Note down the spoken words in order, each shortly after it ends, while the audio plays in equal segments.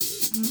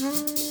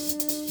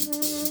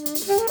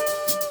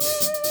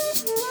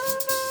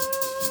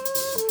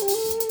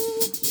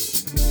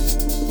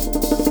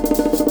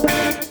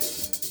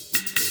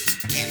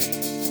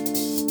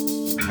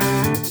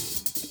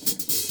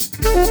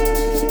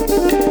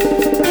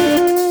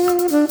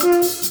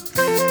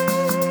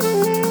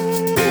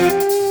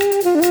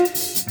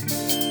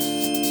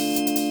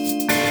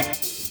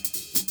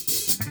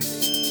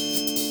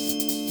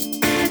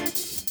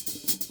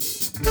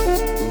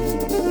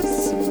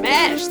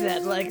Smash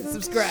that like and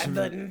subscribe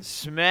button.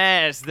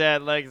 Smash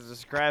that like and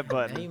subscribe Now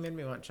button. you made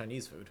me want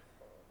Chinese food.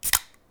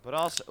 But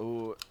also,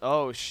 ooh,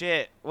 oh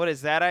shit, what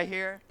is that I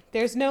hear?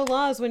 There's no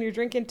laws when you're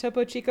drinking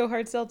Topo Chico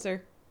hard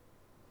seltzer.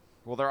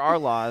 Well, there are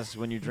laws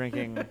when you're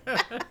drinking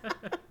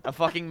a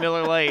fucking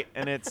Miller Lite,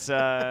 and it's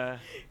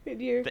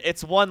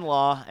one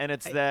law, and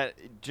it's that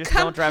just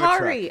don't drive a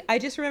Campari. truck. I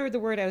just remembered the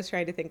word I was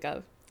trying to think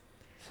of.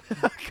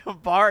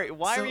 Campari.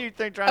 Why were you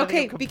trying to think of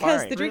Campari?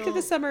 Because the drink of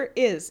the summer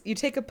is you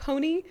take a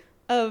pony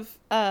of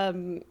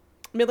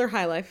Miller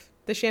High Life,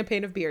 the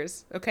champagne of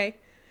beers, okay?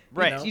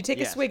 Right. You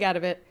take a swig out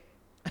of it,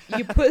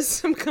 you put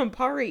some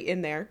Campari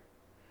in there,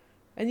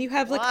 and you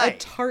have like a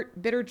tart,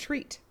 bitter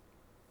treat.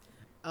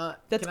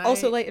 That's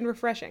also light and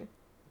refreshing.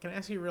 Can I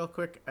ask you real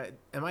quick?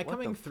 Am I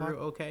coming through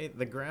okay?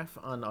 The graph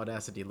on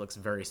Audacity looks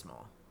very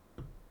small.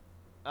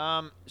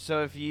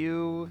 So if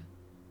you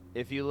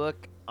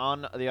look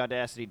on the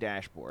Audacity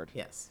dashboard,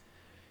 yes,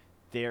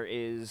 there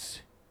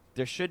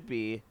should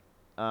be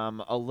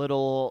a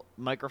little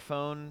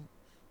microphone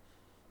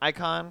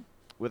icon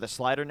with a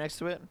slider next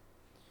to it.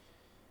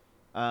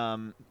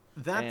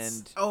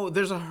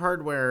 There's a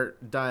hardware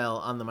dial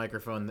on the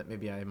microphone that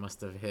maybe I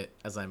must have hit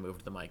as I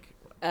moved the mic.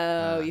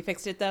 Oh, you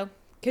fixed it though?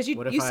 Because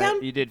you You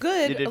sound You did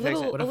good, fix a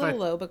little it?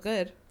 low, but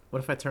good. What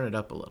if I turn it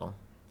up a little?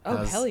 Oh,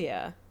 hell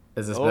yeah.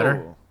 Is this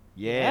better?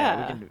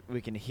 Yeah. We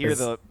can hear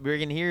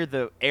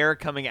the air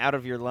coming out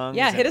of your lungs.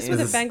 Yeah, hit us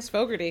with a Fangs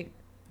Fogarty.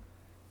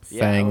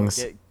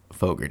 Fangs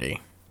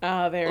Fogarty.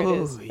 Oh, there it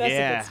is. That's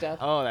the good stuff.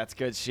 Oh, that's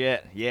good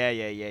shit.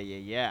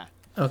 Yeah.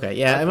 Okay,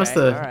 yeah, I must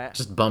have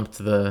just bumped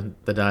the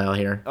dial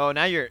here. Oh,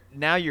 now you're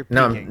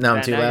peaking. No,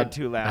 I'm too loud. You're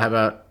too loud. How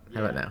about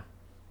now?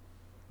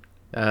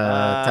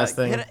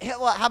 Testing.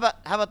 How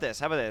about this?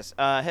 Hit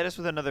us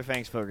with another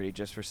Fangs Fogarty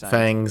just for science.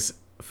 Fangs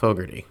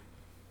Fogarty.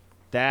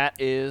 That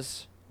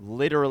is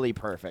literally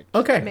perfect.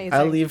 Okay, Amazing.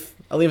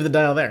 I'll leave the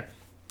dial there.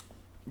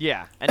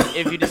 Yeah, and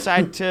if you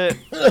decide to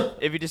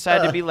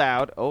be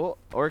loud,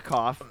 or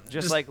cough,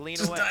 just like lean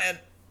away. Dying.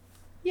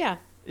 Yeah.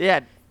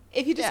 Yeah.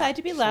 If you decide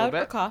to be just a little loud or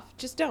bit. cough,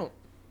 just don't.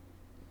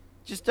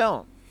 Just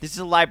don't. This is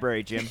a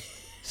library, Jim.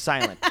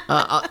 Silent. You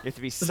have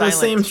to be It's silent. the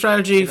same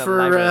strategy in a for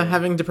library.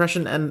 having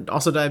depression and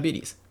also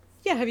diabetes.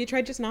 Yeah, have you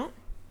tried just not?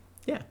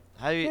 Yeah.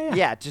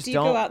 Just Do you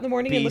don't go out in the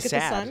morning and be look at the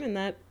sad. sun, and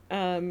that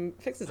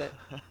fixes it?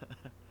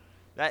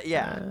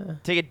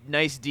 Take a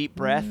nice deep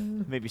breath.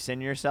 Maybe sing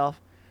to yourself.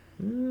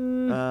 Has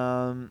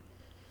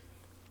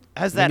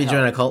that Maybe helped?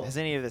 join a cult. Has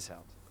any of this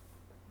helped?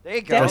 There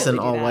you go. Dress in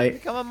Definitely all do that. white.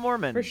 Become a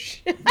Mormon. For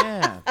sure.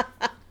 Yeah.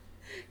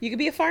 You could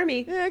be a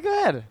farmy. Yeah, go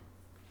ahead.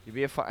 You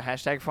be a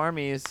hashtag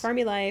farmies.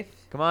 Farmy life.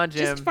 Come on,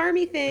 Jim. Just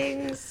farmy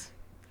things.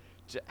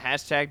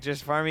 Hashtag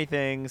just farmy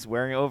things.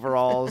 Wearing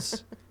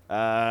overalls.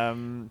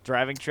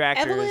 Driving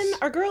tractors. Evelyn,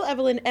 our girl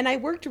Evelyn, and I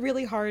worked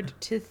really hard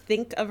to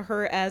think of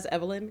her as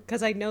Evelyn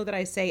because I know that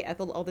I say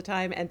Ethel all the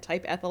time and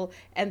type Ethel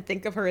and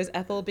think of her as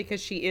Ethel because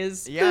she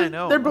is Yeah, I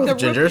know. They're both the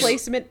gingers.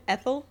 replacement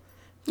Ethel.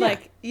 Yeah.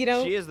 Like, you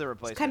know, She is the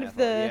replacement. it's kind of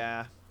Ethel, the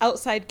yeah.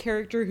 outside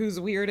character who's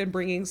weird and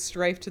bringing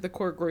strife to the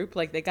core group.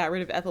 Like, they got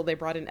rid of Ethel, they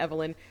brought in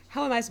Evelyn.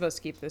 How am I supposed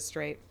to keep this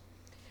straight?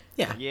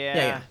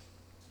 Yeah.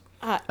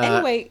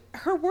 Anyway,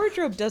 her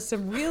wardrobe does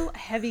some real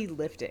heavy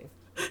lifting.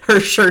 Her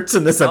shirts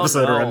in this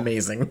episode are no.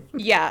 amazing.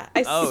 Yeah,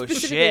 I Oh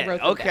specifically shit.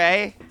 wrote them down.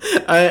 Okay.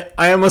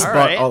 I almost All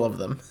bought right. all of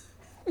them.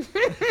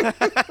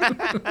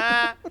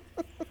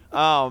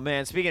 Oh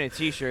man, speaking of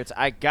t-shirts,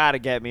 I gotta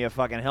get me a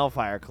fucking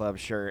Hellfire Club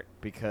shirt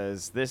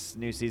because this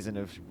new season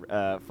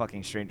of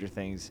fucking Stranger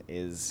Things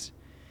is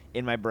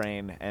in my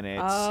brain and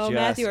it's just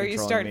Matthew, are you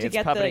controlling starting to me. It's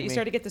get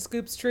puppeting me. the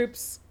Scoops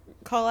Troops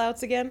call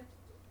outs again?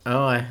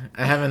 Oh, I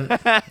haven't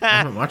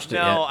watched it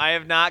yet. No, I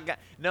have not got.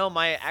 No,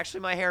 my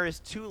hair is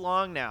too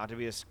long now to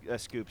be a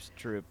Scoops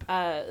troop.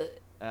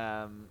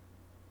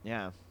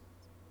 Yeah.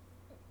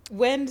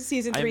 When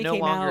season I'm 3 no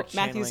came longer out,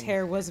 Matthew's channeling-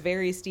 hair was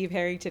very Steve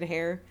Harrington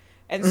hair,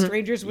 and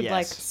strangers would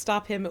like Yes.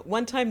 stop him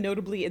one time,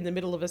 notably in the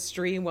middle of a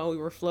stream while we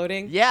were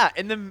floating. Yeah,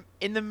 in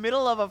the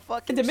middle of a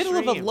fucking In the middle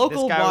of a stream,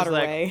 local this guy was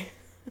like,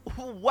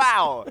 waterway.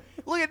 wow,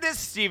 look at this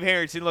Steve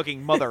Harrington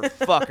looking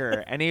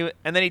motherfucker.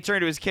 and then he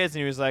turned to his kids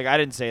and he was like, I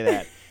didn't say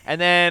that. And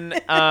then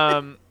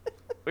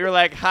we were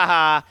like,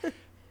 haha,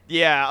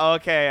 yeah,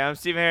 okay, I'm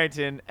Steve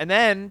Harrington. And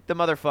then the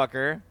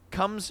motherfucker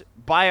comes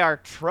by our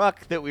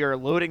truck that we are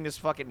loading this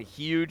fucking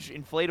huge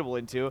inflatable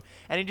into,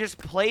 and he just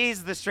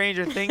plays the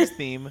Stranger Things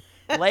theme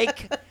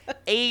like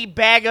a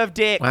bag of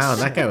dicks. Wow,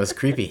 that guy was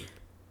creepy.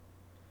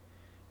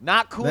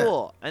 Not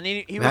cool. And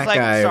he was that like,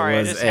 guy sorry, I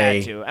was just a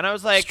had to. And I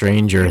was like,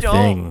 Stranger you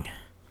don't. Thing.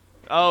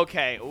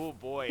 Okay. Oh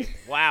boy.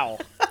 Wow.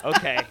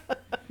 Okay.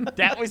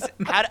 That was.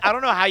 I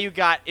don't know how you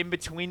got in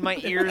between my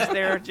ears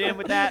there, Jim,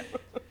 with that,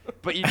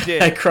 but you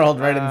did. I crawled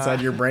right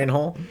inside your brain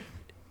hole.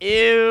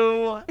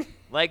 Ew.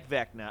 Like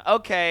Vecna.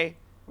 Okay.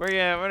 We're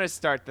gonna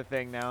start the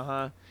thing now,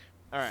 huh?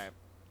 All right.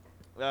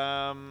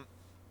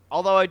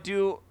 Although I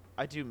do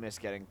miss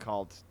getting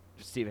called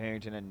Steve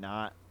Harrington and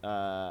not.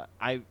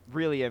 I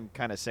really am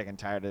kind of sick and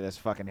tired of this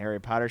fucking Harry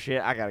Potter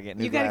shit. I gotta get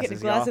new glasses. You gotta get new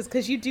glasses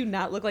because you do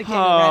not look like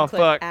Daniel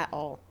Radcliffe at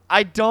all.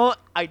 I don't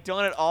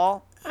at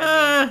all.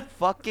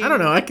 Fucking. I don't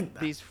know. I can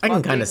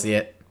kind of see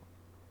it.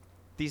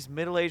 These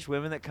middle-aged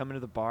women that come into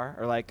the bar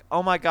are like,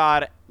 "Oh my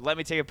god, let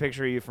me take a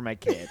picture of you for my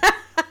kid,"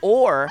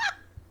 or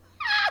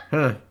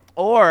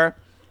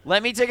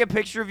let me take a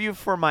picture of you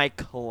for my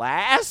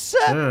class.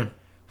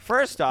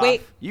 First off,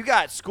 you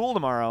got school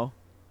tomorrow.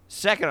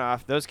 Second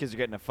off, those kids are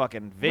getting a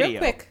fucking video.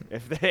 Real quick.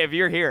 If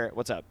you're here,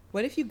 what's up?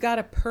 What if you got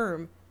a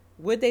perm?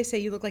 Would they say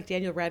you look like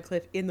Daniel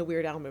Radcliffe in the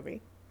Weird Al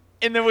movie?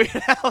 In the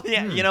Weird Al?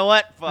 Yeah. You know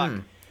what? Fuck.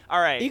 All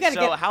right.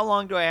 So how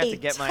long do I have to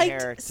get my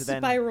hair to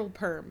then? Spiral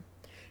perm.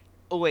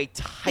 Oh, wait.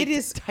 Tight, it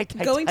is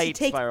going to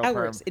take hours.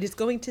 Perm. It is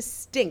going to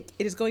stink.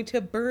 It is going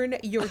to burn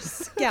your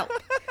scalp.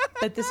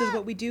 But this is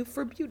what we do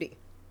for beauty.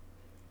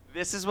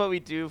 This is what we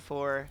do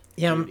for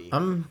beauty.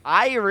 I'm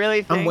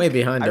way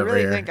behind over here.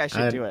 I really think I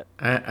should do it.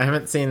 I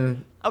haven't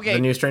seen the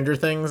new Stranger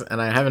Things,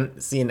 and I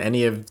haven't seen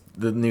any of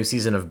the new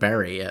season of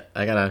Barry yet.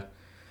 I gotta.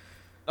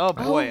 Oh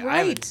boy,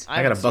 right.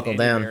 I gotta buckle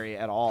down. Barry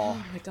at all.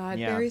 Oh my god,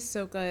 Barry's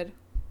so good.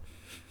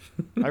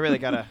 I really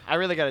gotta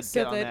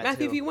so get on good. that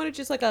Matthew, too. if you wanted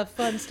just like a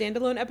fun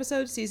standalone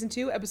episode, season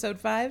 2, episode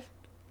 5.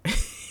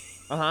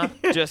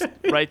 Just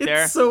right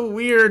there. It's so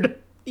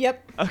weird.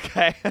 Yep.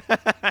 Okay.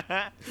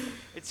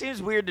 It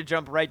seems weird to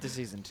jump right to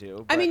season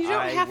 2. I mean, you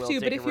don't have to,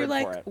 but if you're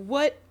like,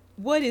 what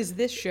is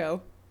this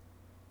show?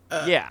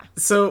 Yeah.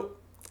 So,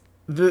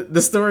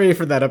 the story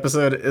for that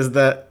episode is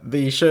that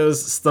the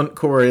show's stunt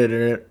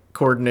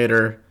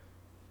coordinator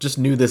just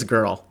knew this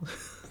girl.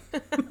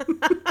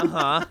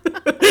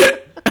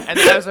 And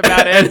that was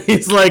about it. And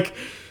he's like,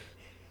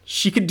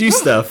 she could do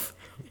stuff.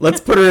 Let's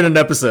put her in an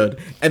episode.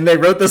 And they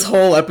wrote this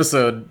whole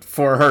episode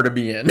for her to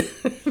be in.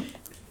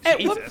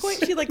 At one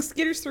point, she like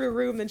skitters through a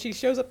room, then she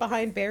shows up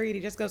behind Barry, and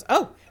he just goes,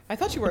 "Oh, I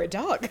thought you were a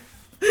dog."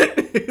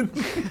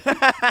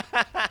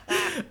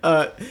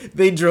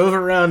 They drove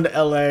around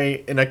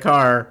LA in a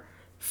car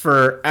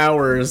for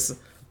hours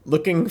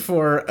looking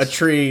for a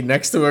tree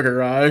next to a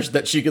garage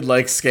that she could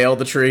like scale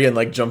the tree and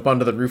like jump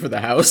onto the roof of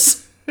the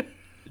house.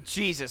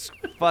 Jesus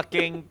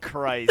fucking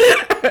Christ.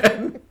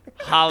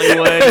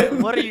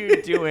 Hollywood, what are you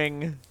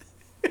doing?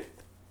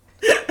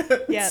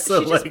 Yeah,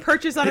 so she just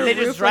perches on a roof.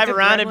 They just drive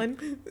around and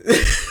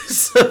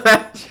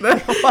what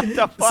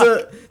the fuck?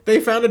 So they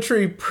found a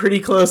tree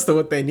pretty close to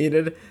what they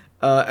needed,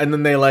 and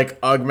then they like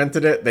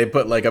augmented it. They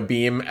put like a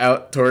beam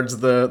out towards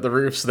the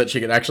roof so that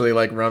she could actually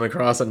like run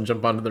across and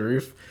jump onto the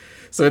roof.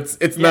 So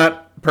it's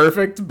not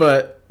perfect,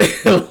 but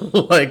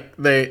like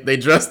they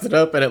dressed it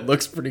up and it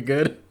looks pretty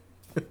good.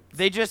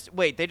 They just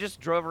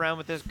drove around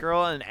with this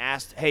girl and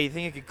asked, "Hey, you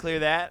think you could clear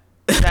that?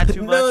 Is that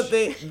too much?" No,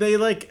 they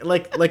like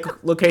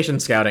location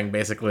scouting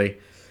basically.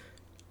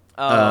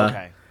 Oh,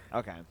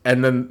 okay.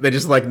 And then they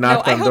just like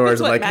knocked on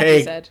doors and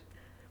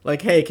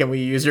like, hey, can we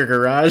use your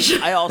garage?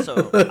 I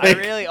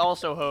really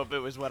also hope it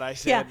was what I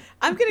said. Yeah,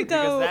 I'm gonna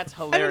go. That's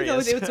hilarious. I'm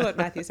gonna go with what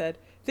Matthew said.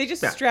 They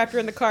just strapped her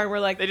in the car. And we're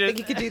like, think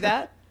you could do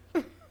that?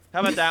 How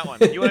about that one?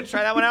 You want to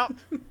try that one out?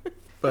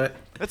 But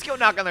let's go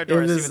knock on their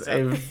door and see what's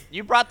up.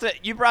 You brought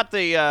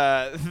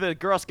the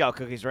Girl Scout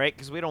cookies, right?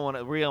 Because we don't want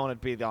to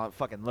be the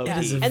fucking low key.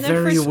 It's a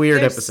very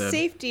weird episode.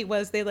 Safety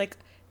was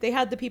they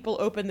had the people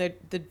open the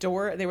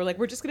door. They were like,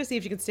 we're just gonna see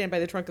if you can stand by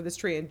the trunk of this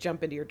tree and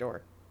jump into your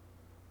door.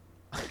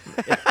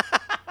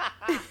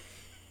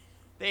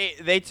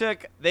 They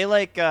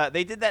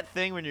did that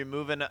thing when you're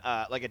moving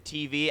like a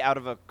TV out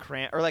of a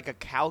or like a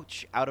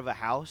couch out of a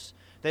house.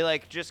 They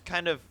like just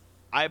kind of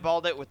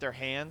eyeballed it with their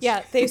hands.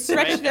 Yeah, they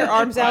stretched their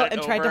arms out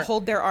and tried to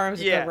hold their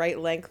arms at the right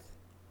length.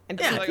 And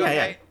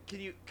okay, can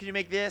you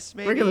make this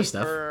maybe? Regular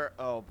stuff.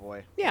 Oh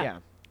boy. Yeah.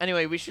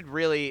 Anyway, we should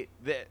really.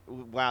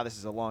 Wow, this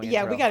is a long intro.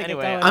 Yeah, we gotta get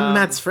going. I'm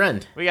Matt's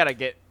friend. We gotta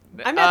get.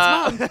 I'm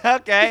Matt's mom.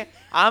 Okay,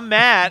 I'm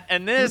Matt,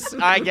 and this,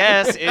 I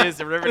guess, is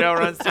the Riverdale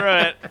Runs Through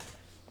It.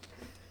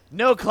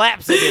 No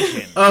claps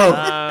edition.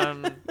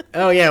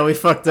 Oh yeah, we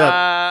fucked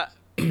up.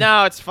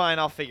 No, it's fine.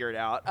 I'll figure it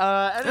out.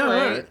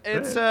 Anyway,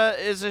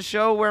 it's a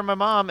show where my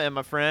mom and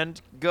my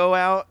friend go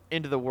out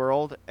into the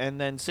world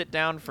and then sit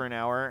down for an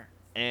hour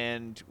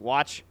and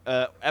watch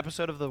an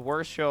episode of the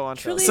worst show on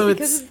television.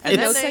 television. Because the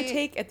notes I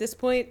take at this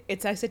point,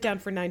 I sit down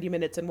for 90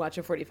 minutes and watch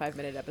a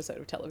 45-minute episode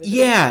of television.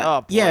 Yeah,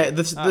 oh, yeah.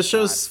 The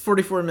show's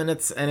 44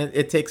 minutes, and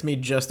it takes me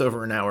just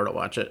over an hour to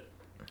watch it.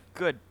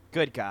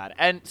 Good God.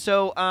 And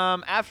so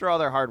after all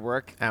their hard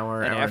work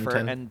hour and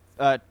effort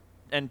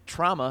and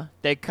trauma,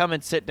 they come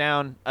and sit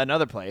down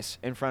another place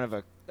in front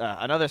of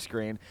another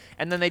screen,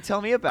 and then they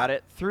tell me about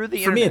it through the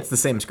internet. For me, it's the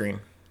same screen.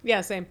 Yeah,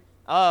 same.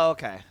 Oh,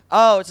 okay.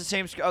 Oh, it's the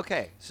same screen.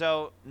 Okay,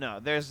 so no,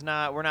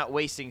 we're not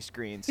wasting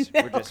screens.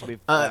 We've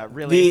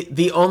really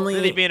the only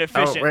really being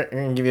efficient. We're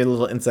gonna give you a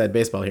little inside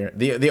baseball here.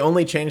 The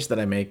only change that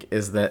I make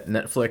is that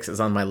Netflix is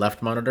on my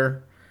left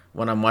monitor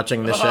when I'm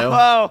watching the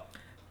show.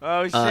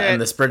 Oh shit!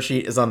 And the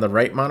spreadsheet is on the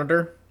right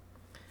monitor.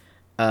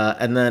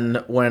 And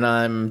then when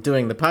I'm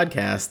doing the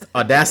podcast,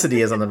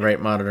 Audacity is on the right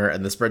monitor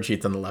and the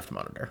spreadsheet's on the left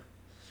monitor.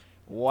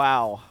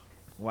 Wow.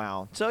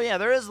 So yeah,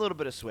 there is a little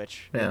bit of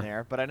switch in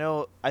there, but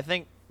I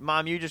think,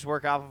 Mom, you just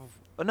work off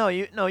of.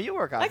 You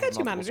work off. I got of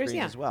two monitors,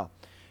 yeah, as well.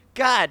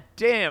 God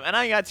damn, and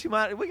I got two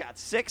monitors. We got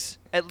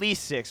at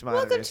least six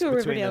monitors. Welcome to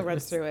Riverdale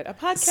Runs Through It, a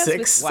podcast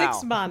with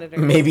six monitors,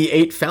 maybe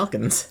 8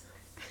 Falcons.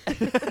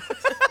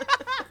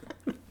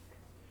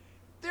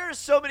 There are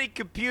so many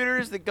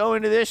computers that go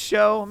into this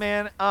show,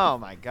 man. Oh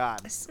my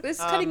god, this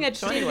cutting edge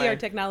state of the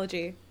art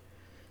technology.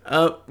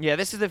 Yeah,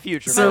 this is the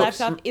future. My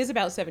laptop is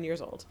about 7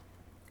 years old.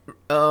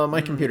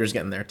 My computer's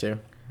getting there too.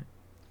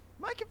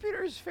 My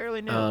computer is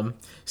fairly new.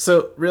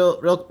 So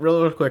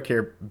real quick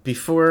here,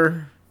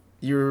 before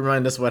you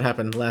remind us what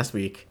happened last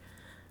week,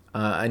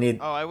 I need.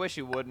 Oh, I wish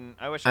you wouldn't.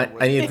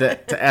 I need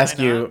to ask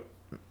you,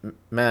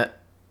 Matt.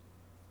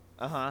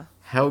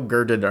 How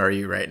girded are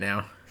you right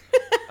now?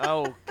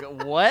 Oh,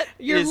 what?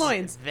 Your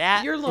loins.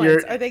 Your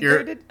loins. Are they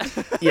girded?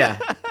 Yeah.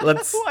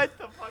 Let's. What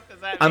the fuck does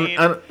that mean?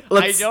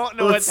 I don't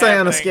know. Let's say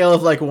on a scale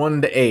of like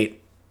 1 to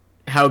 8,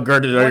 how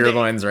girded are your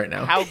loins right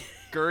now? How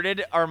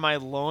girded are my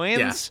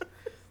loins? Yeah.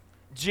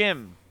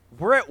 Jim,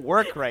 we're at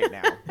work right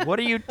now. What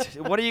are you?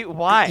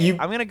 Why?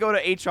 I'm gonna go to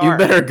HR. You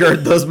better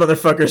gird those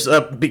motherfuckers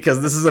up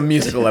because this is a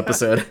musical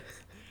episode.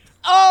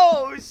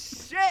 Oh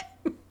shit!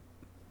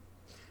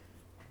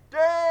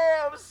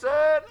 Damn,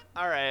 son.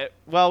 All right.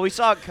 Well, we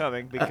saw it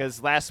coming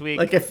because last week,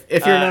 like if you're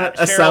not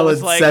a solid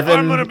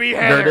 7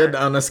 girded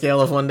on a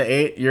scale of 1 to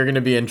 8, you're gonna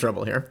be in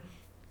trouble here.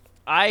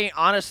 I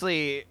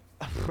honestly,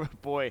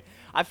 boy,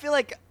 I feel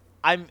like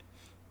I'm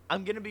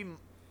gonna be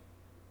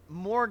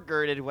more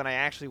girded when I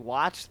actually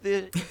watch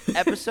the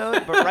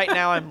episode, but right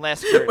now I'm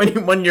less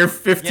girded. When you're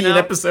 15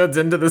 episodes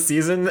into the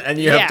season and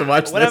you have to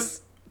watch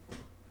this.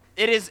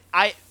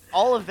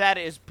 All of that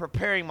is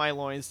preparing my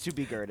loins to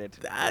be girded.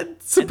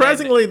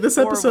 Surprisingly, this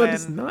episode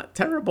is not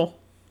terrible.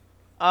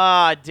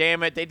 Ah,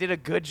 damn it. They did a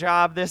good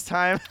job this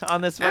time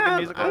on this fucking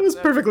musical I was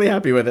perfectly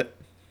happy with it.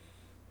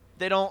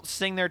 They don't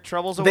sing their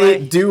troubles away?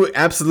 They do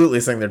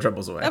absolutely sing their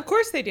troubles away. Of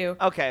course they do.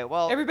 Okay,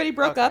 well. Everybody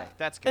broke up.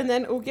 That's good. And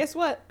then, guess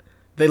what?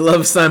 They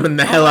love Simon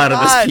the hell out of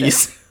this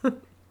piece.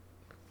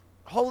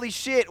 Holy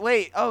shit,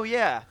 wait. Oh,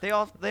 yeah. They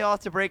all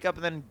have to break up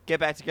and then get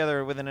back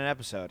together within an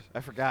episode. I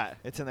forgot.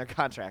 It's in their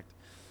contract.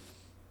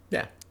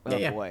 Yeah.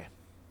 Oh, boy.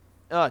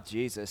 Oh,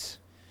 Jesus.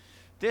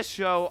 This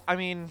show, I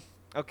mean,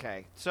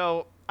 okay.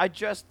 So I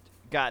just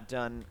got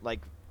done, like,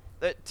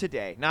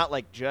 today. Not,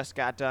 like, just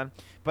got done.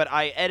 But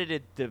I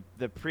edited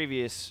the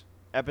previous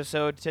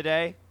episode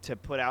today to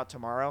put out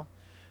tomorrow.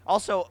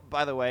 Also,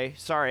 by the way,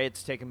 sorry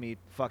it's taken me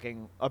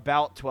fucking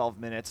about 12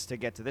 minutes to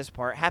get to this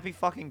part. Happy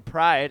fucking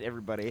Pride,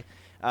 everybody.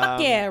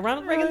 Fuck yeah,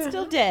 Ronald Reagan's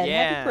still dead.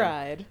 Yeah. Happy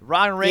Pride.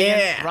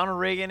 Ronald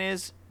Reagan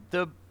is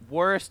the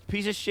worst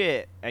piece of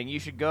shit, and you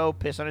should go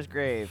piss on his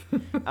grave.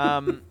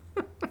 But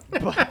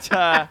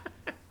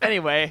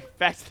anyway,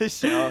 back to the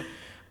show.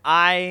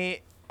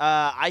 I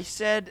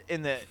said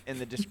in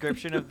the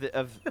description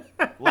of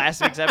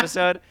last week's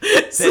episode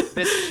that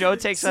this show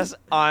takes us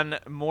on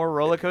more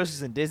roller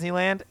coasters than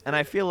Disneyland, and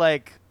I feel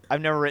like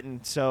I've never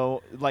written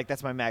so like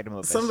that's my magnum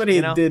opus.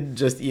 Somebody did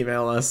just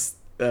email us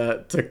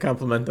to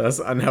compliment us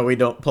on how we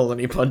don't pull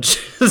any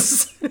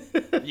punches.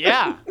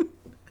 Yeah.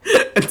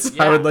 And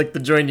so I would like to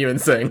join you in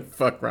saying,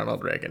 fuck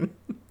Ronald Reagan.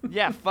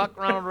 Yeah, fuck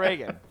Ronald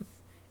Reagan.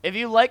 If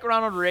you like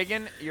Ronald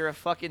Reagan, you're a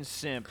fucking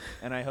simp,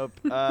 and I hope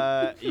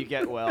you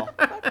get well.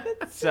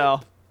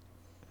 So,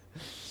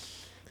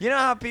 you know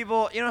how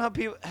people,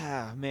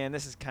 man,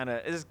 this is kind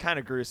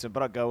of gruesome,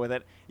 but I'll go with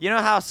it. You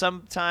know how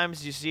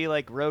sometimes you see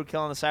like roadkill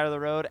on the side of the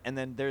road, and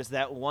then there's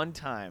that one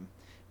time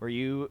where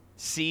you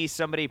see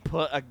somebody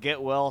put a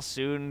get well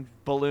soon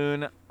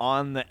balloon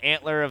on the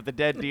antler of the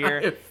dead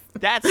deer.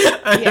 That's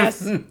yes.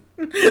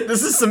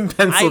 This is some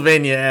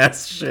Pennsylvania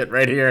ass shit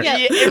right here. Yeah,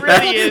 it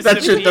really is.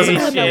 That shit doesn't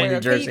happen in New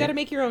Jersey. You got to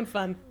make your own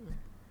fun.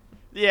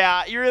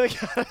 Yeah, you really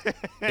got.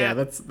 Yeah,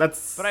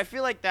 that's. But I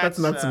feel like that's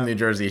not some New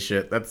Jersey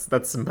shit.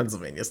 That's some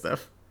Pennsylvania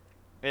stuff.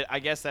 I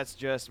guess that's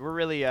just we're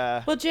really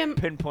well, Jim,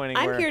 pinpointing.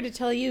 I'm here to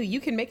tell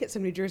you can make it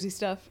some New Jersey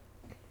stuff.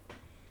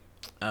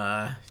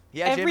 Yeah,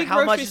 every Jim,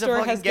 how much grocery is a store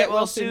fucking has get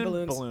well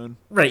soon balloon?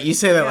 Right, you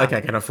say that like I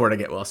can afford a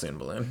get well soon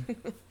balloon.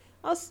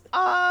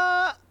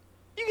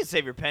 You can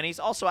save your pennies.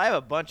 Also, I have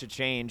a bunch of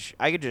change.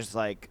 I could just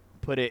like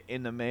put it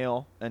in the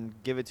mail and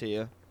give it to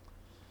you.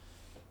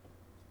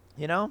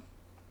 You know?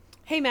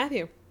 Hey,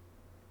 Matthew.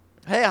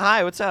 Hey,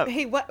 hi. What's up?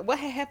 Hey, what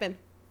happened?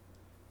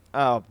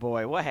 Oh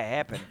boy, what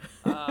happened?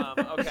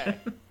 Okay.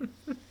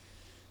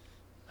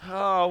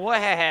 Oh, what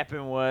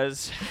happened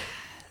was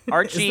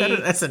Archie. Is that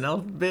an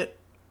SNL bit?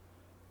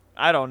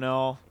 I don't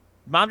know.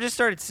 Mom just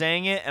started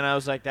saying it, and I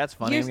was like, "That's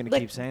funny. I'm gonna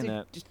keep saying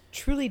that." Just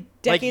truly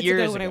decades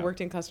ago when I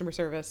worked in customer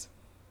service.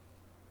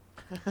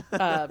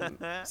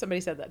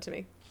 Somebody said that to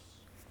me.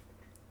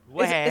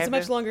 It's a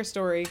much longer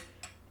story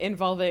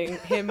involving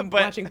him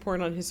watching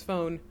porn on his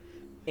phone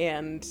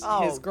and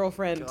his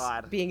girlfriend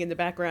being in the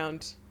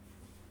background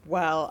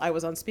while I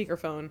was on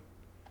speakerphone,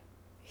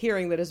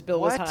 hearing that his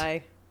bill was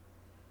high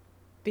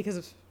because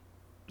of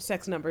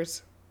sex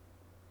numbers.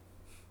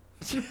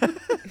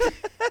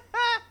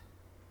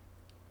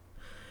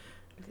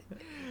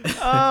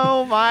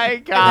 Oh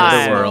my god.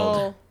 Another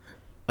world.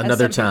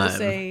 Another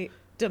time.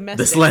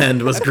 This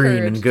land was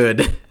green and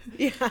good.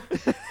 Yeah.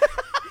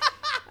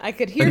 I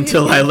could hear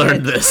until I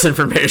learned this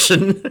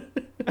information.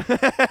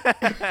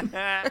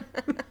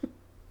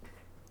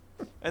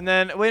 And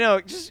then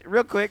just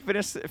real quick,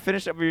 finish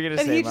up what you're gonna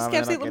say. And he just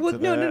kept saying,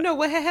 "No.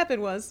 What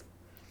happened was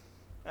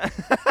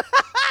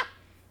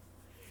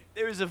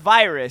there was a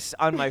virus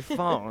on my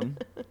phone,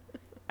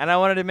 and I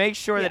wanted to make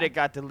sure that it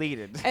got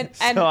deleted." And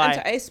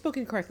I spoke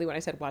incorrectly when I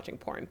said watching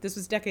porn. This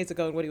was decades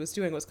ago, and what he was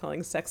doing was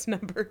calling sex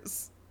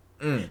numbers,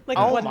 like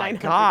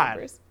 1-900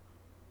 numbers.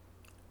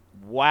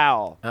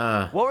 Wow.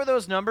 What were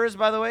those numbers,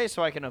 by the way,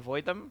 so I can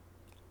avoid them?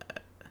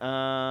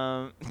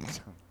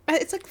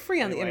 It's like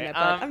free on the internet,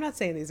 but I'm not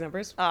saying these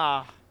numbers.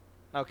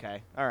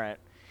 Okay. All right.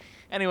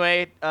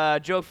 Anyway,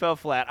 joke fell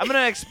flat. I'm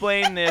going to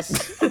explain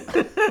this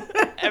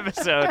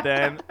episode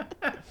then.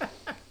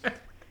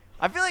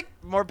 I feel like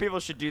more people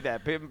should do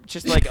that.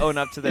 Just like own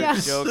up to their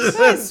jokes.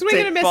 Swing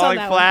and a miss on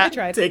that one. I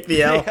tried. Take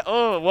the L.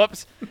 Oh,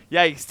 whoops.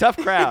 Yikes. Tough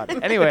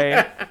crowd.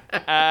 Anyway.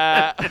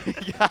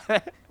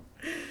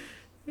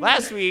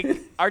 Last week,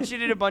 Archie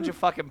did a bunch of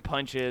fucking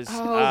punches.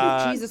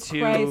 Oh, Jesus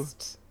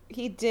Christ.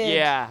 He did.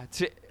 Yeah.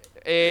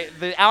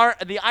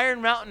 The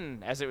Iron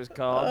Mountain, as it was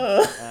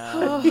called.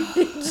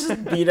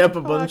 Just beat up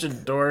a bunch of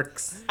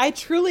dorks. I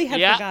truly had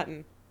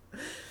forgotten.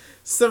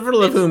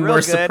 Several of whom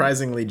were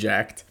surprisingly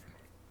jacked.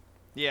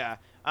 Yeah.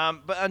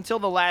 But until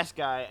the last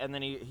guy, and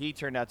then he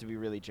turned out to be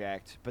really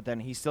jacked. But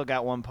then he still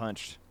got one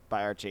punched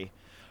by Archie.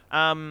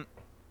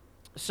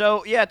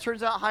 So, yeah, it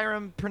turns out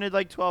Hiram printed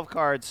like 12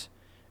 cards.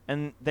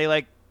 And they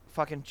like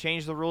fucking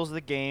changed the rules of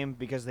the game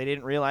because they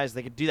didn't realize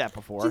they could do that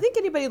before. Do you think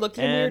anybody looked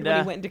at him weird when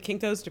he went into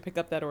Kinko's to pick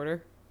up that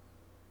order?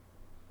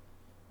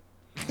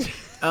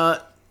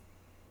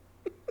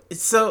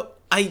 So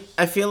I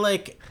feel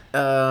like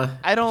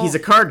I don't. He's a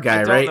card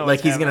guy, right?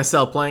 Like he's gonna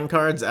sell playing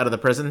cards out of the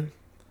prison.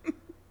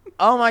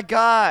 Oh my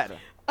god.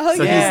 Oh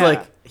so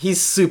yeah.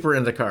 He's super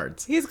into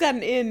cards. He's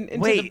gotten into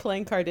the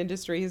playing card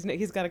industry.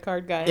 He's got a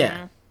card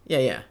guy.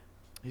 Yeah.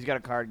 He's got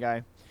a card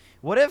guy.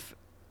 What if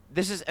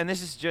this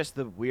is just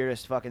the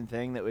weirdest fucking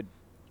thing that would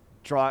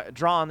draw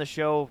on the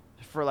show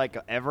for like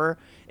ever,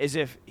 is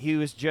if he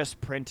was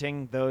just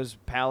printing those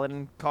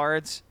Paladin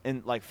cards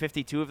and like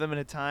 52 of them at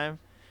a time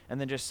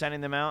and then just sending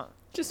them out.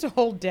 Just a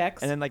whole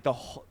decks. And then like the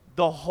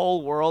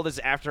whole world is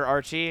after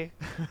Archie.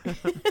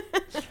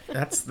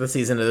 That's the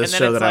season of this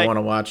show that I want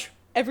to watch.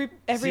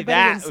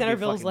 Everybody in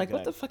Centerville's like,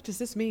 what the fuck does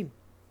this mean?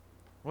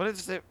 What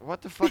is it?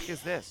 What the fuck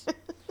is this?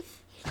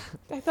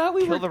 I thought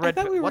we were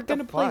going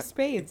to play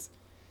spades.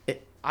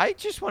 I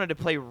just wanted to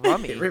play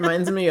rummy. It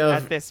reminds me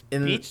of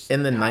in the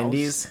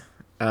 90s,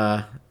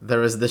 there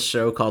was this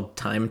show called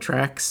Time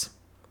Tracks.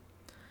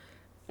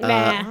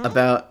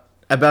 About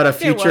a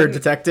future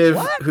detective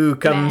who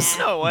comes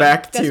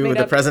back to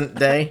the present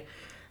day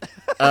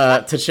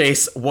to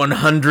chase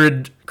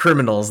 100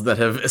 criminals that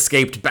have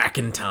escaped back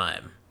in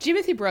time.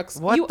 Jimothy Brooks,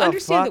 you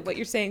understand that what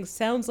you're saying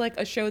sounds like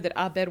a show that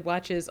Abed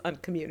watches on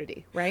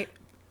Community, right?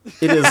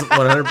 It is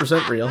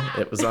 100% real.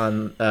 It was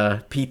on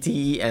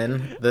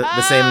PTEN,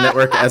 the same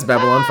network as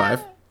Babylon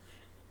 5.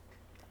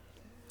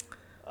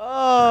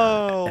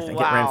 Oh, I think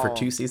it ran for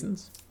 2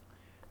 seasons.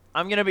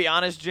 I'm going to be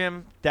honest,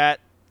 Jim.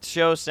 That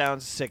show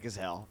sounds sick as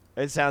hell.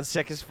 It sounds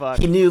sick as fuck.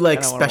 He knew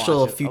like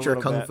special future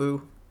kung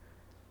fu.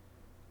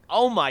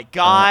 Oh my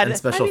god! And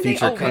special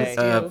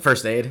future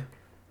first aid.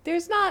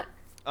 There's not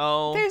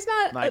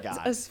my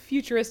a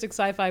futuristic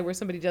sci-fi where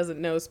somebody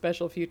doesn't know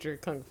special future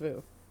kung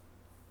fu.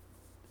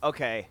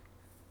 Okay.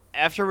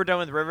 After we're done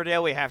with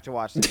Riverdale, we have to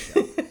watch this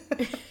show.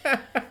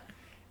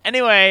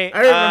 Anyway. I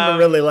remember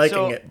really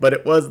liking it, but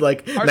it was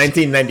like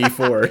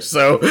 1994,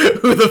 so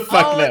who the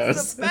fuck knows?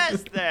 It's the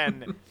best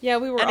then. Yeah,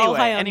 we were all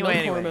high on milk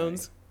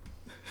hormones.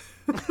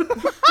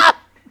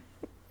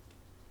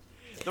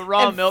 The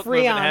raw milk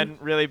movement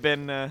hadn't really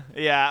been,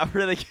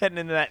 really getting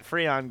into that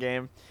Freon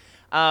game.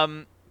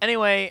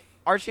 Anyway,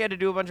 Archie had to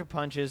do a bunch of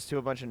punches to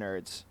a bunch of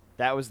nerds.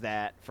 That was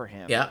that for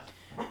him. Yeah.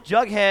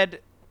 Jughead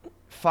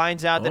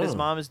finds out that his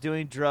mom is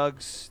doing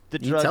drugs.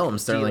 Tell him,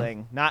 Sterling.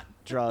 Dealing, not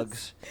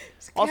drugs.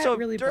 Also,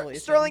 really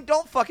Sterling,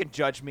 don't fucking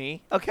judge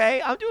me,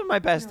 okay? I'm doing my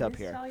best up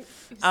here.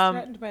 He's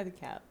threatened by the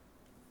cat.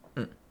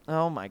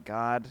 Oh my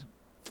god.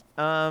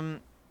 Well,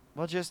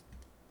 just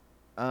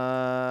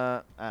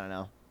I don't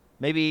know.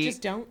 Maybe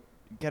just don't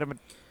get him.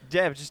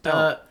 Just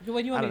don't.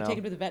 When you want me to take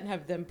him to the vet and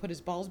have them put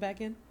his balls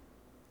back in?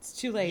 It's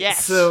too late.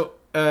 Yes. So.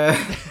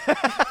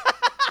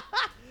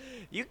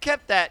 You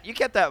kept that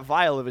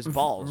vial of his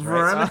balls,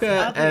 right?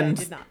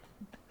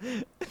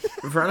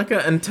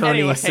 Veronica and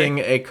Tony sing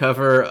a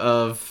cover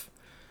of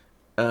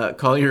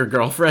 "Call Your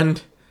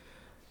Girlfriend,"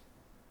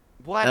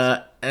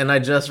 What? And I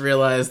just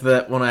realized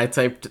that when I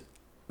typed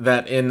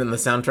that in the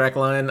soundtrack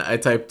line, I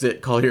typed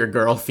it, "Call your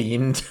girl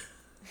fiend."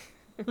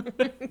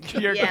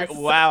 Yes.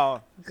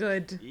 Wow.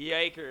 Good.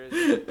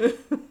 Yikers.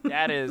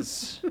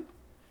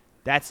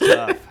 That's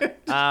tough.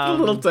 A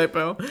little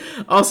typo.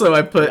 Also,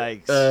 I put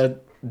Yikes.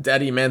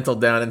 Daddy Mantle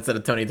down instead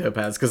of Tony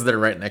Topaz because they're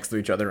right next to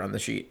each other on the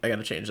sheet. I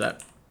gotta change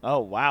that. Oh,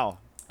 wow.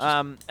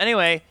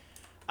 Anyway,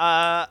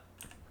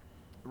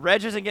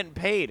 Reg isn't getting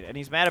paid, and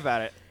he's mad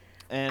about it.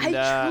 And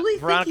I truly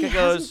Veronica think he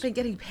goes, hasn't been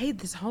getting paid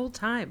this whole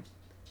time.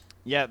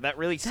 yeah, that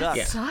really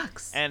That sucks.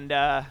 sucks. And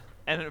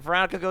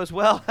Veronica goes,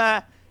 well,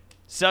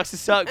 sucks to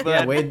suck, but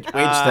Yeah, wage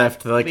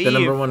theft, like the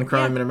number leave. one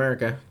crime in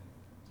America.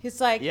 He's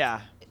like,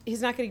 Yeah,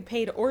 he's not getting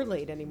paid or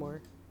laid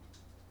anymore.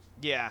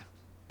 yeah,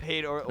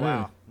 paid or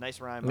wow,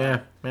 nice rhyme. Yeah.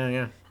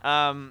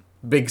 But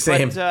Big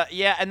same.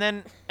 yeah, and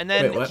then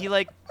Wait, what? he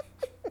like,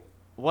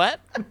 what?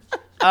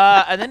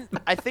 And then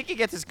I think he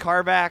gets his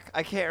car back.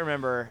 I can't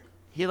remember.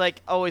 He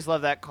like always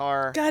loved that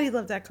car, God, he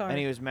loved that car. and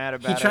he was mad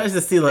about it. He tries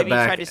to steal it Maybe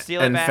back he tried to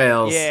steal and it back.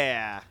 fails.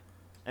 Yeah,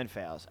 and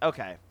fails.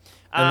 Okay.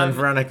 And then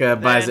Veronica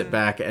buys then- it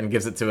back and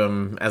gives it to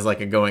him as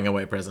like a going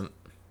away present.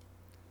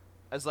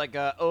 As like,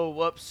 oh,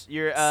 whoops,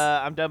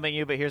 I'm dumping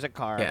you, but here's a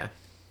car. Yeah.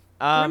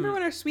 Remember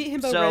when our sweet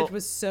himbo so- Reg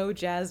was so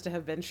jazzed to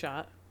have been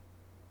shot?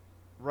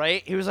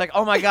 Right? He was like,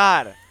 oh my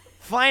god,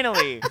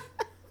 finally,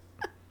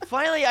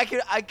 finally, I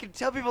could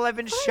tell people I've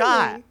been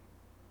shot.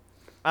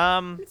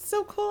 It's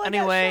so cool. I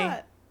Anyway. got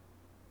shot.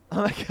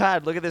 Oh my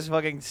god, look at this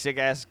fucking sick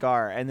ass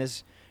scar and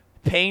this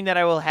pain that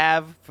I will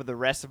have for the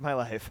rest of my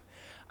life.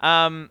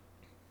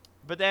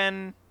 But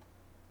then,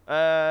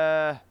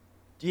 yeah,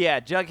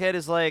 Jughead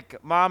is like,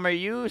 Mom, are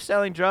you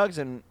selling drugs?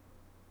 And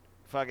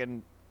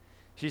fucking,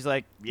 she's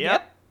like,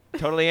 yep.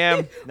 Totally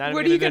am. Not What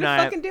are even you gonna gonna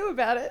deny fucking it. do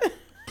about it?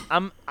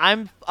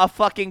 I'm a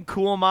fucking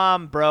cool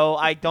mom, bro.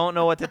 I don't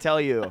know what to tell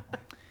you.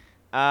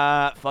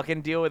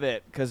 Fucking deal with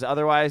it, because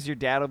otherwise your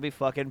dad will be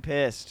fucking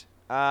pissed.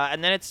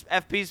 And then it's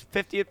FP's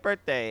 50th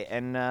birthday,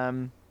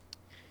 and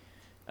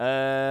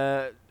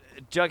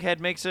Jughead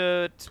makes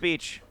a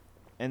speech,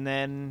 and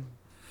then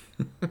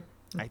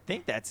I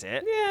think that's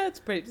it. Yeah,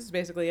 this is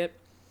basically it.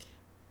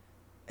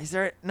 Is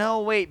there?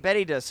 No, wait.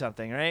 Betty does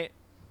something, right?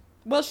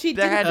 Well, she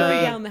There didn't had to burn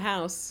be- down the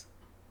house.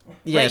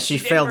 Yeah, Right, she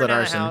did failed burn at down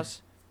the arson.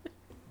 house,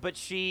 but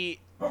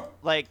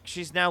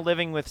she's now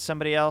living with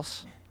somebody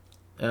else,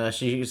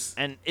 She's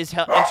and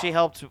and she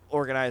helped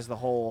organize the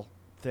whole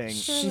thing.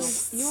 She's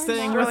Sterling,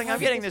 staying Sterling, with I'm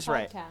getting this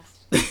right.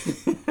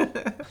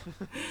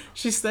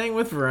 she's staying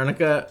with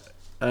Veronica,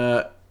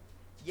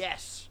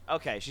 Yes.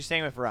 Okay, she's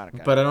staying with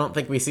Veronica. but I don't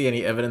think we see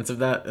any evidence of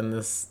that in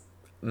this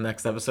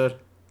next episode.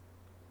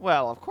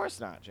 Well, of course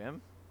not,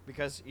 Jim.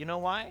 Because you know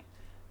why?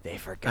 They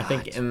forgot. I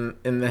think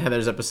in the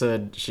Heather's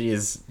episode, she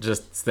is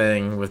just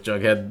staying with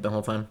Jughead the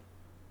whole time.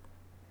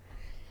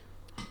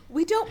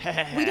 We don't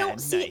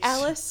see Nice.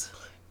 Alice,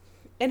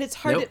 and it's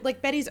hard Nope. to,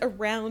 like, Betty's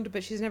around,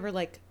 but she's never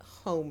like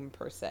home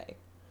per se.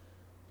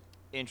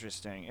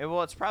 Interesting.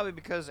 Well, it's probably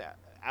because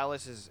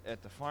Alice is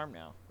at the farm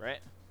now, right?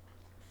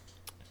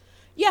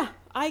 Yeah,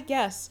 I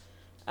guess.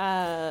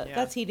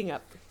 That's heating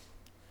up.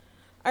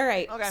 All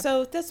right, Okay.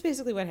 so that's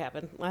basically what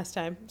happened last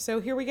time. So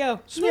here we go.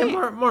 Yeah,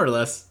 more or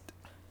less.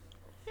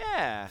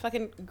 Yeah.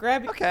 Fucking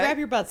grab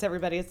your butts,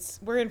 everybody.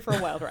 We're in for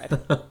a wild ride.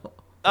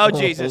 Oh,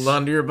 Jesus. Hold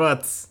on to your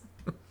butts.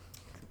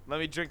 Let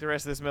me drink the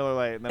rest of this Miller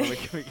Lite, and then we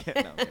get.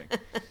 No, I'm kidding.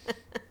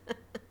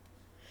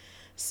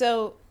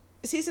 So,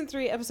 season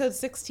 3, episode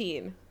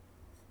 16.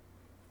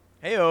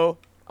 Heyo.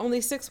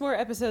 Only 6 more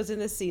episodes in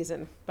this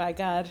season. By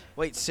God.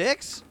 Wait,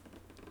 6?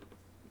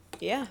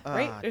 Yeah,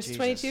 right? Ah, There's Jesus.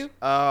 22.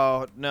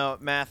 Oh no,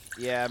 math.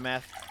 Yeah,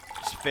 math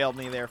just failed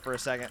me there for a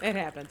second. It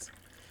happens.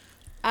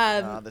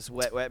 This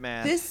wet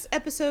math. This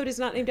episode is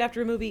not named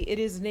after a movie. It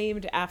is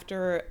named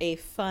after a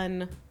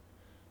fun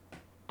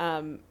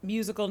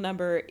musical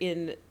number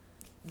in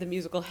the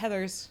musical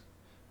Heathers.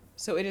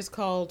 So it is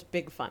called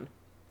Big Fun.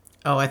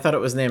 Oh, I thought it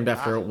was named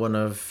after one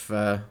of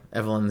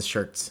Evelyn's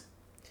shirts.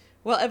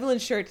 Well,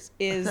 Evelyn's shirt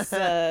is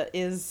a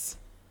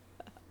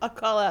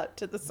call out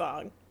to the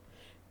song.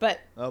 But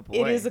Oh, boy.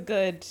 it is a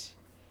good...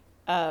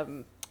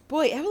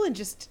 boy, Evelyn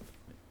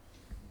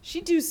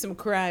she does some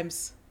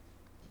crimes.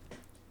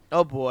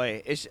 Oh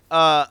boy, is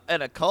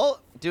an occult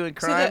doing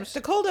crimes? So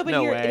the cold open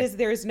No here, way.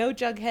 there is no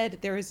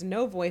Jughead, there is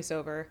no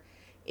voiceover.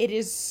 It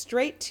is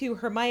straight to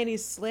Hermione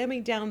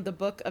slamming down the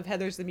book of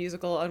Heathers the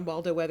Musical on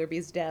Waldo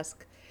Weatherby's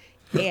desk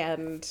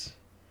and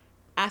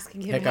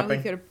asking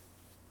him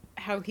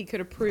how he could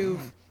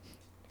approve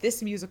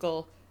this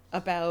musical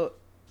about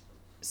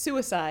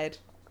suicide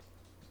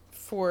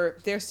for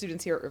their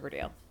students here at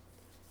Riverdale.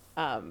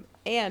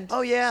 And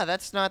Oh yeah,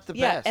 that's not the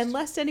yeah, best. and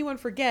lest anyone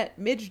forget,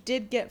 Midge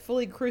did get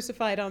fully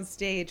crucified on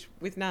stage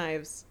with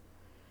knives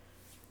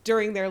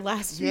during their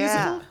last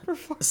musical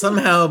performance.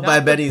 Somehow by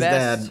the Betty's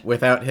best. dad,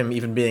 without him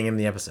even being in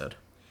the episode.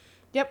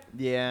 Yep.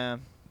 Yeah,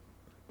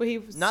 Well, he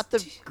was not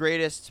the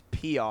greatest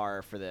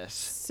PR for this.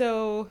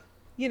 So,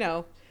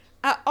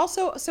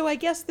 also, I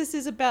guess this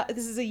is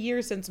a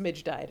year since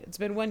Midge died. It's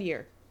been 1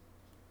 year.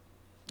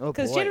 Oh,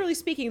 Because boy. generally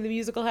speaking, the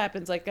musical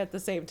happens like at the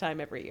same time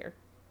every year.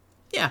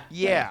 Yeah.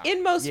 Yeah.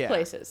 In most Yeah.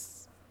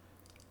 places.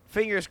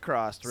 Fingers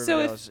crossed. So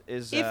Riverdale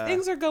if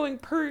things are going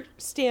per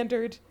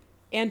standard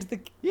and the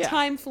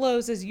time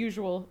flows as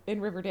usual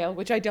in Riverdale,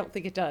 which I don't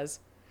think it does,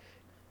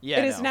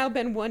 it has now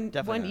been one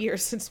year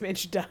since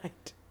Midge died.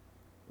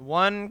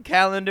 1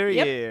 calendar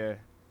Yep. year.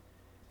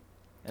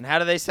 And how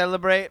do they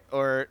celebrate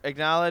or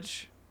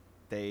acknowledge?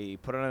 They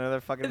put on another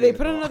fucking They musical.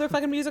 put on another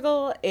fucking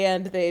musical,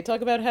 and they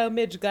talk about how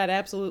Midge got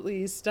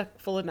absolutely stuck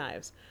full of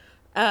knives.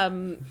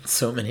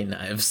 So many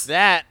knives.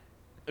 That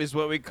is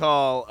what we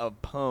call a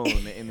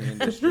pwn in the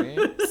industry.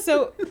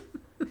 So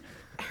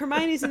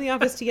Hermione's in the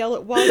office to yell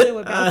at Waldo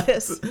about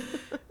this.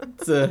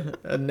 It's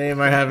a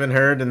name I haven't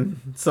heard in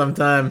some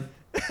time.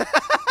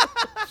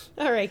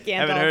 All right, Gandalf.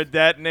 Haven't heard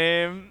that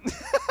name.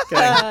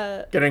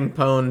 Getting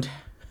pwned.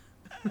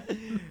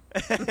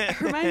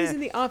 Hermione's in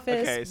the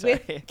office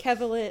with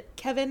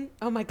Kevin.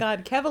 Oh my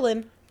God,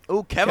 Kevin.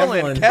 Oh,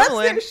 Kevlin. That's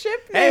their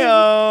ship name.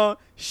 Heyo,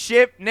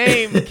 ship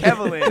name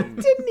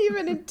Kevlin. Didn't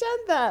even intend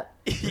that.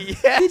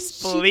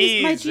 Yes,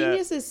 please. My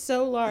genius is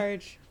so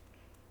large.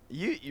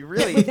 You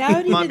really,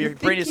 Without Mom, even your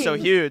brain is so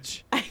thinking.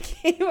 huge. I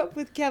came up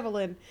with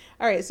Kevlin.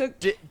 All right, so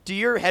Do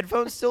your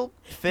headphones still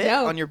fit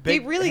no, on your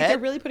big they're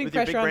head really putting with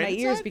your big pressure on brain my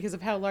ears inside? because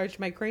of how large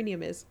my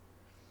cranium is.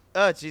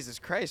 Oh, Jesus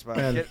Christ, Mom.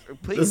 Man,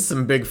 Please. this is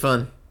some big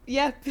fun.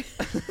 Yeah.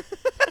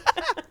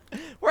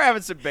 We're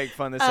having some big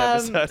fun this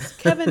episode.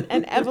 Kevin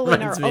and Evelyn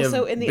Reminds are me of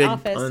also in the Big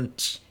office,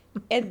 Punch.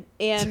 and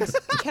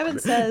Kevin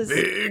says,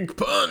 Big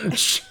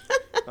Punch.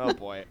 Oh,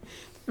 boy.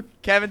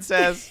 Kevin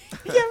says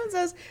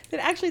that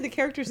actually the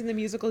characters in the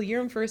musical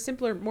yearn for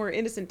simpler, more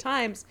innocent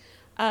times.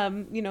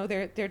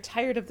 They're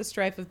tired of the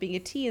strife of being a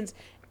teens,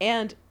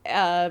 and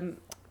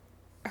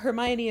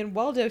Hermione and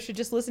Waldo should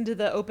just listen to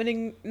the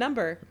opening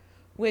number,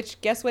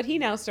 which guess what he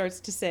now starts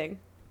to sing.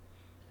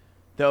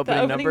 the opening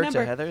opening number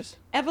to number. Heathers.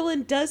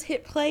 Evelyn does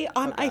hit play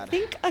on, Oh, I God.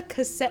 think, a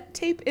cassette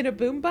tape in a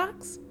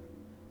boombox.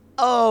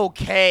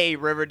 Okay,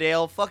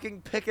 Riverdale,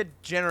 fucking pick a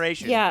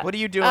generation. Yeah. What are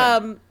you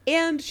doing?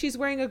 And she's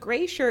wearing a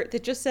gray shirt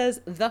that just says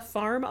 "The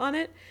Farm" on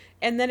it,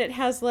 and then it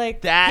has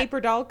like That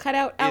paper doll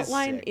cutout is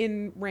outline sick.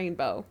 in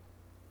rainbow.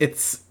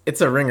 It's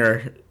a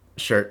ringer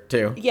shirt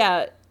too.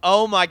 Yeah,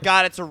 Oh my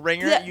God, it's a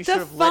ringer. The- You the should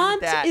have led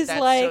font with that. is That's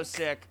so like-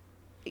 sick.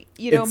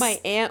 It's- my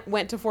aunt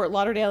went to Fort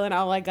Lauderdale, and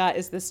all I got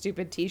is this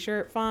stupid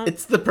T-shirt font.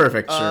 It's the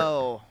perfect shirt.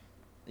 Oh,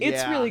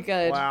 It's yeah. really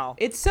good. Wow.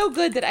 It's so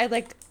good that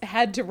I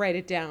had to write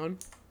it down.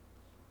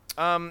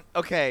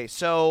 Okay,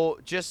 so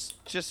just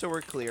so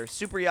we're clear,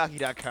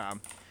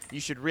 superyaki.com. You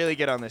should really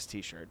get on this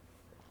T-shirt.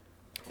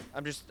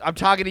 I'm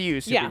talking to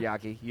you, Super Yeah.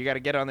 Yaki. You got to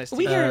get on this. We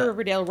T-shirt. here at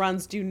Riverdale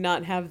runs do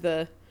not have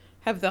the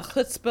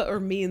chutzpah or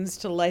means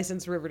to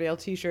license Riverdale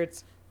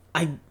T-shirts.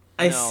 I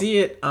No. see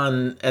it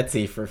on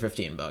Etsy for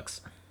 $15.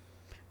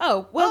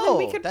 Oh well,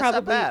 then Oh, that's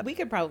not bad. we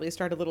could probably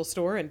start a little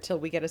store until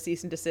we get a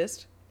cease and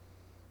desist.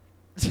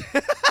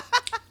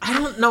 I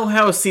don't know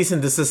how cease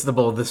and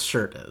desistable this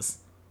shirt is.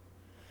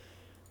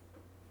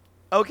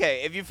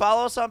 Okay, if you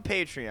follow us on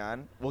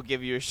Patreon, we'll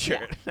give you a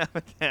shirt.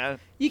 Yeah.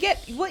 You get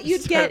what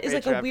you'd Start get is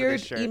like Patreon for a this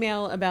weird shirt.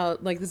 email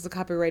about like this is a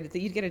copyrighted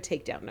thing. You'd get a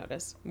takedown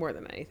notice more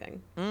than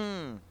anything.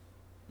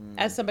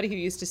 As somebody who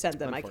used to send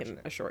them, I can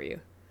Unfortunate. assure you.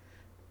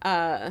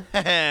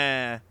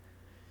 Oh,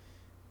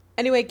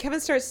 Anyway, Kevin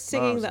starts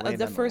singing Mom's laying the down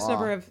the first law.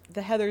 number of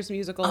the Heathers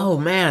musical. Oh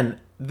man,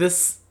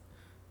 this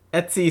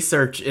Etsy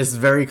search is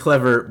very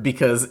clever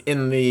because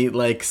in the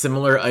like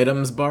similar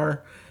items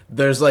bar,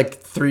 there's like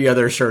 3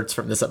 other shirts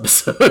from this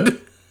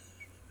episode.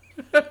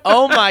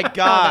 oh my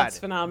God, that's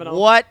phenomenal.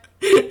 What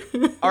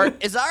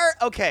is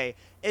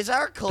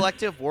our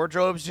collective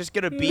wardrobes just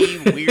gonna be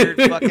weird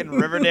fucking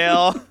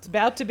Riverdale It's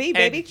about to be,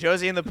 baby. and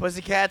Josie and the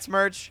Pussycats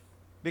merch?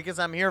 Because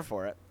I'm here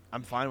for it.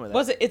 I'm fine with it.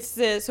 Was it? It's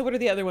the. So what are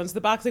the other ones? The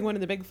boxing one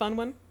and the big fun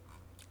one.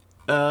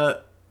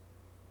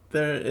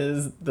 There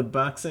is the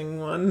boxing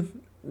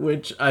one,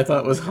 which I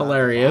thought was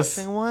hilarious.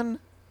 Boxing one?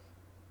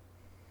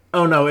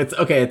 Oh no, it's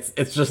okay.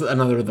 It's just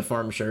another of the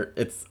farm shirt.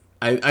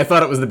 I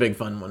thought it was the big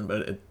fun one,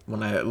 but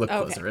when I look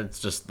Okay. closer, it's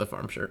just the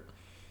farm shirt.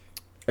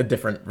 A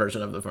different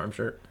version of the farm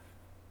shirt.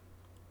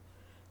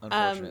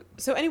 Unfortunate.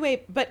 So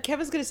anyway, but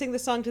Kevin's going to sing the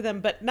song to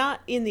them, but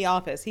not in the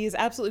office. He is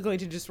absolutely going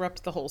to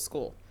disrupt the whole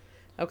school.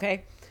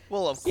 Okay.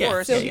 Well, of Yeah,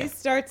 course. So yeah. he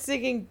starts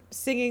singing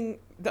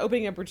the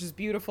opening number, which is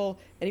beautiful,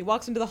 and he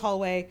walks into the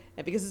hallway,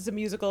 and because it's a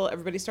musical,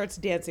 everybody starts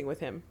dancing with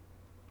him.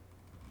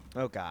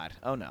 Oh God.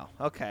 Oh no.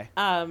 Okay.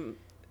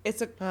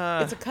 It's a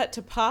cut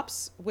to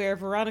Pops where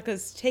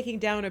Veronica's taking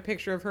down a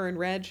picture of her and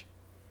Reg.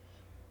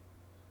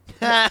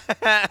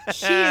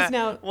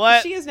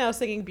 She is now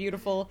singing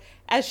beautiful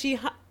as she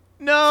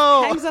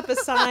No. hangs up a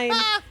sign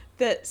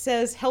that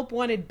says "Help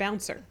Wanted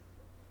Bouncer."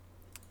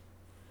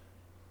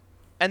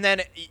 And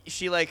then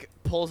she like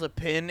pulls a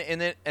pin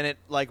in it, and it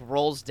like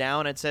rolls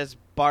down. And says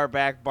 "Bar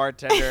back,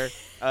 bartender,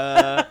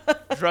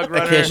 drug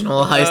runner,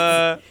 Occasional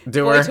heist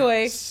doer. Boy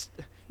toy,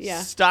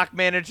 yeah, stock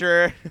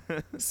manager,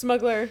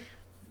 smuggler,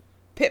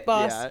 pit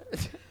boss.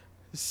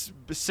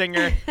 yeah,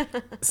 singer."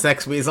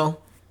 Sex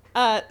weasel.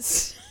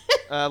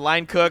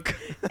 line cook.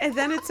 And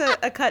then it's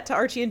a cut to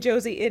Archie and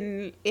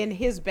Josie in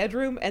his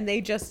bedroom, and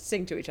they just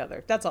sing to each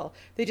other. That's all.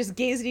 They just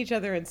gaze at each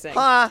other and sing.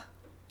 Huh?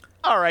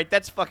 All right,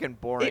 that's fucking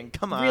boring.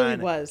 Come on. It really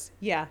was.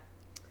 Yeah.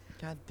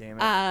 God damn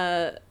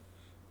it.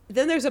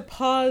 Then there's a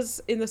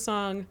pause in the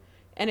song,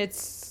 and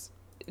it's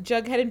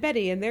Jughead and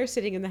Betty, and they're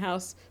sitting in the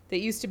house that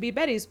used to be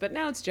Betty's, but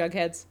now it's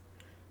Jughead's.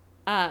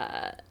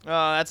 Oh,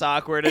 that's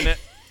awkward, isn't it?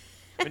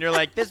 When you're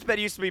like, this bed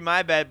used to be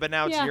my bed, but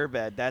now it's your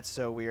bed. That's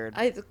so weird.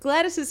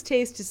 Gladys's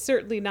taste is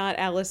certainly not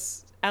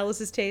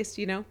Alice's taste,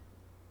 you know?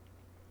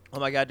 Oh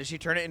my god, did she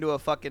turn it into a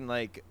fucking,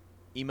 like,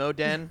 emo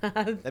den?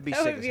 That'd be sick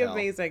as hell. That would be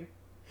amazing.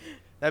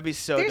 That'd be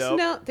so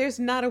dope. There's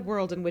not a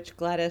world in which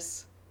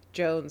Gladys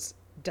Jones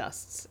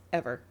dusts,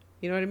 ever.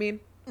 You know what I mean?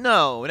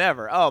 No,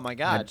 never. Oh my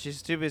god,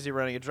 she's too busy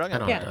running a drug. I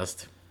don't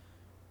dust.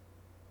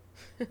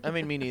 I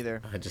mean, me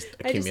neither. I just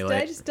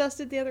accumulate. I just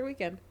dusted the other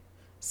weekend.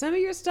 Some of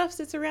your stuff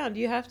sits around.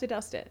 You have to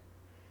dust it.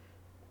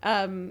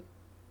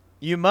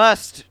 You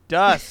must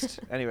dust.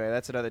 Anyway,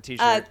 that's another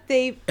T-shirt.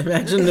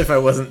 Imagine if I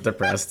wasn't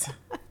depressed.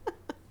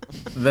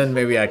 Then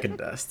maybe I could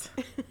dust.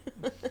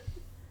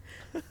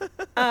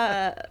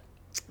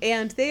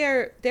 And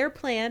their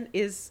plan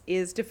is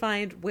to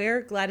find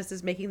where Gladys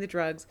is making the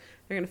drugs.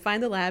 They're going to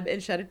find the lab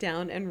and shut it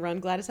down and run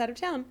Gladys out of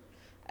town.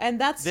 And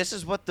this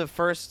is what the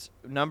first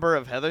number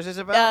of Heathers is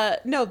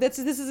about? No, this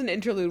is an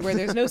interlude where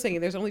there's no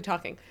singing, there's only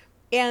talking.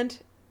 And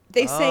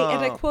they say,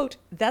 and I quote,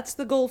 "That's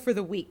the goal for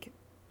the week."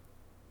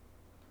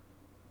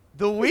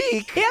 The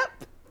week?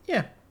 Yep.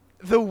 Yeah.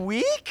 The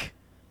week?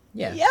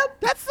 Yeah. Yep.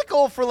 That's the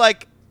goal for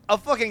like a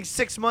fucking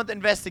 6-month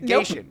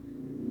investigation.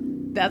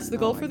 Nope. That's the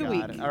goal for the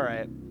week. All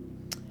right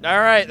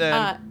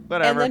then.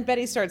 Whatever. And then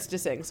Betty starts to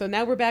sing. So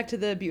now we're back to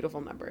the beautiful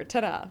number.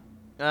 Ta-da.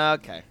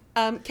 Okay.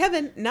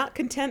 Kevin, not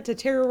content to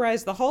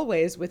terrorize the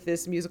hallways with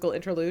this musical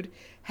interlude,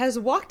 has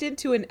walked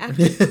into an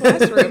active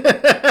classroom.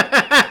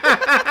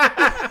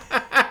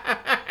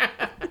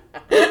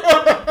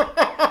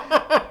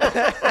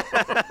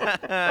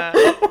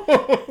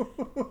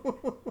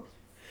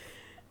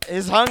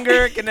 His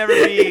hunger can never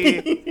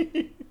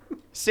be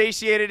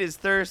satiated, his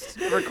thirst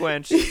never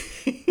quenched.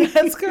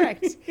 That's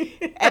correct.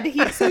 And he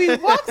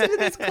walks into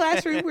this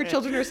classroom where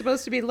children are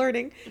supposed to be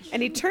learning,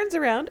 and he turns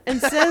around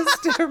and says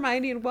to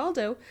Hermione and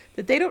Waldo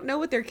that they don't know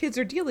what their kids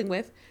are dealing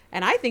with,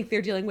 and I think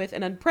they're dealing with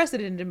an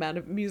unprecedented amount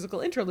of musical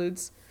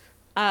interludes.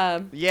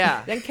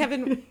 Yeah. Then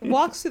Kevin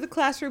walks through the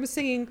classroom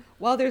singing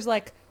while there's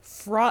like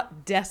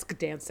fraught desk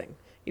dancing.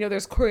 You know,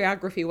 there's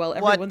choreography while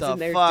everyone's in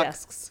their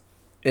desks.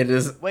 It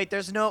is. Wait,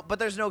 there's no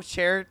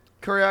chair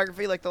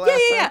choreography like the last time?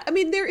 Yeah. I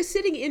mean, they're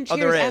sitting in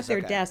chairs at their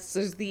okay. desks.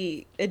 There's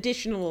the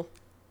additional,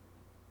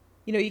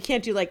 you know, you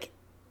can't do like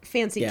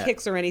fancy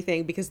kicks or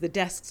anything because the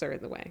desks are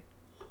in the way.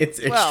 It's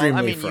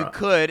extremely fraught. You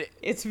could.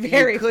 It's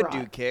very fraught.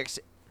 Do kicks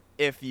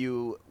if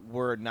you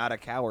were not a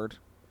coward.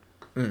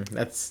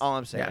 That's all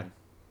I'm saying.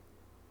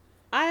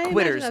 Yeah.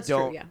 Quitters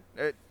don't. True,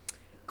 yeah.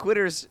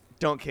 Quitters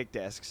don't kick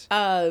desks.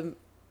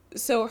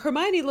 So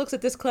Hermione looks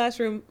at this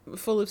classroom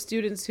full of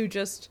students who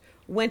just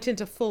went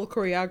into full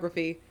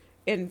choreography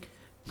in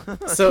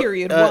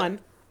period one.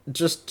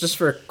 Just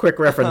for a quick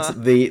reference,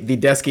 the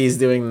deskies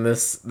doing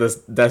this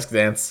desk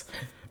dance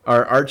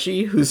are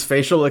Archie, whose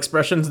facial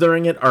expressions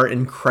during it are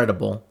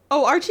incredible.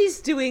 Oh,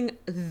 Archie's doing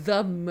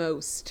the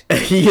most.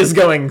 He is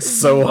going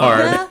so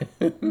hard.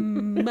 The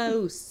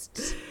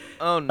most.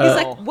 Oh no.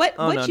 He's like,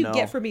 what you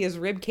get from me is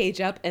rib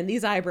cage up, and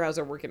these eyebrows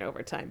are working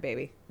overtime,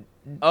 baby.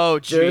 Oh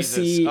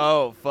Josie, Jesus.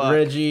 Oh fuck.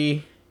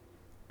 Reggie,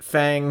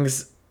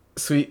 Fangs,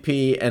 Sweet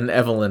Pea, and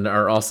Evelyn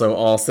are also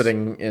all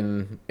sitting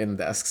in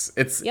desks.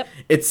 It's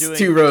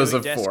two rows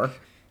of desk. 4.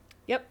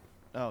 Yep.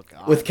 Oh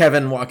god. With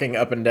Kevin walking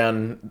up and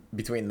down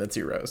between the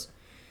 2 rows.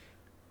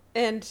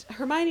 And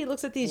Hermione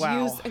looks at these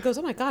youths and goes,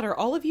 "Oh my god, are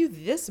all of you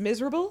this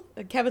miserable?"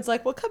 And Kevin's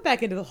like, "Well, come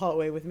back into the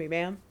hallway with me,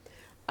 ma'am."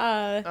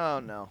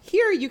 Oh no.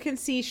 Here you can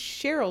see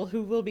Cheryl,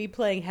 who will be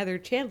playing Heather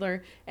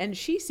Chandler, and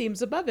she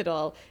seems above it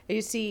all. And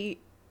you see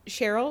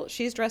Cheryl,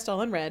 she's dressed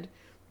all in red.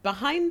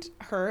 Behind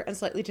her and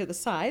slightly to the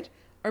side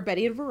are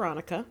Betty and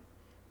Veronica.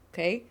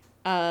 Okay.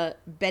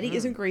 Betty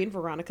is in green,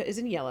 Veronica is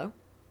in yellow.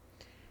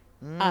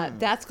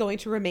 That's going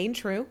to remain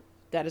true.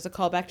 That is a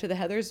callback to the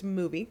Heathers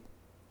movie.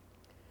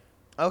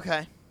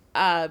 Okay.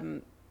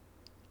 Kevin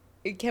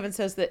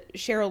says that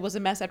Cheryl was a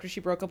mess after she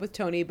broke up with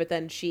Tony, but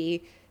then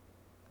she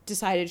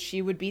decided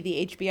she would be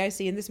the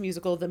HBIC in this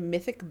musical, the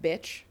Mythic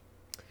Bitch.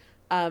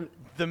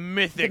 The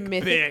mythic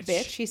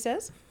bitch, he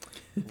says.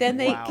 Then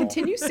they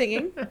continue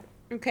singing.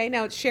 Okay,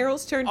 now it's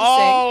Cheryl's turn to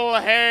All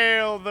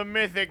hail the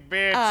mythic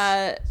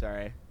bitch.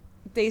 Sorry.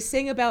 They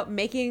sing about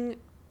making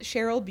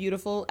Cheryl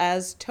beautiful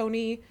as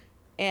Tony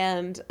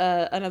and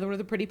another one of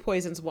the Pretty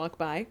Poisons walk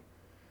by.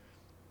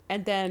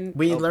 And then...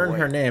 We learned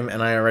her name,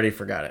 and I already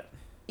forgot it.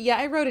 Yeah,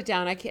 I wrote it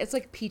down. It's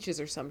like Peaches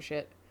or some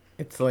shit.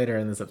 It's later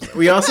in this episode.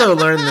 We also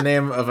learned the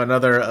name of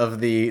another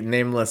of the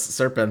nameless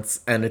serpents,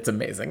 and it's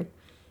amazing.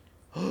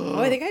 Oh,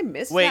 I think I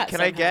missed that Wait, can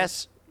somehow. I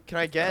guess? Can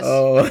I guess?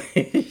 Oh,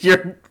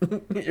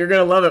 you're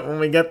gonna love it when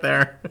we get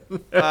there.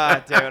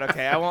 Damn it.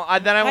 Okay, I won't.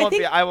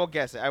 I won't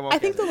guess it. I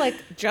think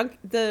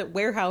the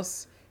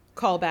warehouse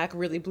callback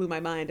really blew my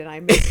mind, and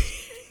I missed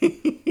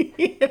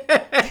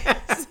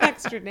his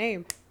extra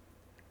name.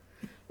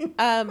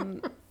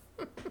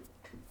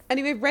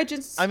 Anyway,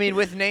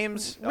 with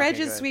names. Reg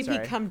and Sweet Pea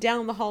come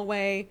down the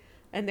hallway,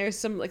 and there's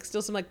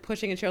still some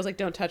pushing, and Cheryl's like,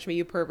 "Don't touch me,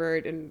 you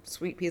pervert," and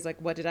Sweet Pea's like,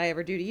 "What did I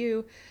ever do to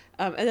you?"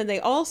 And then they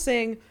all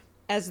sing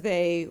as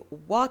they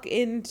walk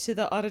into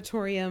the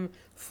auditorium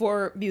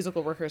for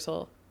musical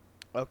rehearsal.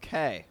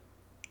 Okay.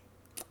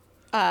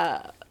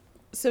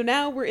 So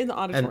now we're in the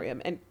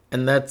auditorium, and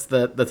that's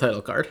the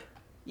title card.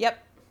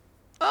 Yep.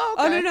 Oh,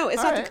 okay. Oh no,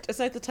 it's not. It's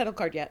not the title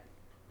card yet.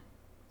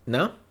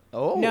 No.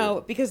 Oh.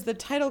 No, because the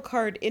title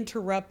card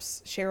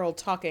interrupts Cheryl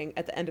talking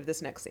at the end of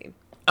this next scene.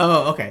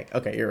 Oh, okay.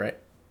 Okay, you're right.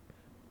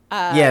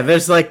 Yeah,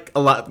 there's a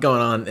lot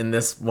going on in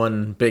this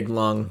one big,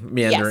 long,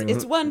 meandering. Yes,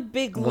 it's one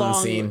big,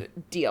 long scene.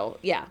 deal.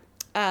 Yeah.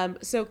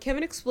 So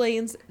Kevin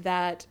explains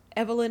that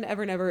Evelyn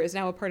Evernever is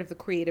now a part of the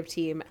creative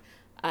team.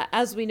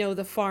 As we know,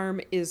 the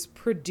farm is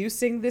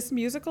producing this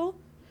musical.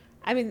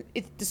 I mean,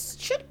 the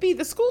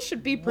school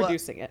should be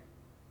producing it.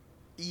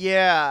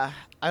 Yeah,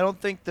 I don't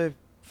think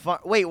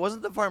wait,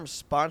 wasn't the farm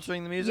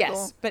sponsoring the musical?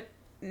 Yes, but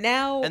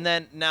now... And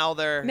then now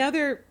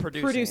they're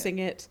producing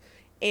it.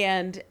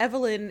 And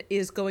Evelyn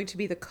is going to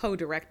be the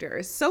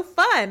co-director. So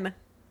fun!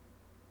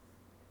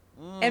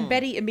 And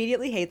Betty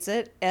immediately hates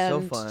it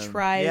and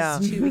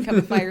tries to become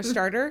a fire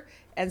starter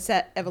and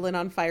set Evelyn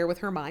on fire with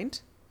her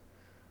mind.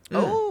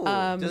 Oh,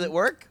 does it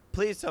work?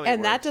 Please tell me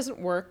and that doesn't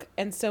work.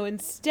 And so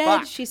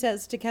instead she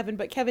says to Kevin,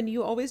 "But Kevin,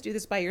 you always do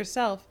this by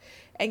yourself."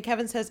 And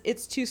Kevin says,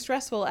 "It's too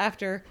stressful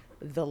after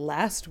the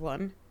last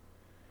one."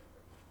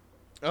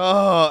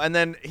 Oh, and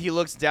then he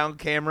looks down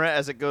camera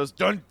as it goes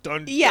dun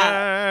dun.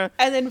 Yeah,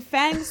 and then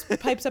Fangs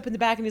pipes up in the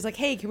back and he's like,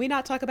 "Hey, can we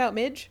not talk about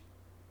Midge?"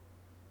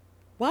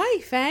 Why,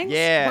 Fangs?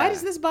 Yeah. Why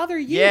does this bother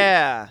you?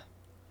 Yeah.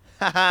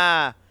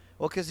 Haha.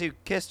 Well, because he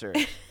kissed her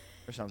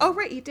or something. Oh,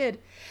 right, he did.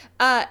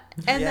 And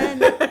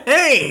then...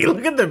 Hey,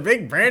 look at the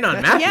big brain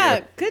on Matthew.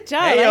 Yeah, good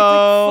job.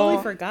 Hey-o. I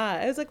fully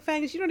forgot. I was like,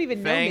 Fangs, you don't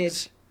even know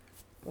Midge.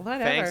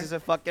 Whatever. Fangs is a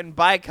fucking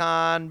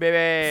bicon,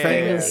 baby.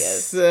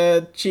 Fangs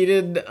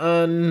cheated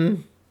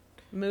on...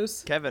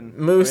 Moose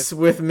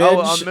with Midge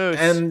on Moose.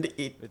 And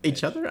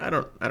each other. I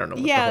don't know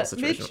what the whole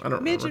situation. I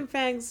don't Midge remember. and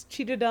Fangs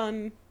cheated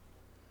on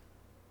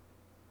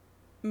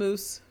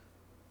Moose.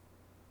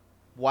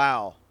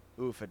 Wow,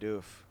 oof a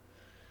doof.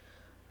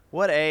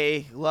 What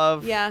a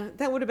love. Yeah,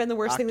 that would have been the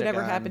worst thing that ever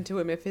octagon. happened to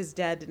him if his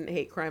dad didn't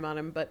hate crime on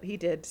him, but he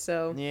did.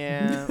 So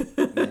yeah,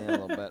 a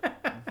little bit,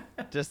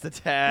 just a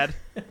tad.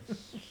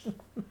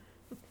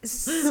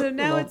 So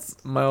now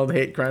it's mild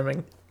hate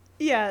criming.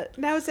 Yeah,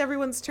 now it's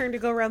everyone's turn to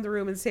go around the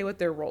room and say what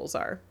their roles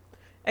are.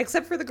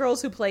 Except for the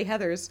girls who play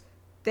Heathers.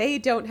 They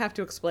don't have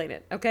to explain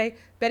it, okay?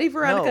 Betty,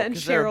 Veronica, and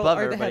Cheryl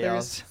are the Heathers,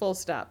 else. full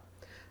stop.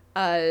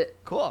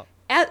 Cool.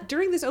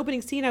 During this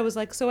opening scene, I was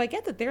like, so I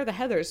get that they're the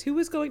Heathers. Who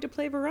is going to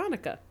play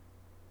Veronica?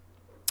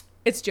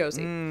 It's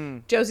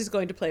Josie. Josie's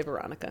going to play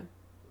Veronica.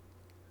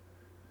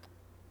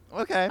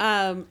 Okay.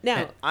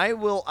 Now... I'm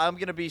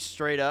going to be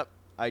straight up.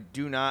 I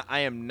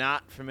am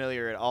not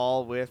familiar at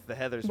all with the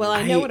Heathers. Well,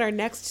 I know what our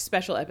next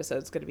special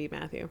episode is going to be,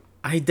 Matthew.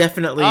 I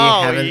definitely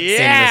haven't seen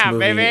this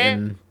movie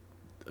in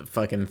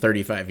fucking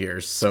 35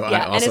 years, so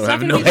I also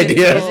have no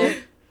idea.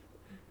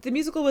 The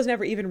musical was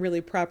never even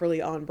really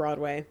properly on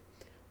Broadway.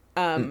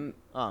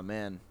 Oh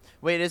man,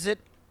 wait, is it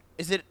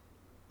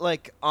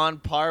like on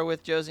par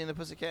with Josie and the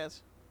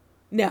Pussycats?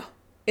 No,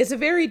 it's a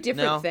very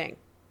different thing.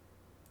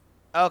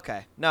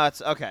 Okay, no,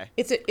 it's okay.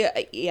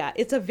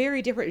 It's a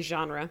very different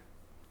genre.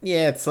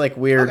 Yeah, it's like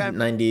weird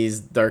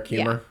 90s dark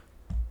humor.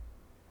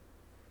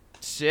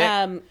 Shit.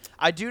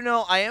 I do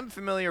know, I am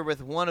familiar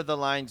with one of the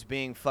lines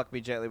being "fuck me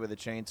gently with a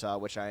chainsaw,"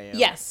 which I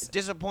am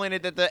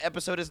disappointed that the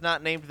episode is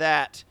not named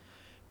that,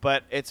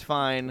 but it's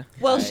fine.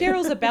 Well,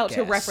 Cheryl's about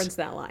to reference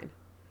that line.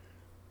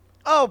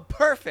 Oh,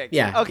 perfect.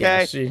 Yeah. Okay.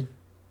 Yeah, she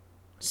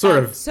sort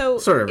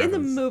of in the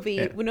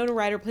movie, Winona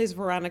Ryder plays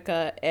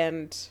Veronica,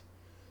 and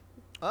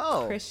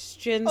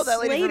Christian that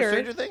lady from Slater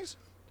Stranger Things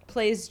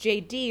plays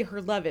JD,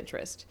 her love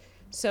interest.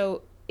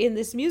 So in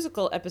this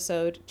musical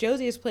episode,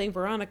 Josie is playing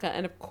Veronica,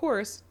 and of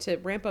course, to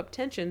ramp up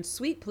tension,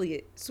 Sweet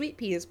Pea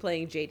is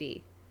playing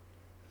JD.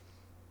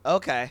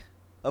 Okay,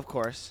 of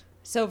course.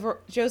 So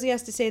Josie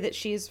has to say that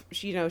she's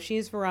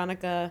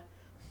Veronica,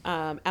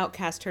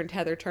 outcast turned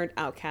Heather turned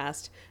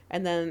outcast,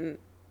 and then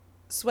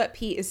Sweat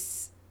Pea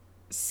is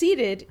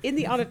seated in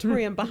the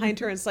auditorium behind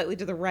her and slightly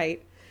to the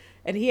right,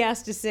 and he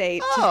has to say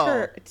to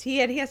her, he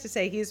has to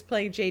say he's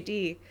playing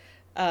JD.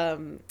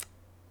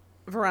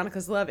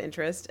 Veronica's love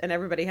interest, and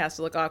everybody has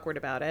to look awkward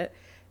about it.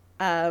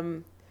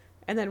 And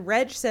then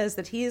Reg says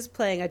that he is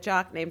playing a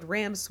jock named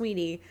Ram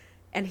Sweeney,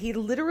 and he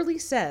literally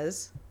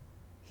says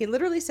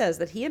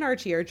that he and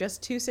Archie are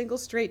just two single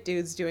straight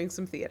dudes doing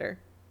some theater.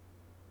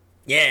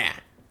 Yeah.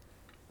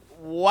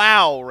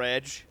 Wow,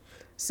 Reg.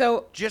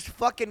 So just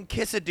fucking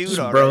kiss a dude just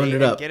already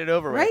it up. Get it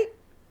over with. Right?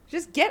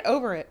 Just get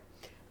over it.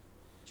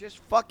 Just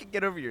fucking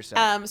get over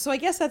yourself. So I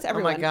guess that's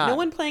everyone. Oh my God. No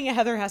one playing a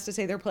Heather has to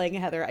say they're playing a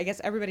Heather. I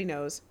guess everybody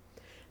knows.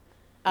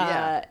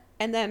 Yeah.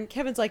 And then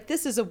Kevin's like,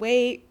 this is a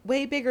way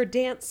bigger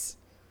dance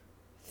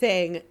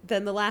thing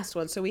than the last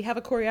one. So we have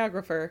a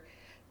choreographer.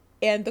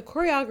 And the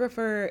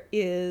choreographer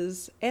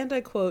is, and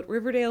I quote,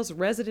 Riverdale's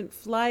resident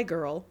fly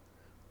girl.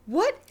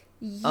 What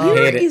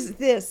year is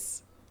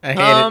this? I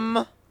hate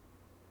it.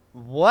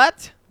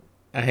 What?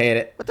 I hate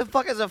it. What the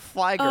fuck is a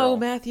fly girl? Oh,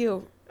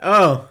 Matthew.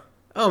 Oh,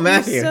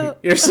 Matthew.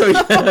 You're so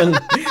young.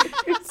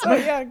 You're so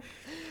young.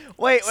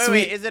 Wait.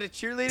 Is it a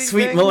cheerleading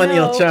Sweet thing?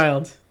 millennial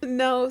child.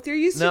 No, there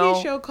used to be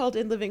a show called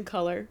In Living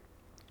Color.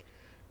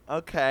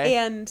 Okay.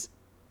 And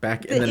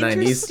back in the 90s.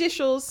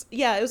 Interstitials,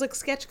 yeah, it was like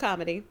sketch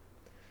comedy.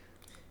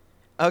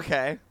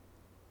 Okay.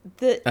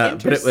 But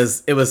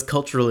it was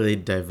culturally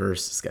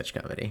diverse sketch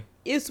comedy.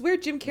 It's where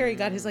Jim Carrey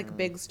got his like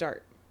big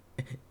start.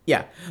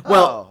 Yeah.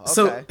 Well,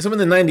 okay. so in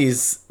the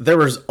 90s there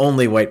was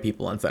only white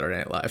people on Saturday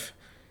Night Live.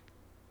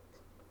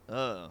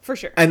 For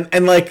sure.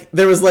 And like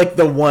there was like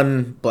the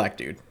one black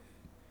dude.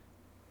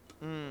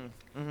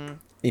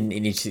 In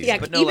each season. Yeah,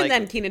 but even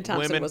then Kenan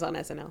Thompson was on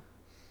SNL.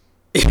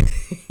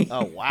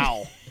 Oh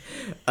wow.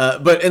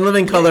 But In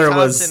Living Color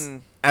was,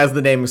 as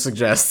the name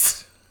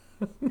suggests,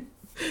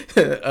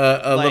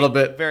 a little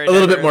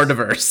bit more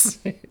diverse.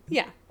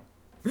 Yeah.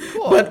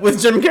 Cool. But with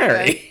Jim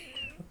Carrey.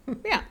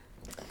 Yeah.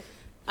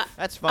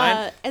 That's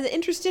fine. And the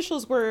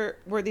interstitials were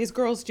these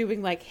girls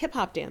doing like hip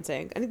hop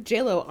dancing. I think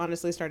JLo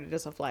honestly started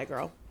as a fly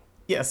girl.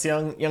 Yes,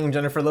 young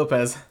Jennifer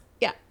Lopez.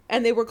 Yeah,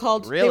 and they were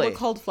called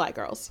fly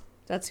girls.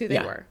 That's who they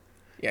were.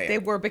 Yeah. They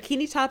wore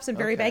bikini tops and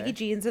very baggy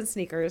jeans and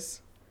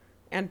sneakers,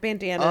 and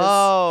bandanas.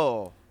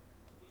 Oh.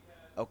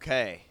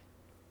 Okay.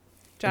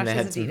 Josh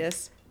has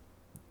Adidas.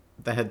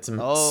 That had some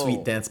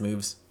sweet dance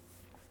moves.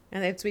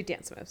 And they had sweet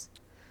dance moves.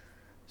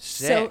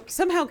 Sick. So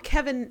somehow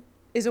Kevin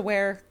is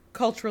aware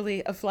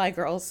culturally of fly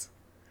girls.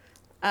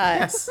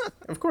 Yes,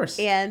 of course.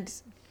 And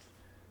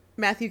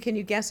Matthew, can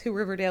you guess who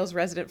Riverdale's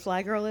resident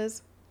fly girl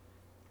is?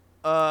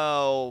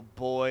 Oh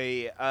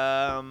boy.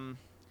 I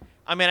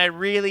mean, I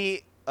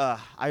really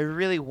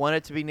want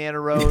it to be Nana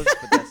Rose,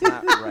 but that's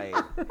not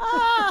right.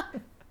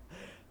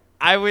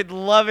 I would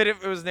love it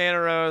if it was Nana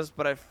Rose,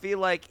 but I feel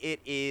like it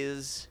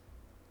is.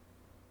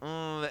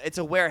 It's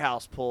a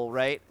warehouse pool,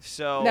 right?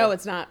 So No,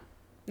 it's not.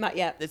 Not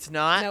yet. It's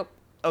not? Nope.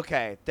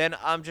 Okay, then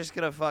I'm just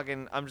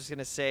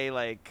gonna say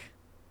like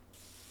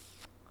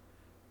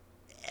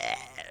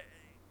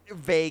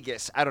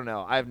Vegas. I don't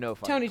know. I have no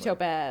fucking Tony clue.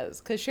 Topaz,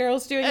 because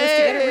Cheryl's doing this to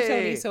get over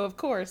Tony, so of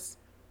course.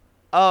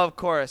 Oh, of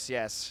course,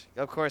 yes.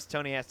 Of course,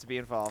 Tony has to be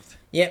involved.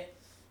 Yep.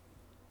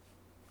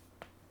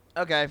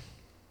 Okay.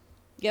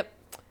 Yep.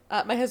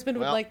 My husband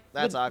would like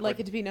awkward.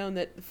 it to be known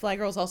that fly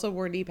girls also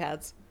wore knee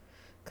pads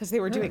because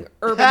they were doing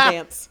urban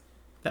dance.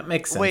 That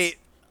makes sense. Wait,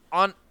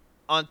 on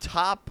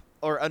top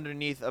or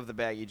underneath of the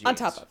baggy jeans? On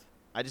top of.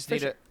 I just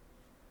need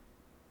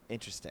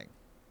Interesting.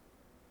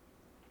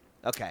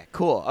 Okay,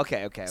 cool.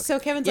 Okay. So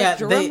Kevin's like,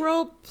 drum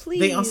roll, please.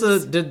 They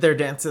also did their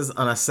dances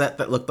on a set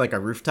that looked like a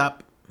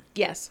rooftop.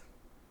 Yes.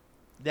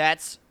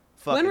 That's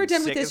fucking When we're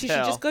done with sick this, as you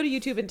hell. should just go to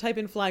YouTube and type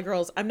in fly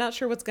girls. I'm not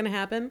sure what's going to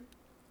happen.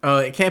 Oh,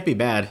 it can't be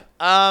bad.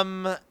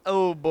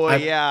 Oh boy,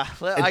 yeah.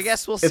 I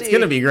guess we'll see. It's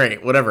gonna be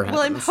great, whatever happens.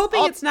 Well, I'm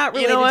hoping it's not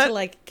related to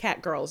like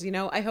cat girls.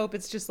 I hope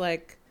it's just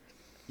like.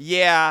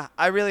 Yeah,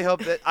 I really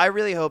hope that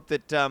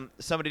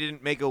somebody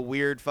didn't make a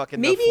weird fucking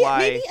Maybe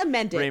remake.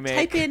 amend it.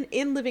 Type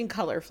in living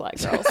color fly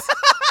girls.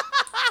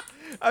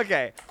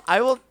 Okay,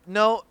 I will.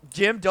 No,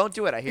 Jim, don't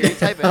do it. I hear you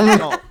type it.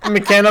 Don't.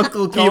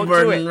 Mechanical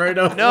keyboard right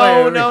over. No.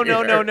 I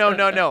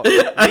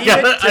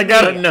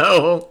gotta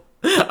know.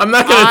 I'm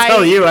not gonna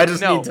tell you. I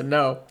just need to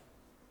know.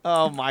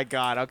 Oh my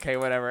god. Okay,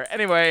 whatever.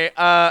 Anyway,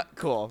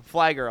 cool.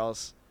 Fly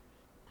girls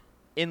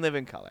in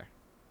living color.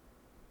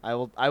 I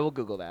will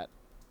Google that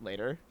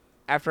later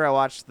after I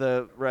watch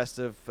the rest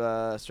of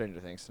Stranger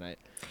Things tonight.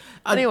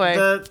 Anyway,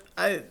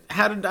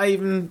 how did I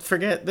even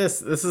forget this?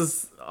 This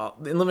is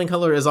In Living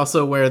Color is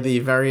also where the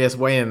various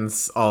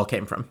Wayans all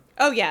came from.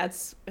 Oh yeah,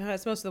 it's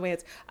most of the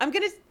Wayans. I'm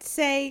gonna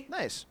say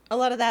nice. A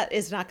lot of that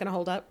is not gonna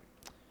hold up.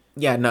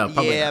 Yeah, no,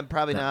 probably yeah, not.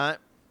 Probably no. not.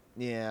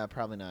 Yeah,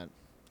 probably not.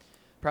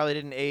 Probably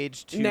didn't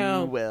age too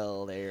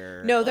well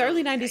there. No, the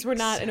early '90s were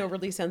not an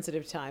overly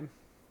sensitive time.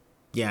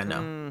 Yeah, no.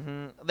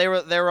 Mm-hmm. They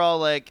were all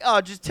like,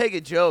 "Oh, just take a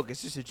joke.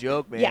 It's just a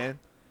joke, man." Yeah.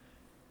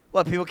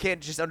 What, people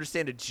can't just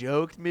understand a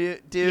joke,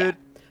 dude? Yeah.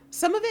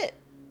 Some of it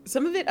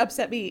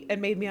upset me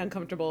and made me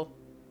uncomfortable.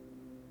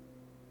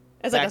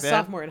 As like a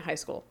sophomore in high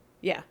school.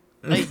 Yeah.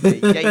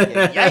 Hachi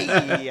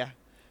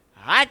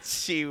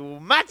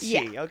machi.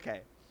 Yeah.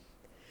 Okay.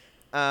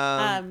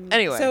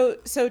 Anyway.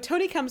 So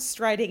Tony comes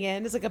striding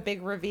in. It's like a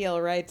big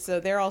reveal, right? So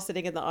they're all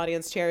sitting in the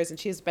audience chairs, and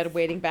she's been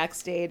waiting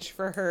backstage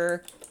for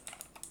her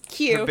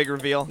cue. Her big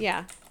reveal.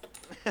 Yeah.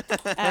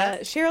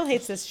 Cheryl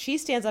hates this. She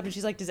stands up and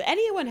she's like, "Does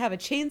anyone have a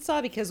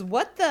chainsaw? Because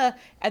what the?"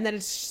 And then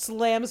it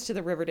slams to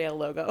the Riverdale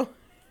logo.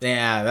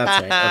 Yeah,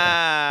 that's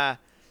right. Okay.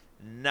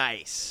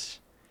 Nice.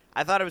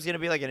 I thought it was gonna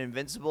be like an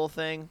Invincible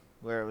thing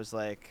where it was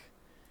like,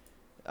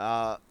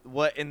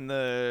 what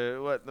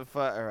the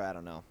fuck, or I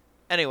don't know.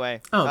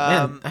 Anyway. Oh,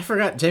 man. I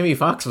forgot Jamie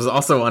Foxx was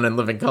also on In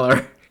Living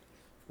Color.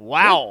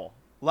 Wow.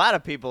 A lot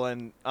of people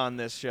on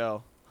this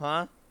show.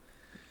 Huh?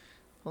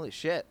 Holy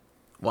shit.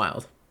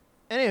 Wild.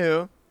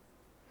 Anywho.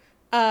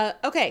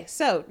 Okay,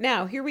 so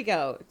now here we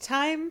go.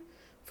 Time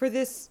for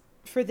this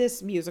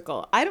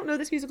musical. I don't know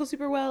this musical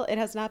super well. It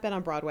has not been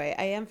on Broadway.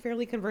 I am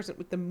fairly conversant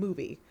with the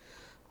movie.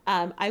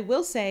 I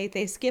will say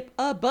they skip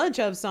a bunch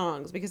of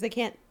songs because they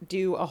can't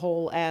do a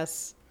whole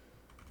ass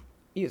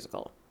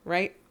musical,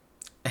 right?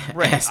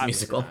 Right. Ass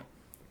musical.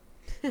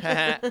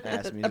 Ass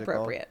musical.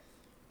 Appropriate.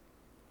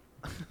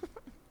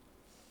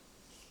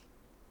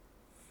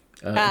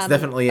 It's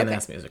definitely an okay.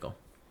 ass musical.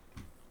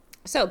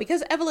 So,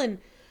 because Evelyn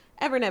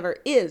Evernever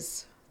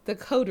is the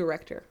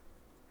co-director,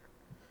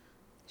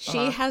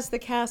 she has the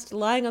cast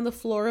lying on the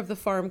floor of the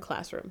farm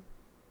classroom.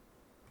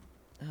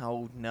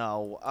 Oh,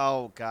 no.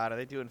 Oh, God. Are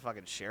they doing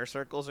fucking share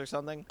circles or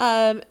something?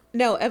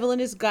 No, Evelyn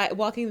is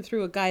walking them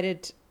through a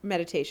guided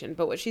meditation,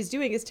 but what she's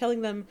doing is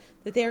telling them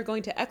that they are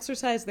going to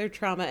exercise their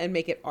trauma and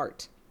make it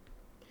art.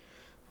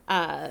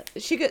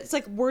 It's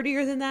like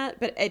wordier than that,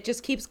 but it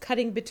just keeps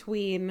cutting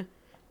between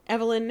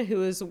Evelyn,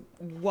 who is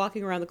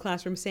walking around the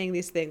classroom saying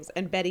these things,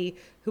 and Betty,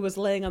 who was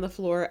laying on the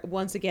floor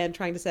once again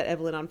trying to set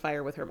Evelyn on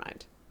fire with her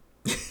mind.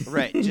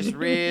 Right. Just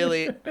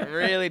really,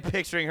 really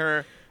picturing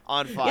her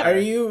on fire. Are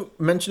you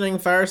mentioning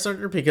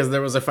Firestarter because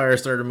there was a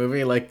Firestarter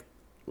movie like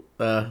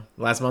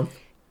last month?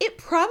 It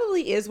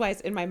probably is why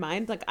it's in my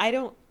mind. Like, I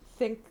don't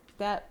think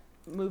that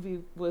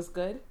movie was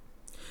good.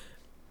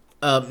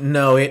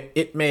 No,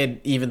 it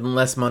made even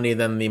less money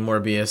than the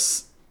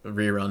Morbius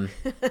rerun.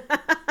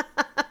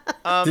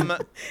 Jim,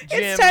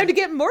 It's time to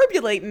get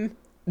morbulating.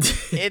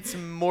 it's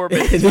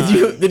morbid.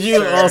 Did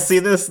you all see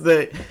this?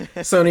 That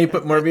Sony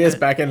put Morbius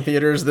back in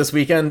theaters this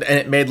weekend, and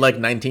it made like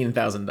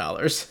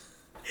 $19,000.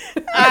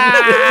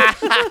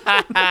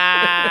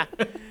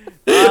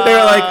 They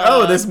were like,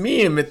 "Oh, this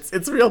meme,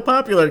 it's real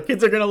popular.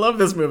 Kids are gonna love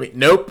this movie."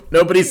 Nope,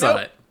 nobody saw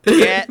it.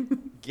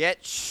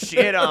 Get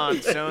shit on,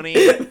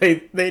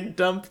 Sony. They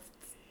dumped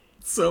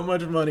so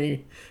much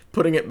money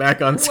putting it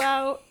back on screen.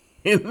 Wow.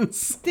 They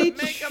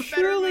Make a better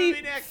truly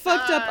movie next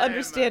fucked up time.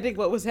 understanding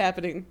what was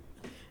happening.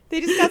 They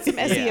just got some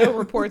SEO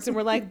reports and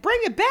were like, bring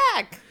it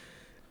back.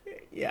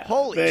 Yeah.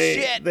 Holy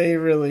shit. They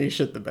really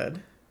shit the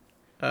bed.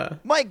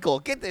 Michael,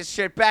 get this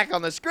shit back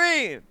on the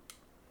screen.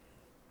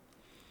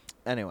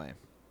 Anyway.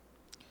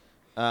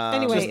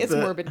 It's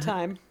morbid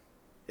time.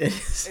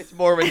 It's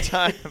morbid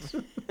time.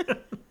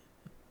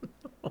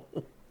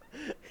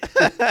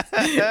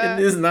 It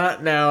is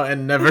not now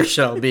and never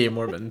shall be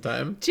morbid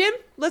time. Jim,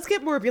 let's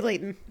get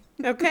morbulating,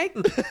 okay?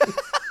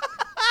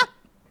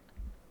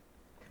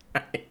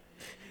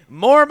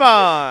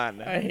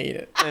 Morbon. I hate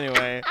it.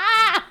 Anyway.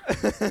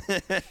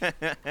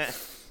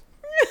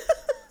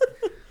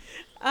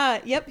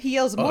 Yep, he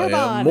yells I am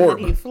Morbon Morb.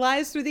 and he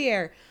flies through the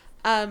air.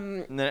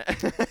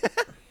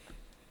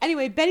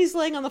 Anyway, Betty's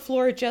laying on the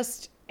floor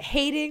just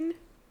hating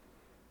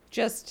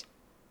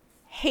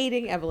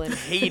Evelyn.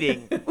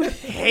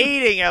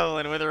 Hating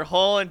Evelyn with her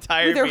whole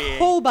entire With her being.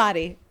 whole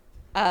body.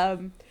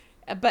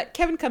 But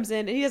Kevin comes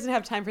in and he doesn't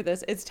have time for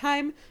this. It's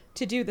time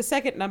to do the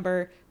second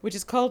number, which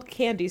is called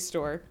Candy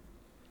Store.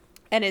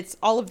 And it's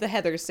all of the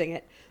Heathers sing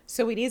it.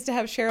 So he needs to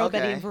have Cheryl, Okay.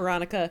 Betty, and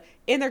Veronica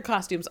in their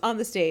costumes on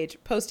the stage,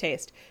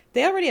 post-haste.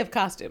 They already have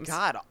costumes.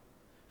 God.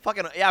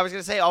 Fucking, yeah, I was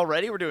going to say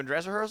already we're doing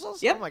dress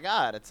rehearsals? Yep. Oh my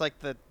God. It's like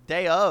the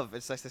day of.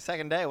 It's like the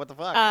second day. What the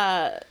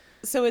fuck?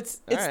 So it's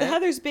All the right.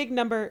 Heathers' big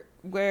number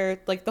where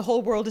like the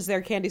whole world is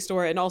their candy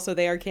store, and also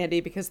they are candy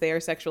because they are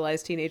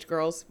sexualized teenage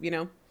girls, you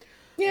know?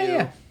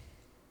 Yeah.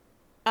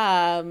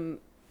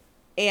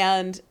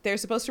 And they're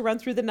supposed to run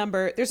through the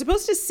number. They're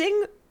supposed to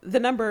sing the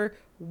number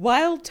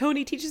while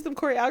Tony teaches them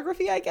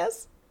choreography, I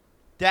guess.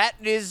 That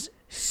is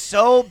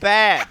so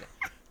bad.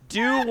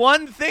 Do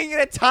one thing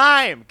at a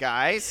time,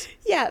 guys.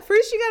 Yeah,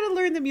 first you gotta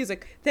learn the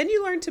music. Then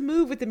you learn to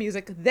move with the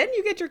music. Then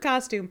you get your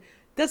costume.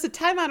 That's a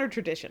time-honored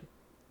tradition.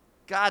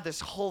 God, this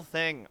whole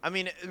thing. I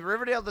mean,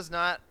 Riverdale does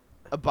not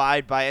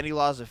abide by any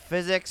laws of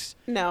physics.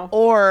 No.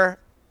 Or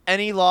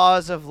any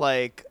laws of,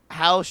 like,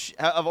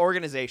 of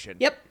organization.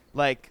 Yep.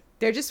 Like,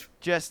 They're just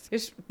just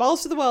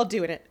balls to the wall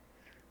doing it.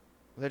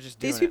 they're just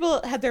doing These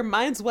people had their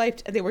minds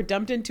wiped and they were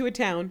dumped into a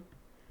town.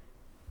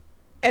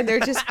 And they're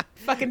just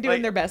fucking doing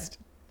Like- their best.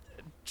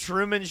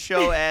 Truman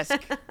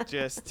Show-esque.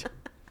 Just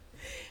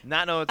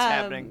not know what's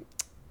happening.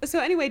 So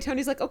anyway,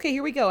 Tony's like, okay,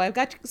 here we go. I've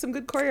got some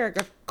good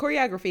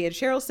choreography. And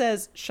Cheryl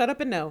says, shut up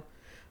and no.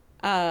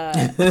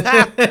 I'm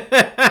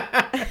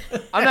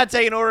not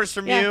taking orders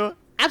from Yeah, you.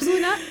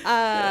 absolutely not.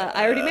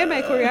 I already made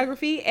my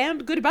choreography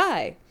and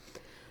goodbye.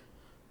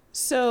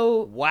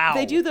 So Wow.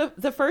 they do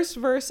the first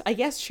verse. I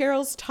guess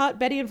Cheryl's taught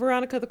Betty and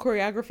Veronica the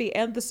choreography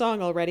and the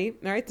song already.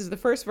 All right, this is the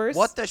first verse.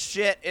 What the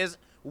shit is...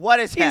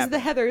 What is Is the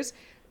happening? Heathers.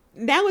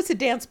 Now it's a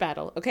dance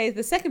battle, okay?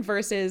 The second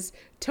verse is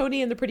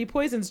Tony and the Pretty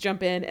Poisons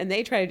jump in, and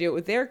they try to do it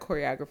with their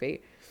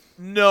choreography.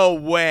 No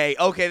way.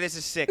 Okay, this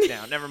is sick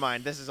now. Never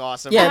mind. This is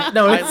awesome. Yeah,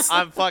 no, it's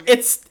I'm fucking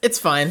it's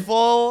fine.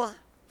 full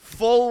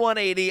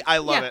 180. I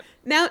love it.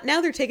 Now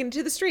they're taken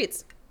to the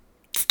streets.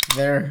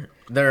 They're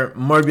They're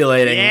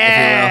morbulating,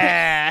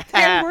 Yeah.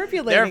 They're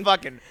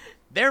morbulating.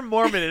 They're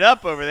morbing it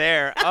up over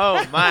there.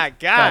 Oh my God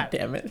god.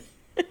 damn it.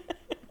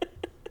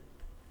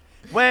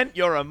 When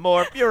you're a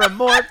morp, you're a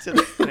morp to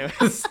the anyway.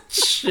 This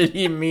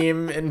shitty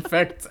meme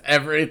infects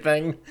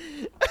everything.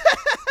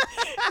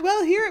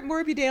 Well, here at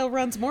Morbidale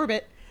runs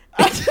Morbit.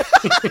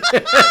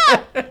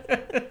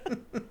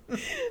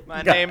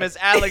 My name is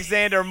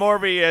Alexander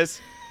Morbius.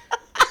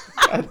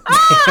 God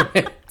damn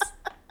it.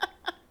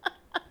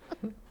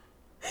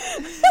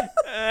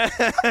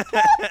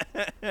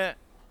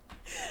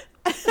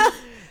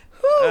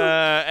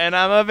 And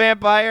I'm a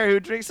vampire who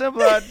drinks some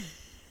blood.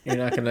 You're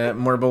not gonna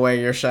morb away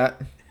your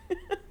shot?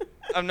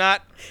 I'm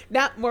not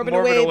Morbid morbid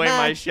away away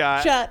my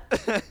shot.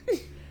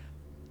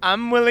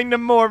 I'm willing to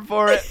morb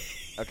for it.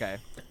 Okay.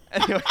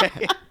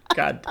 Anyway.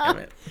 God damn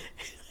it.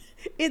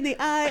 In the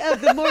eye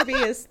of the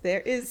Morbius,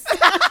 there is...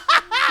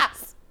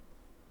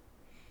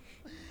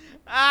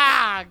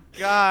 Ah,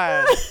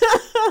 God.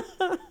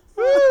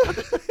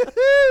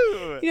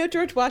 You know,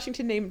 George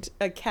Washington named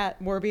a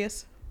cat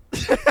Morbius.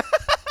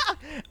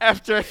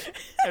 after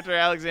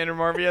Alexander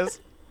Morbius.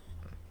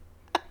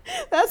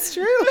 That's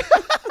true.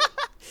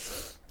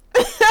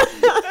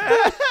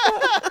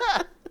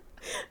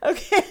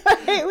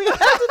 Okay, we have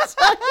to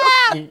talk.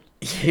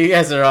 You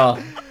guys are all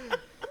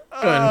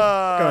going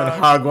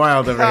hog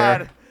wild over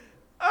here.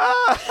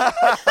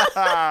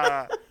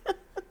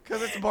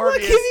 Because it's Look, Morbius,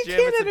 if you Jim.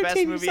 can't It's the best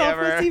entertain movie yourself,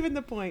 ever. what's even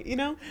the point, you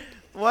know?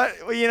 What?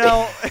 Well, you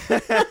know,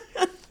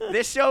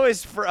 this show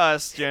is for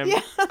us, Jim.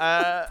 Yeah.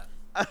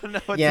 I don't know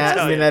what to Yeah,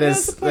 tell I mean you. that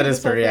That's the point of is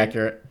this whole pretty thing.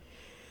 accurate.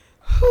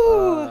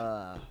 Whew.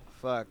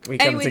 Fuck. We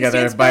come Anyway, together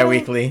dance battle-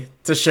 bi-weekly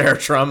to share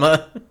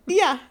trauma.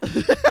 Yeah.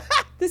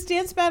 This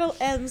dance battle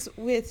ends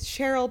with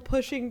Cheryl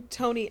pushing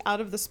Tony out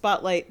of the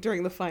spotlight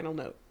during the final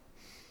note.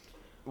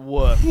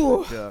 Woof.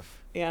 Whew.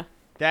 Duff. Yeah.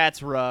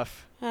 That's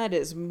rough. That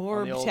is On the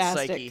old morbtastic.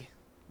 psyche.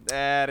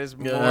 That is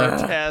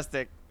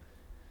morbtastic.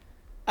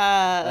 So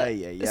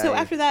Ay.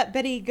 after that,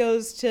 Betty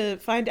goes to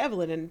find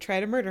Evelyn and try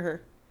to murder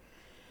her.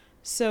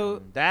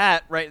 So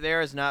That right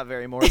there is not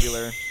very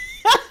morbular.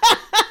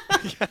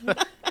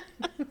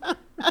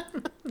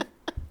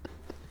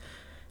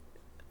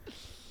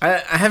 I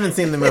haven't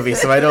seen the movie,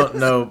 so I don't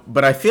know,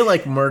 but I feel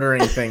like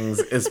murdering things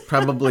is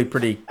probably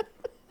pretty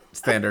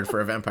standard for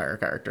a vampire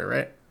character,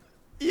 right?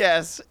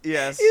 Yes.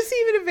 is he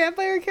even a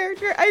vampire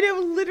character? I know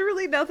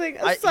literally nothing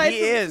aside he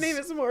from is. his name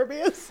is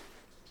Morbius.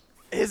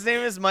 His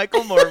name is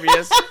Michael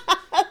Morbius.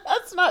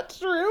 That's not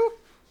true.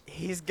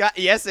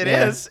 Yes, it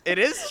Yeah. is. It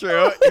is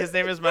true. His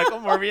name is Michael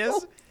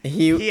Morbius.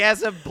 He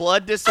has a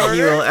blood disorder.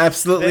 He will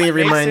absolutely that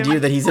makes remind him- you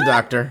that he's a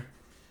doctor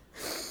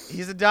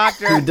He's a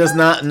doctor. who does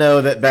not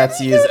know that bats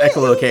use He's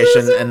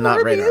echolocation a and not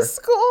Morbius radar.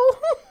 skull.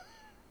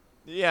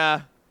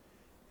 Yeah.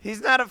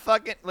 He's not a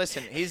fucking...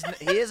 Listen, he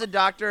is a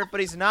doctor, but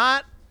he's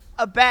not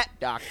a bat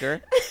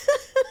doctor.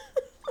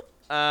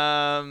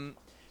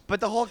 But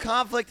the whole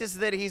conflict is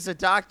that he's a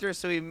doctor,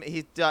 so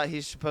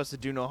he's supposed to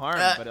do no harm.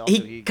 But also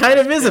He kind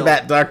of is a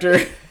bat doctor.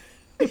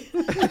 He's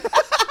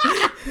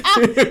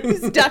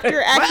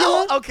Dr. Acula.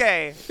 Well,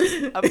 okay.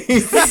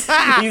 he's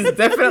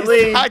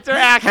definitely Dr.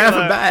 Acula. half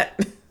a bat.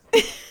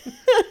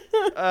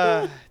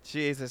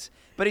 Jesus.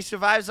 But he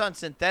survives on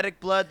synthetic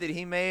blood that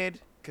he made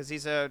because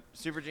he's a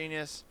super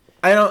genius.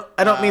 I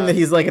don't mean that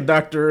he's like a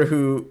doctor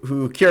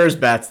who cures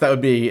bats. That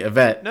would be a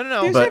vet. No.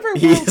 There's But never a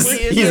he's world where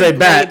he's Blade a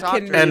bat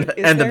can read, and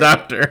is a there?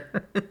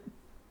 doctor.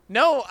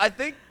 No, I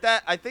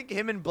think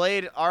him and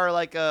Blade are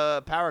like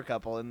a power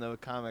couple in the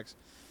comics.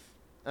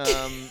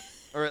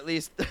 Or at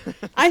least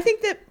I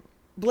think that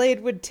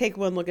Blade would take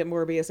one look at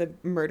Morbius and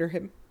murder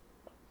him.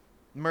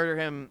 murder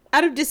him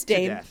Out of to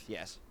disdain. death.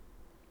 Yes.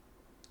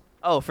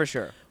 Oh, for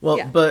sure. Well,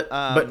 Yeah.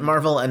 but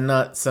Marvel and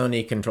not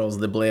Sony controls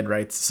the Blade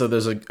rights, so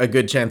there's a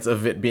good chance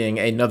of it being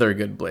another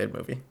good Blade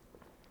movie.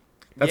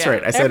 That's Yeah.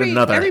 right. I said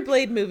another. Every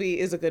Blade movie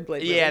is a good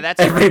Blade movie. Yeah, that's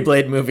Every right.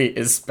 Blade movie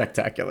is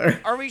spectacular.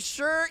 Are we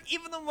sure?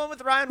 Even the one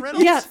with Ryan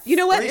Reynolds? Yeah, you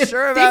know what? Are you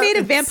sure They about made a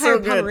it? vampire so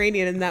good.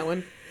 Pomeranian in that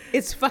one.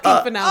 It's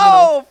fucking phenomenal.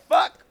 Oh,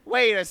 fuck.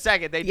 Wait a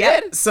second. They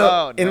Yeah. did? So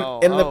oh, no.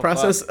 in the Oh,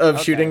 process fuck. of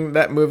Okay. shooting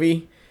that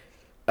movie,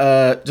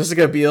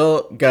 Jessica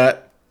Biel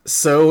got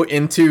so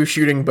into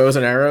shooting bows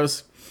and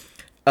arrows.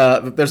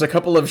 There's a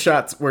couple of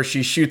shots where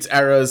she shoots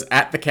arrows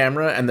at the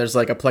camera, and there's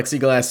like a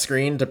plexiglass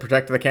screen to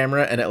protect the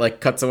camera, and it like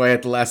cuts away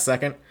at the last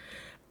second.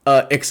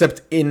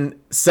 Except in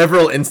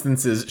several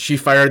instances, she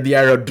fired the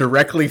arrow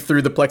directly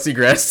through the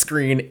plexiglass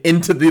screen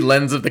into the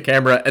lens of the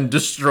camera and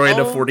destroyed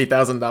a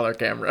 $40,000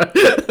 camera.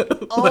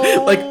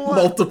 Like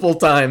multiple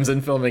times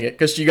in filming it,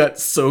 because she got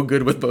so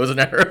good with bows and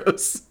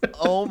arrows.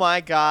 Oh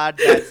my god,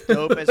 that's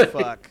dope as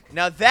fuck.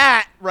 Now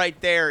that right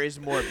there is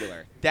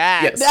morbular.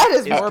 Yes. That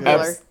is good.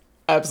 morbular.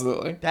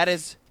 Absolutely. That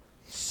is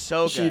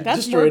so She good.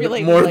 That's destroyed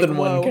morbulating, more like, than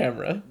one whoa.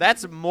 camera.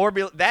 That's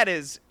morbul. That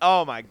is.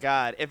 Oh my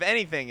god. If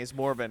anything is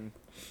Morbin,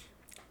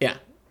 Yeah.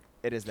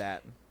 it is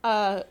that.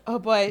 Oh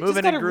boy, just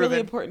Moving got a and really grooving.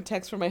 important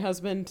text from my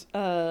husband.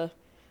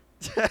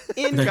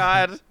 In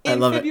God. I In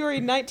love it. February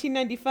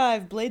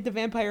 1995, Blade the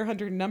Vampire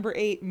Hunter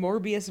 #8,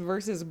 Morbius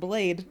versus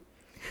Blade.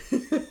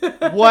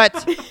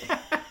 What?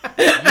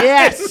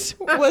 Yes.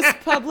 was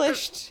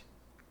published.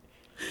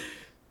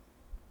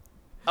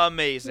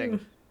 Amazing.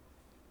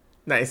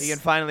 Nice. You can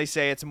finally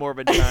say it's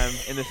Morbid time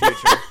in the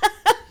future.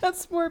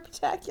 That's more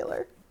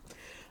spectacular.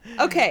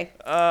 Okay.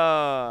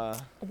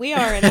 We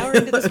are an hour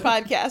into this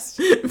podcast.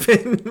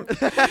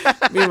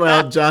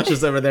 Meanwhile, Josh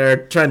is over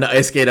there trying to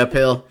ice skate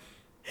uphill.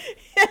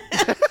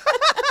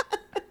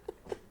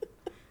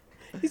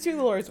 He's doing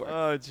the Lord's work.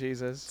 Oh,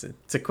 Jesus.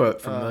 It's a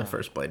quote from the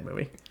first Blade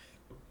movie.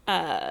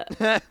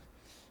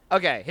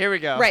 Okay, here we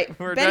go. Right.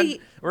 We're Betty,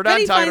 done. We're done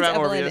Betty talking finds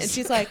about Evelyn, Morbius. and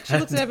she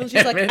looks at Evelyn,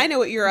 she's like, I know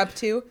what you're up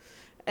to.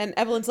 And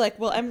Evelyn's like,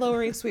 well, I'm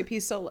lowering Sweet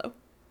Pea's solo.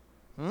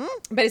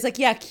 Betty's like,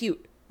 yeah,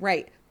 cute.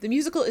 Right. The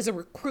musical is a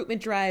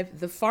recruitment drive.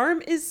 The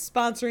farm is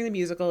sponsoring the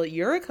musical.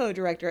 You're a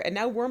co-director, and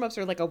now warm-ups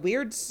are like a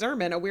weird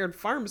sermon, a weird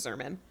farm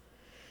sermon.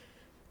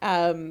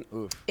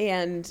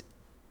 And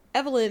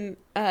Evelyn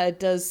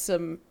does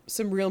some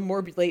real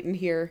morbulating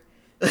here.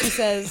 She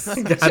says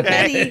to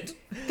Betty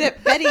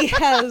that Betty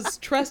has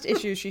trust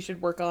issues she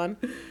should work on,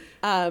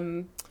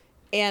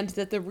 and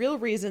that the real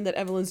reason that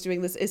Evelyn's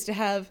doing this is to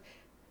have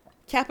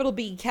capital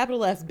B,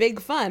 capital F, big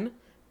fun,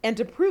 and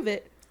to prove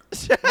it,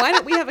 why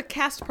don't we have a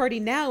cast party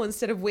now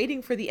instead of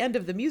waiting for the end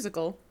of the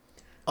musical?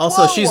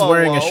 Also, she's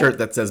wearing a shirt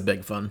that says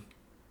Big Fun.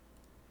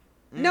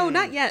 No,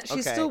 not yet.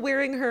 She's okay. still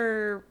wearing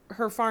her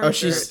farm Oh,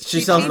 shirt.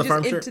 she sells the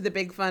farm changes shirt? into the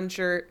Big Fun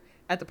shirt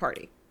at the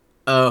party.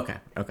 Oh, okay.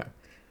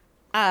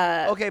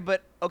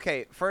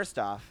 Okay, first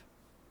off,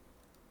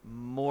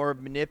 more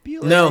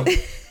manipulative. No.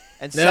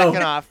 And No.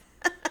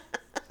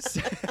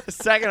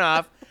 second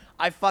off,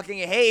 I fucking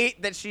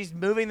hate that she's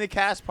moving the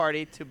cast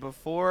party to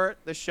before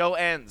the show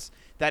ends.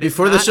 That is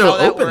Before the not show how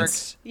that opens.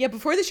 works. Yeah,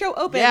 before the show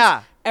opens,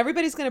 Yeah.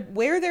 everybody's going to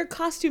wear their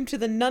costume to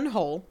the nun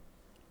hole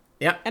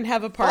Yep. and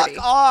have a party.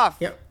 Fuck off.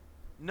 Yep.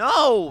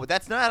 No,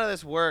 that's not how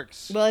this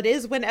works. Well, it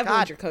is when Evelyn's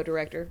God. your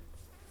co-director.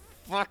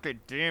 Fucking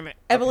damn it.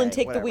 Evelyn, Okay,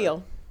 take whatever. the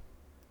wheel.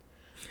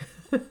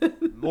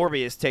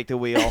 Morbius, take the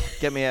wheel.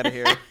 Get me out of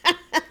here.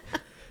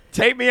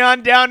 Take me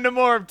on down to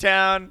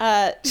Morbtown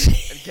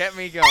and get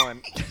me going.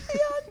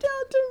 on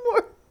down to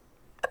more.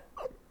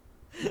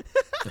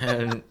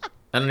 And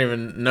I don't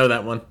even know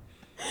that one.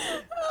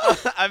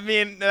 I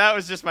mean, that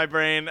was just my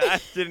brain. I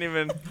didn't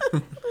even.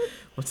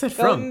 What's that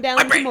Going from? down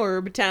My to brain.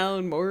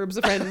 Morbtown. Morb's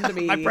a friend to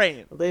me. My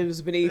brain.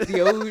 Lives beneath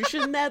the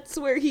ocean. That's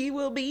where he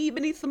will be.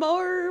 Beneath the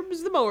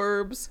Morbs. The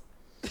Morbs.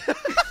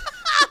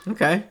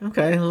 Okay. A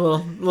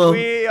little.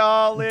 We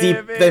all live Deep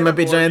in They Might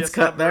Be a Giants Morbius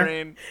cut there.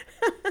 submarine.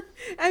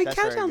 I mean, That's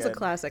very Countdown's a good.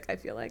 classic, I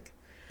feel like.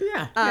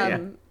 Yeah.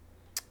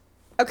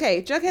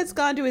 Okay, Jughead's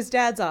gone to his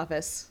dad's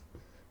office.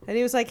 And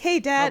he was like, hey,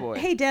 Dad. Oh, boy.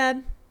 Hey,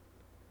 Dad.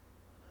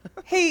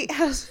 Hey,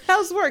 how's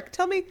work?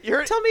 Tell me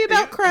about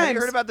Have crimes. you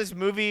heard about this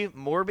movie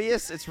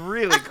Morbius? It's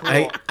really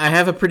cool. I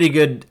have a pretty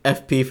good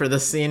FP for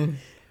this scene.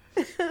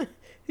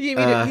 You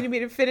need me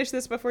to finish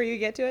this before you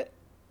get to it?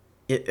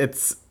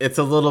 It's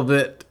a little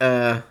bit.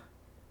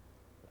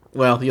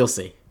 Well, you'll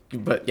see.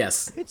 But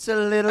yes. It's a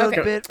little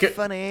Okay. bit Good.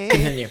 funny.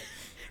 Continue.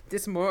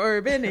 This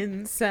Morbin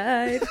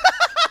inside.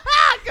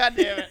 God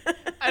damn it.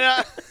 I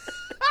know.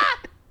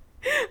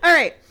 All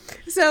right.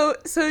 So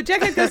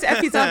Jughead goes to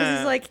Effie's office.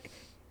 He's like,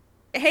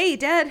 hey,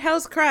 Dad,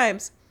 how's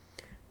crimes?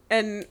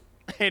 And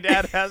Hey,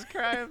 Dad has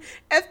crimes.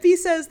 FP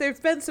says there's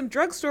been some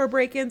drugstore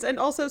break-ins and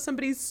also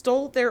somebody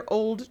stole their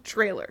old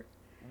trailer.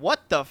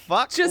 What the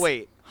fuck? Just-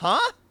 Wait, huh?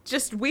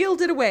 Just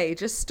wheeled it away.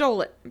 Just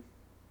stole it.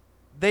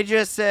 They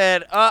just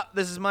said,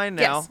 this is mine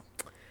now. Yes.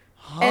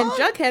 And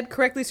Jughead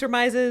correctly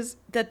surmises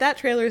that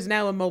trailer is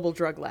now a mobile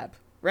drug lab,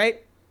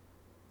 right?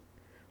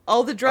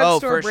 All the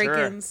drugstore for sure.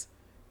 break-ins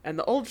and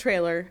the old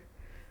trailer.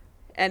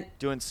 And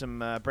Doing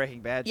some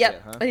Breaking Bad yep.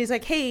 shit, huh? And he's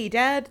like, hey,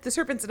 Dad, the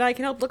Serpents and I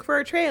can help look for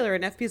our trailer.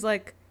 And FP's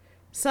like,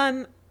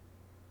 son,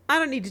 I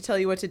don't need to tell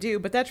you what to do,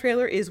 but that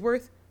trailer is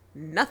worth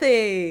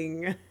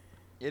nothing.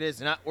 It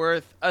is not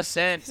worth a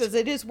cent. He says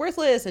it is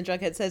worthless. And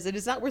Jughead says it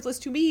is not worthless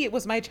to me. It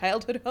was my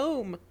childhood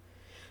home.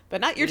 But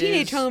not your It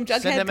teenage is home,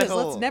 Jughead, because sentimental.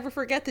 let's never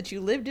forget that you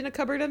lived in a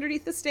cupboard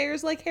underneath the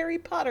stairs like Harry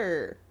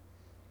Potter.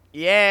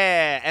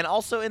 Yeah, and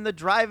also in the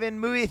drive-in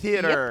movie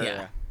theater.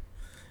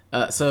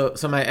 Yeah. So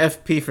my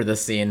FP for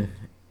this scene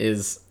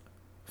is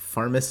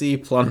pharmacy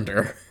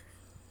plunder.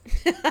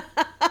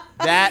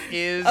 That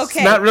is Okay.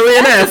 It's not really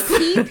an F.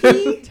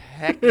 PP?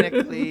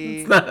 technically...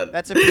 It's not.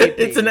 That's a PP.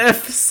 It's an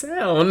F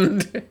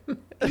sound.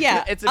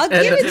 Yeah, It's a- I'll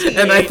give it to you.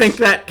 And I think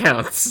that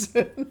counts.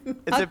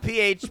 It's a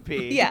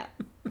PHP. Yeah.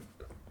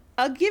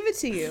 I'll give it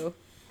to you.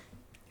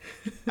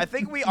 I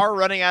think we are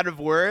running out of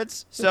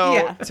words, so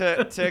Yeah.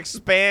 to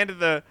expand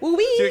the Well,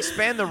 to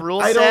expand the rule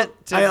I set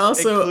don't. to I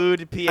also.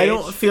 include PH. I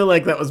don't feel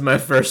like that was my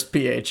first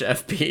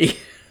PHFP.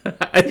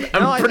 I'm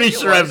No, I pretty think it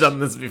sure I've was. done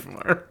this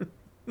before.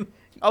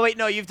 Oh wait,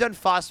 no, you've done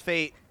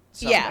phosphate.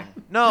 Something. Yeah.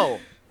 No.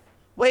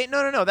 Wait,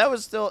 no. That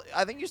was still.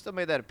 I think you still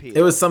made that a P.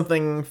 It was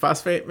something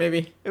phosphate,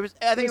 maybe. It was.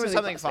 I think it was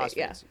something something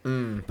phosphate,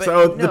 phosphate. But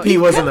So the no, P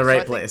you was in can't, the so I right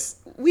think- place.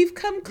 We've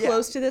come Yeah.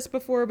 close to this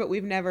before, but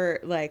we've never,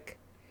 like,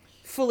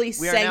 fully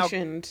We are now-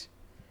 sanctioned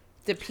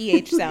the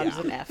PH sound as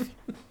an F.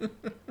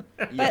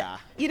 But, Yeah.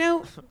 you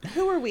know,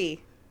 who are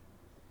we?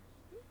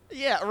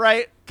 Yeah,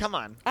 right. Come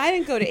on. I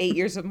didn't go to 8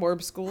 years of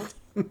morb school.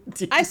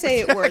 I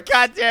say it worked.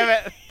 God damn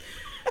it.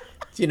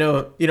 You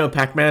know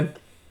Pac-Man?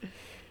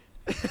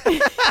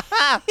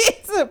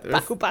 It's a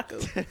baku baku.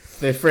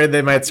 They're afraid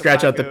they might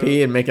scratch out the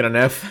P and make it an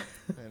F.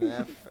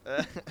 An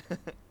F.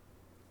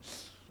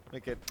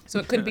 Make it. So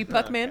it couldn't be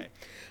Puckman.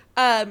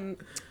 Okay.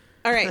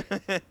 All right.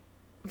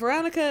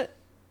 Veronica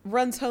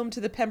runs home to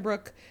the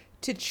Pembroke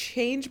to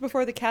change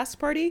before the cast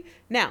party.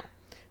 Now,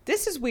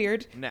 this is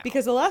weird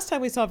because the last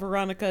time we saw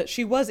Veronica,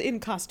 she was in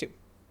costume.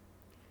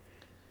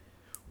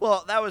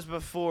 Well, that was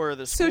before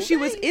the school So she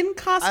day? was in I don't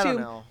costume,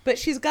 know. but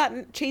she's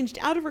gotten changed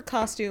out of her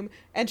costume,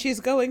 and she's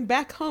going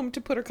back home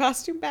to put her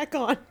costume back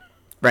on.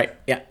 Right,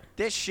 yeah.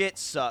 This shit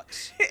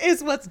sucks.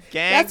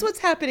 That's what's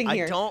happening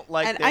here. I don't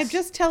like and this. I'm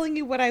just telling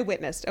you what I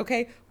witnessed,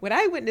 okay? What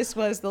I witnessed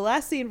was the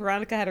last scene,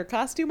 Veronica had her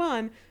costume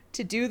on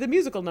to do the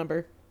musical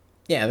number.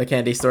 Yeah, the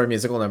candy store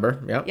musical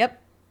number. Yep.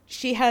 Yep.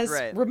 She has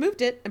Right.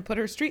 removed it and put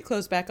her street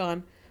clothes back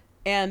on,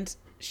 and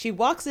she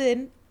walks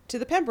in to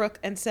the Pembroke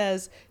and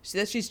says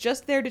that she's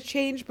just there to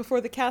change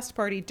before the cast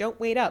party. Don't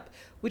wait up,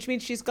 which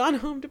means she's gone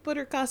home to put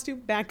her costume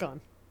back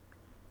on.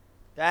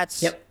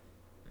 That's Yep.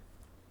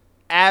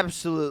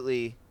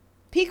 absolutely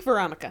Peak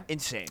Veronica.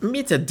 insane. Maybe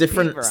it's a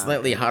different, Veronica.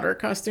 slightly hotter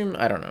costume.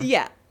 I don't know.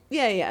 Yeah.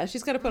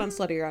 She's got to put on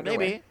sluttier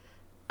underwear.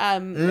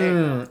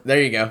 Maybe.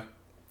 There you go.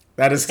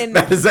 That is And-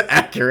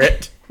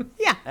 accurate.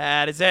 Yeah.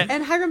 That is it.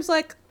 And Hiram's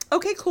like,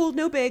 okay, cool,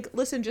 no big.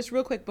 Listen, just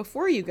real quick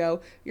before you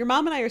go, your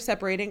mom and I are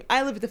separating.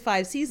 I live at the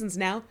 5 Seasons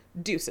now.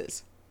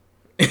 Deuces.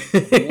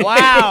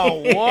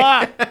 Wow.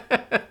 What?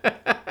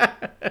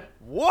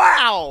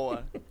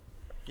 Wow.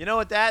 You know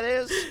what that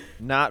is?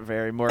 Not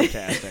very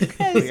morbtastic.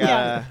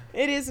 Yeah,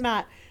 it is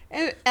not.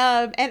 And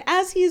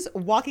as he's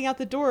walking out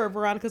the door,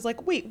 Veronica's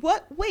like, wait,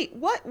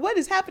 what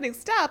is happening?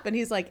 Stop. And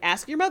he's like,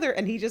 ask your mother.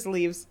 And he just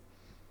leaves.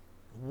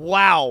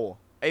 Wow.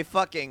 A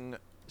fucking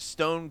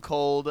stone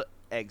cold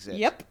exit.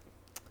 Yep.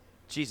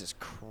 Jesus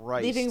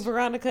Christ. Leaving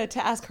Veronica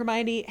to ask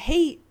Hermione,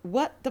 hey,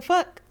 what the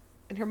fuck?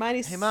 And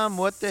Hermione Hey, Mom,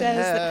 what the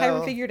says that hell?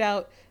 Hiram figured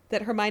out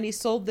that Hermione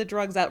sold the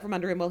drugs out from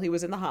under him while he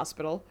was in the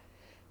hospital.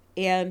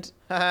 And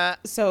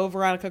so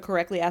Veronica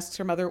correctly asks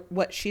her mother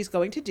what she's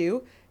going to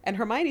do. And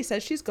Hermione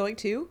says she's going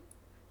to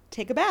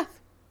take a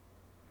bath.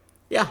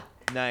 Yeah.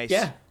 Nice.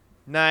 Yeah.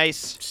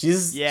 Nice.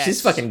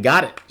 She's fucking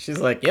got it. She's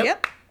like,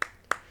 yep.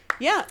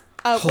 Yeah.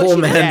 Whole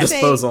man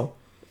disposal.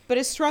 But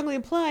is strongly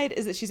implied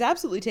is that she's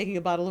absolutely taking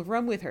a bottle of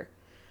rum with her.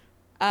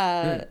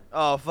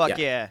 Oh, fuck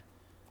yeah.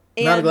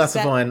 Not a And glass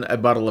that- of wine, a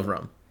bottle of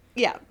rum.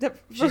 Yeah.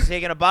 She's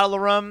taking a bottle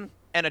of rum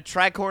and a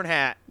tricorn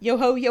hat. Yo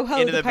ho,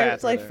 into the the pirate's bath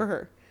with life her. for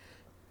her.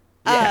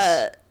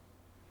 Yes.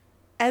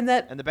 And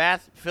that And the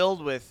bath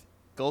filled with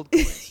gold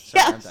coins.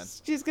 Sorry, I'm done.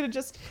 yes, she's gonna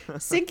just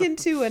sink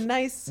into a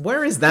nice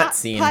Where is that hot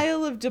scene?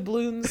 pile of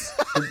doubloons.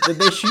 Did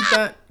they shoot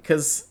that?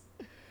 Because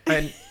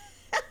And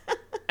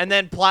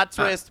then plot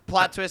twist,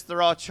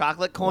 they're all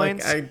chocolate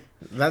coins.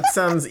 that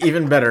sounds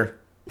even better.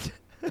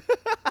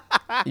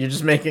 You're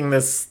just making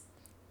this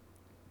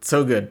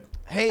so good.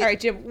 Hey, All right,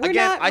 Jim, we're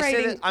again, not I say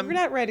writing. that We're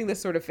not writing this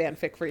sort of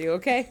fanfic for you,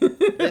 okay?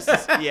 This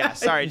is, yeah,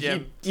 sorry,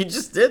 Jim. You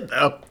just did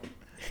though.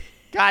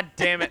 God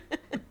damn it.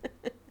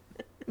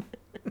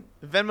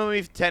 Venmo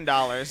me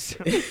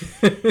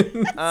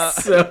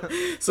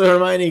 $10. So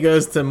Hermione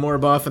goes to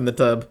morb off in the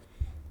tub.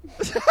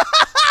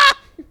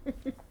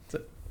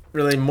 To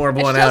really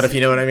morb one out, if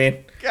you know what I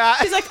mean. God.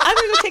 She's like, I'm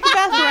gonna go take a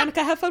bath,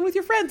 Veronica. Have fun with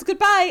your friends.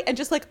 Goodbye, and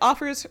just like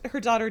offers her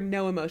daughter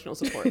no emotional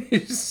support.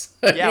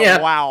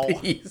 Yeah, wow.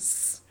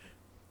 Peace.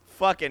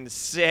 Fucking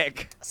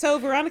sick. So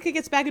Veronica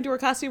gets back into her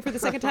costume for the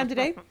second time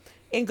today,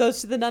 and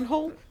goes to the nun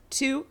hole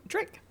to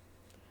drink.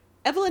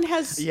 Evelyn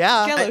has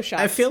Jello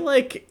shots. I feel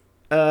like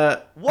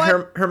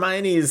What?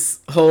 Hermione's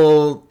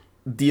whole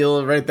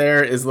deal right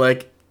there is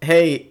like,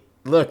 hey,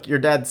 look, your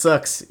dad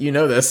sucks. You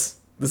know this.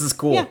 This is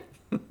cool. Yeah.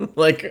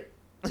 Like,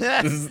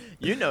 this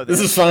You know this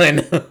this. is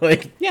fine.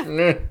 Like, Yeah.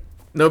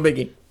 no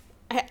biggie.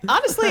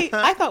 Honestly,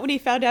 I thought when he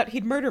found out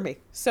he'd murder me.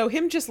 So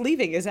him just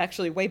leaving is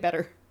actually way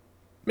better.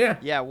 Yeah.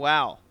 Yeah,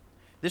 wow.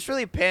 This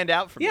really panned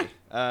out for Yeah. me.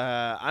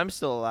 I'm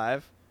still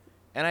alive,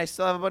 and I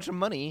still have a bunch of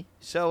money.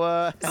 So,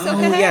 Oh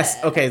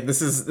yes. Okay.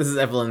 This is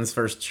Evelyn's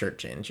first shirt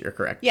change. You're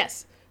correct.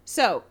 Yes.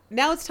 So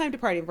now it's time to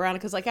party. And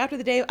Veronica's like, after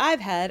the day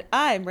I've had,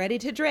 I'm ready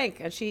to drink.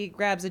 And she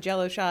grabs a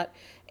Jello shot.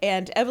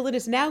 And Evelyn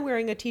is now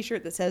wearing a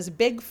T-shirt that says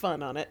 "Big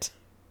Fun" on it.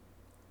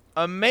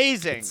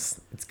 amazing.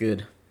 It's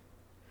good.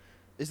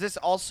 Is this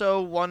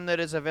also one that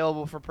is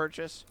available for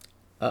purchase?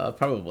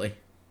 Probably.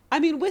 I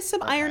mean, with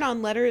some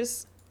iron-on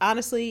letters,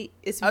 honestly,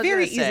 it's I was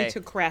very gonna say- easy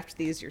to craft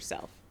these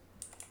yourself.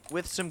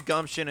 With some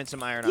gumption and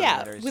some iron on Yeah,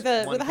 letters. with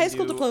one a can high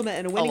school do diploma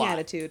and a a winning lot.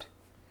 attitude.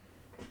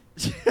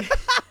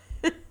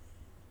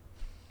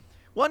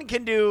 One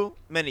can do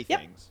many Yep.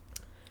 things.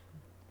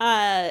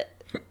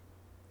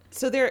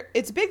 So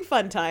it's Big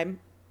Fun time.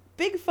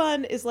 Big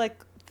Fun is like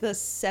the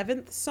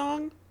 7th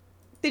song.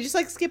 They just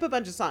like skip a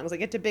bunch of songs. Like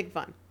get to Big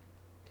Fun.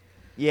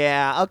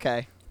 Yeah,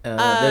 okay.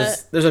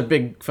 There's a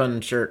big fun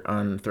shirt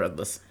on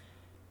Threadless.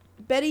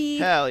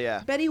 Hell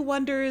yeah. Betty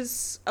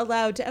wonders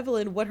aloud to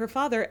Evelyn what her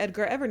father,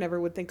 Edgar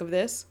Evernever, would think of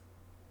this.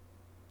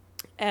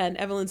 And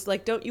Evelyn's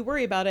like, don't you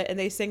worry about it. And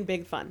they sing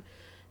Big Fun.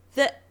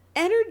 The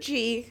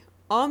energy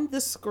on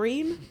the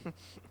screen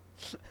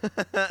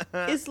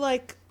is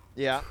like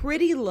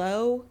pretty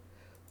low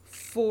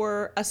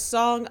for a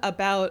song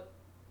about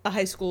a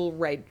high school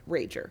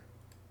rager.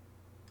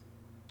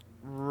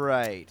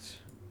 Right.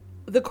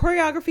 The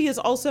choreography is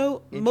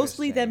also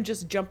mostly them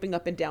just jumping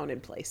up and down in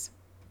place.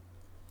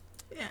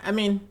 Yeah, I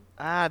mean...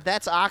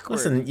 that's awkward.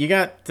 Listen, you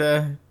got,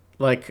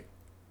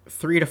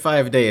 3 to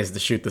 5 days to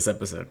shoot this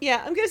episode. Yeah,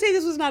 I'm going to say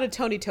this was not a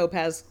Tony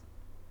Topaz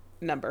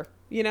number,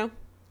 you know?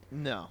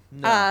 No.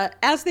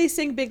 As they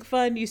sing Big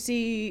Fun, you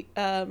see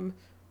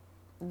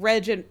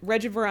Reg and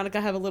Veronica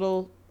have a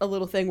little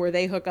thing where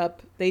they hook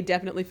up. They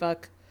definitely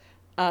fuck.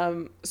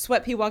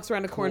 Sweat Pea walks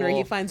around a corner.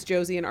 He finds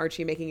Josie and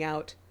Archie making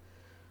out.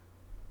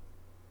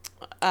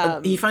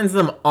 He finds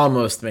them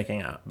almost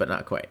making out, but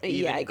not quite.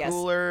 Yeah, I guess.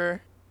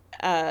 Cooler.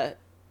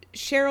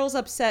 Cheryl's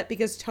upset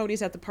because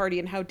Tony's at the party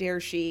and how dare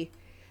she,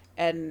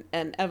 and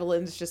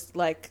Evelyn's just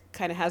like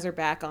kind of has her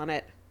back on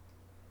it.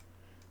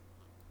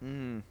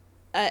 And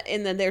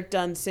then they're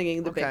done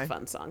singing the Big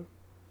Fun song.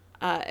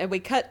 And we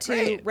cut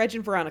to Reg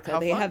and Veronica.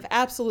 They have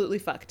absolutely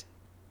fucked.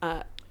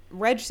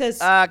 Reg says,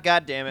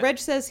 God damn it. Reg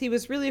says he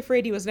was really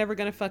afraid he was never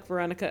going to fuck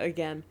Veronica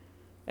again.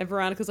 And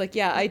Veronica's like,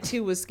 yeah, I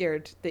too was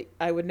scared that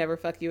I would never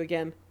fuck you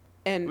again.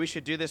 And we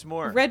should do this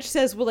more. Reg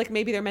says, well, like,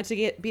 maybe they're meant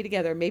to be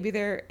together. Maybe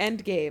they're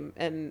end game.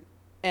 And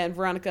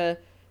Veronica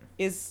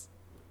is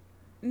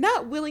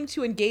not willing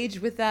to engage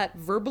with that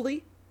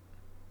verbally,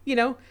 you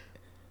know?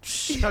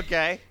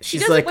 Okay. She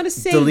She's doesn't like, want to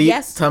say delete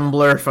yes.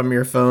 Tumblr from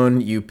your phone,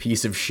 you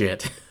piece of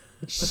shit.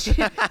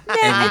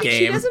 I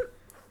think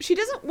she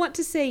doesn't want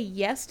to say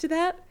yes to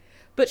that,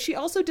 but she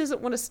also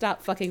doesn't want to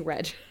stop fucking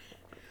Reg.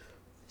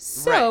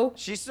 So right.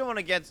 She still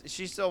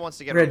wants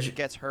to get Reg,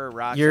 gets her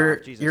rocks you're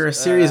off. Jesus. You're a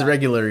series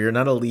regular. You're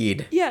not a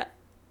lead. Yeah.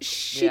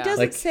 She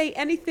doesn't say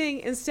anything.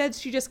 Instead,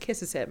 she just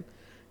kisses him.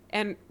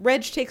 And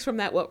Reg takes from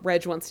that what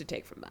Reg wants to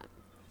take from that.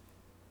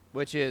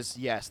 Which is,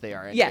 yes, they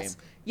are. Yes.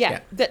 Yeah.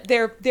 That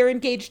they're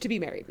engaged to be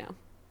married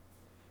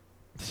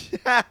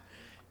now.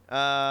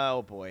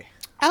 Oh, boy.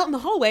 Out in the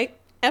hallway,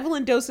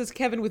 Evelyn doses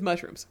Kevin with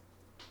mushrooms.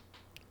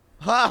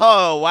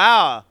 Oh,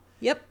 wow.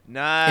 Yep.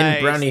 Nice.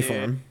 In brownie dude.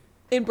 form.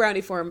 In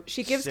brownie form.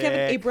 She gives Kevin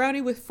a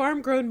brownie with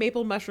farm-grown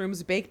maple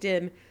mushrooms baked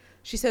in.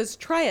 She says,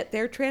 try it.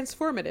 They're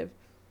transformative.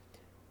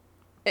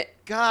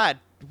 God,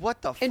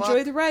 what the fuck?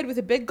 Enjoy the ride with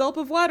a big gulp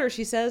of water,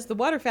 she says. The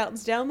water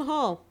fountain's down the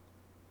hall.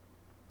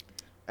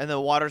 And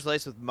the water's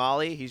laced with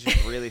Molly. He's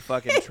just really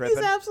fucking tripping.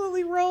 He's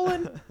absolutely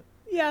rolling.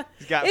 Yeah.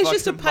 He's got it's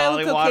just a fucking pile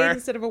Molly of cocaine water.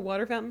 instead of a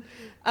water fountain.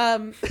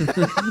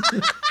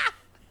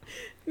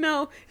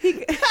 No,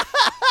 he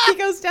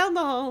goes down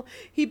the hall.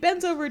 He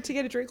bends over to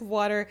get a drink of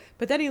water,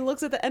 but then he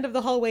looks at the end of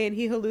the hallway and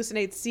he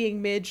hallucinates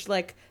seeing Midge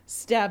like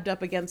stabbed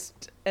up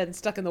against and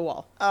stuck in the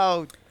wall.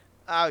 Oh,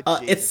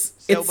 Jesus.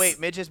 Wait,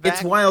 Midge is back?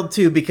 It's wild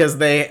too because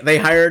they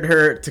hired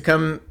her to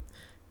come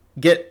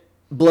get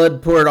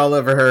blood poured all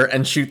over her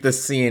and shoot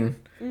this scene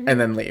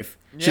and then leave.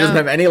 She doesn't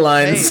have any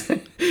lines.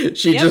 Hey.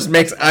 She just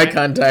makes eye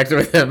contact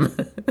with him.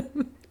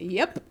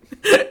 Yep.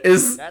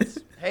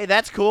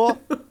 That's cool.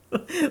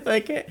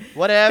 Like,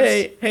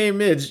 whatevs. Hey,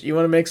 Midge, you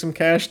want to make some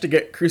cash to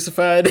get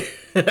crucified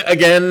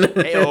again?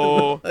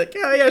 Heyo. Like,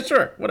 oh yeah,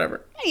 sure,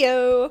 whatever.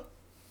 Heyo.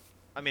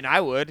 I mean,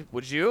 I would.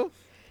 Would you?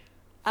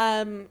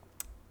 Now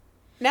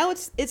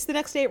it's the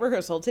next day at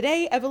rehearsal.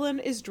 Today, Evelyn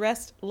is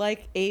dressed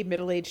like a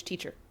middle-aged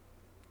teacher.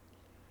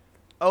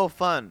 Oh,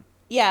 fun.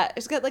 Yeah,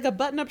 she's got like a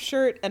button-up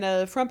shirt and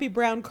a frumpy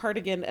brown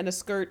cardigan and a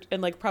skirt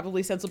and like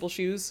probably sensible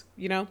shoes,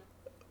 you know?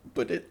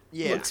 But it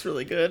looks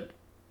really good.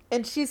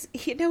 And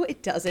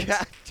it doesn't.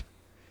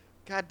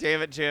 God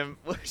damn it, Jim.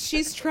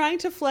 She's trying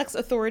to flex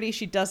authority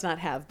she does not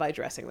have by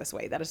dressing this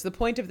way. That is the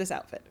point of this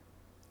outfit.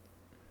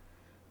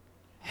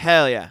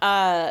 Hell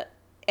yeah.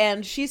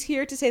 And she's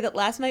here to say that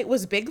last night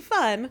was big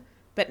fun,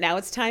 but now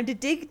it's time to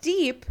dig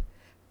deep.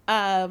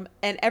 And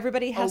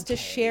everybody has to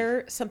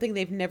share something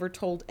they've never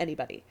told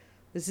anybody.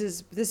 This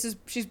is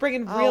she's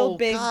bringing real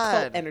big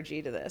cult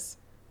energy to this.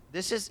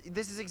 This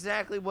is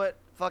exactly what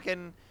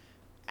fucking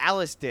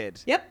Alice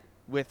did. Yep.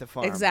 With the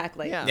farm.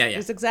 Exactly. Yeah.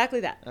 It's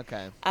exactly that.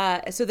 Okay.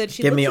 So that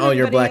she give me all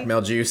your everybody,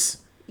 blackmail juice.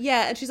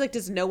 Yeah, and she's like,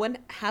 does no one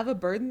have a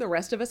burden the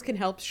rest of us can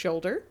help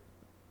shoulder?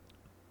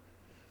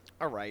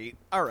 All right.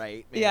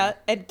 Man. Yeah,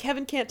 and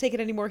Kevin can't take it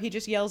anymore. He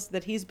just yells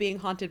that he's being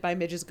haunted by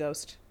Midge's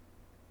ghost.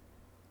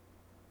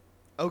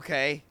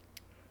 Okay.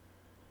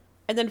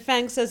 And then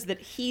Fang says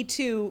that he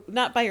too,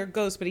 not by her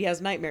ghost, but he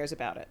has nightmares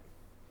about it.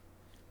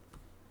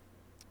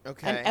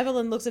 Okay. And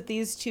Evelyn looks at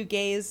these two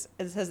gays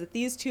and says that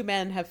these two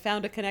men have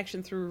found a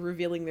connection through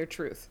revealing their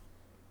truth.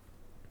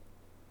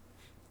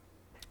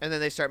 And then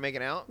they start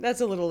making out?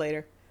 That's a little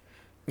later.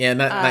 Yeah,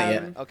 not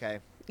yet. Okay.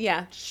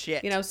 Yeah.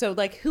 Shit. You know, so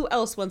like who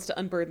else wants to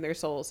unburden their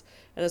souls?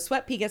 And the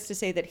Sweat Pea gets to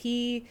say that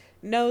he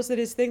knows that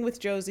his thing with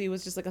Josie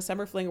was just like a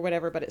summer fling or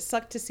whatever, but it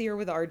sucked to see her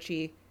with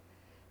Archie.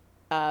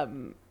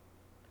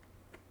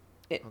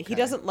 He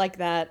doesn't like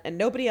that, and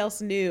nobody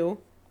else knew.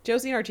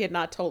 Josie and Archie had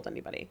not told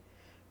anybody,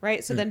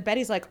 right? So then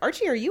Betty's like,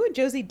 Archie, are you and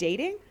Josie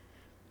dating?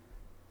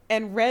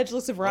 And Reg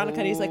looks at Veronica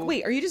and he's like,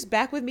 wait, are you just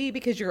back with me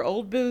because your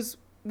old boo's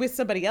with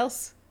somebody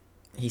else?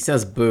 He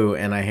says boo,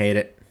 and I hate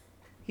it.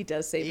 He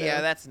does say boo. Yeah,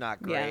 that's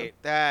not great. Yeah.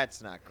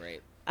 That's not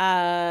great.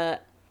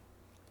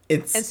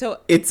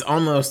 It's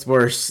almost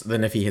worse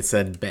than if he had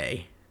said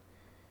bae.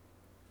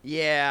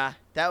 Yeah,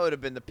 that would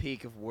have been the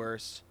peak of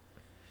worse.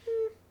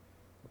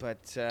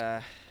 But,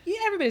 yeah,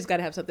 everybody's got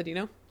to have something, you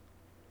know?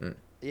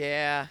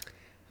 yeah,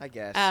 I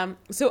guess.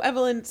 So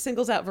Evelyn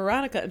singles out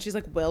Veronica, and she's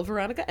like, well,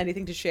 Veronica,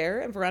 anything to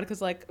share? And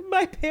Veronica's like,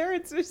 my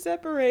parents are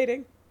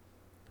separating.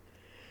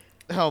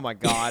 Oh, my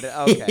God.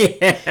 Okay.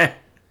 Yeah.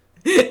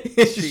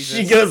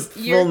 She goes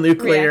full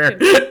nuclear.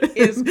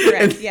 Is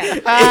correct,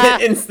 yeah.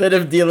 Instead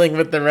of dealing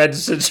with the Reg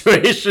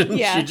situation,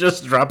 Yeah. she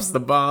just drops the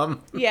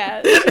bomb.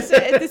 Yeah,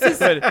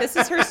 this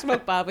is her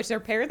smoke bomb, which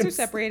their parents are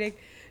separating.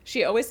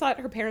 She always thought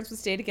her parents would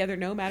stay together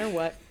no matter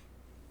what.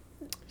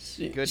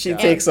 She job.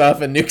 takes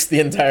off and nukes the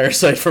entire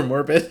site for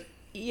Morbid.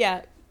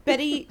 Yeah,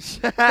 Betty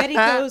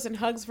goes and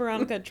hugs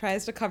Veronica and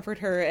tries to comfort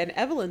her, and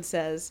Evelyn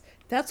says,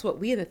 that's what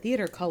we in the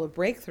theater call a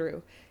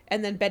breakthrough.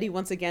 And then Betty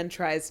once again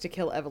tries to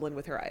kill Evelyn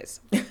with her eyes.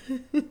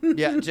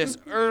 Yeah,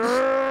 just...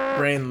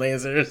 Brain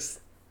lasers.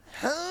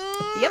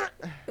 Yep.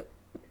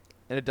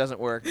 And it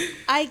doesn't work.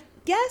 I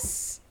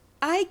guess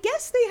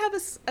they have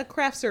a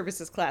craft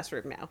services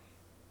classroom now.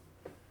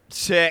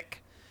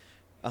 Sick.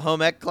 A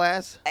home ec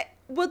class?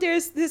 Well,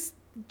 there's this...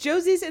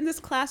 Josie's in this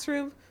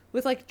classroom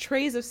with, like,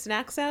 trays of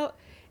snacks out,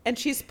 and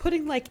she's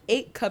putting, like,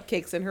 8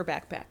 cupcakes in her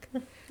backpack.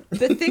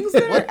 The things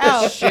that are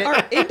out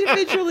are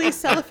individually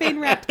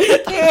cellophane-wrapped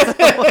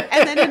cupcakes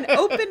and then an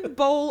open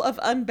bowl of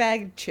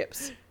unbagged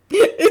chips.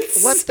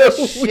 It's What so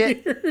the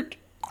shit? weird.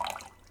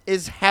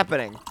 Is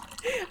happening.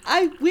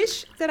 I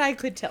wish that I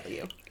could tell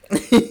you.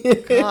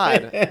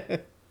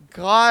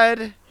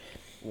 God.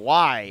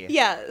 Why?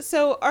 Yeah,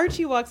 so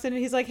Archie walks in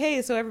and he's like,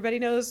 hey, so everybody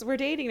knows we're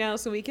dating now,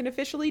 so we can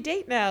officially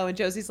date now. And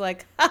Josie's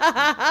like, ha ha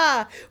ha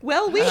ha.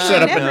 Well, we were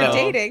Shut up never and no.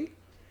 dating.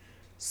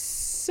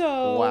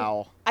 So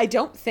Wow. I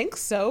don't think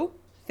so.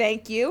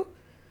 Thank you.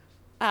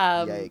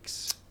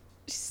 Yikes.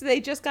 So they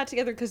just got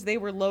together because they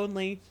were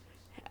lonely.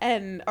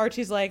 And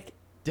Archie's like,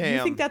 Damn.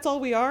 you think that's all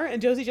we are?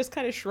 And Josie just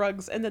kind of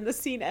shrugs, and then the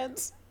scene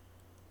ends.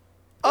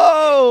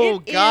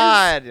 Oh, It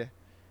God.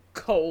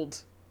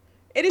 Cold.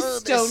 It is Oh, the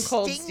stone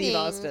cold stinging. Steve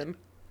Austin.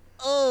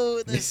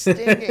 Oh, the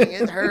stinging.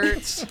 It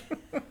hurts.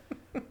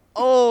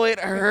 Oh, it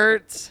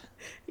hurts.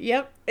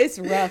 Yep, it's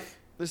rough.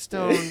 The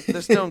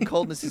stone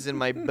coldness is in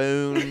my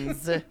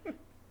bones.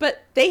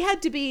 But they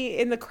had to be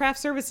in the craft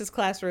services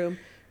classroom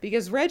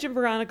because Reg and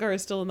Veronica are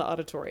still in the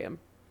auditorium.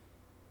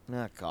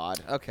 Oh,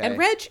 God. Okay. And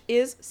Reg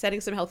is setting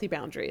some healthy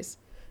boundaries.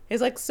 He's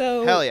like,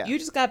 so Hell yeah. you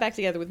just got back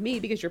together with me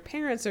because your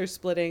parents are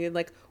splitting, and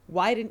like,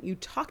 why didn't you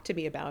talk to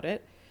me about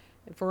it?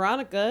 And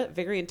Veronica,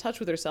 very in touch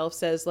with herself,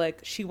 says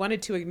like she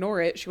wanted to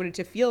ignore it. She wanted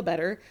to feel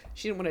better.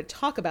 She didn't want to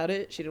talk about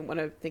it. She didn't want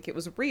to think it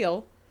was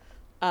real.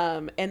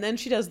 And then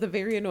she does the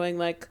very annoying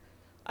like,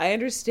 I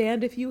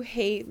understand if you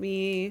hate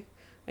me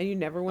and you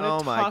never want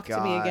to talk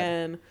to me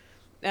again.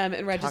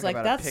 And Reg is like,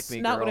 that's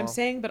not what I'm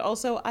saying, but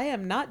also I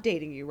am not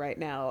dating you right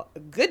now.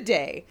 Good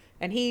day.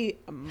 And he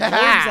moves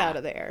out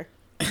of there.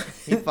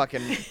 He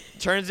fucking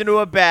turns into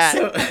a bat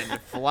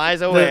and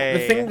flies away.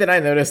 The thing that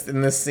I noticed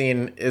in this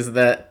scene is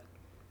that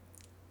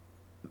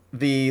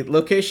the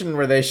location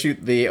where they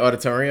shoot the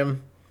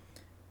auditorium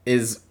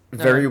is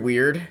very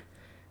weird.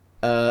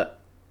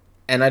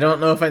 And I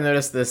don't know if I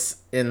noticed this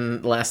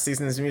in last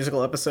season's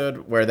musical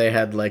episode where they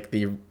had like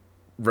the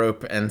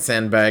rope and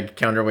sandbag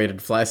counterweighted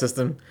fly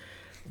system.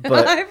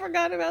 But I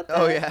forgot about that.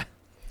 Oh, yeah.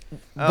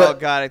 Oh,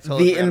 God, I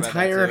totally the forgot about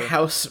entire that too.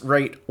 house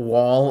right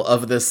wall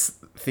of this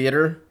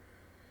theater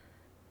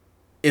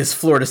is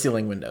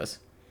floor-to-ceiling windows.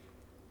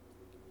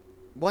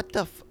 What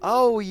the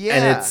Oh, yeah.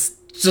 And it's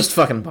just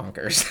fucking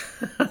bonkers.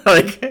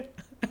 Like,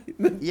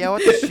 yeah,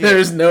 what the shit?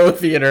 there's no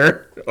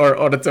theater or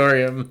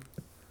auditorium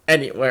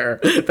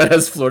anywhere that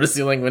has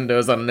floor-to-ceiling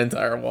windows on an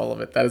entire wall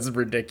of it. That is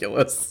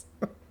ridiculous.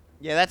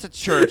 Yeah, that's a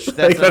church.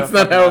 That's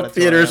not how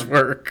theaters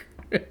auditorium. work.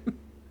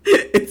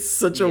 It's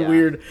such a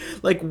weird...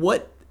 Like,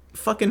 what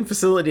fucking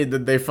facility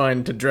did they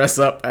find to dress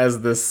up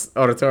as this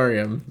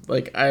auditorium?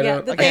 Like, I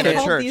don't... that Again, they a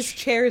hauled church. these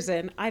chairs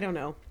in. I don't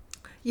know.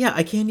 Yeah,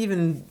 I can't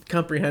even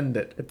comprehend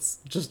it. It's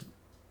just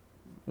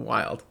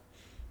wild.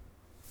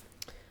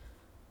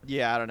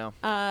 Yeah, I don't know.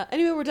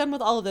 Anyway, we're done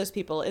with all of those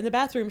people. In the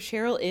bathroom,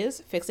 Cheryl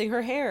is fixing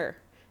her hair.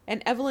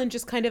 And Evelyn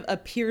just kind of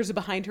appears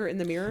behind her in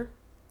the mirror.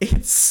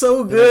 It's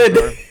so good.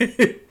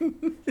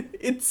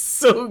 It's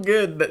so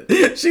good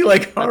that she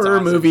like horror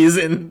awesome. movies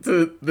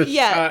into the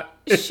shot.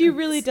 She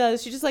really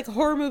does. She just like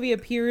horror movie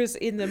appears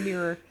in the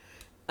mirror.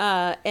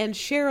 And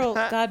Cheryl,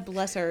 God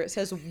bless her,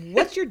 says,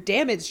 "What's your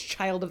damage,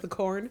 child of the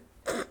corn?"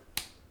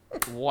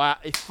 Wow.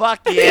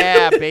 Fuck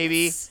yeah,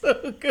 baby.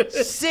 So good.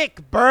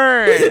 Sick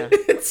burn.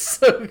 It's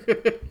so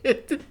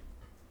good.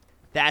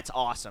 That's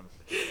awesome.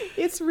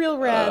 It's real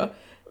rad.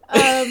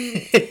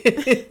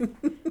 And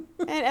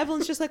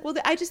Evelyn's just like, well,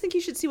 I just think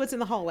you should see what's in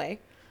the hallway.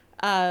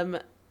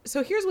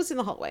 So here's what's in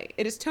the hallway.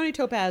 It is Tony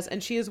Topaz,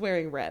 and she is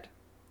wearing red.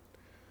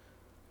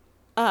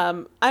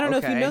 I don't know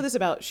if you know this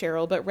about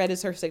Cheryl, but red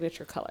is her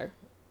signature color.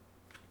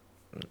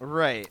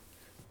 Right.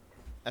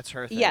 That's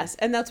her thing. Yes,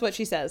 and that's what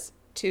she says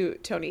to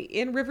Tony.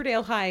 In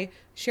Riverdale High,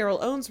 Cheryl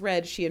owns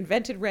red, she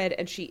invented red,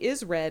 and she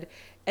is red.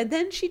 And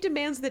then she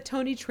demands that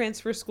Tony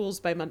transfer schools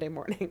by Monday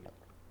morning.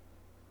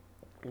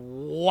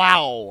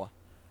 Wow.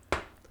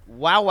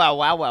 Wow.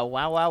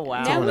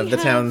 Now One of the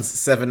town's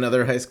 7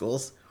 other high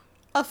schools.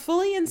 A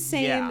fully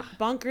insane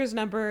bonkers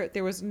number.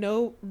 There was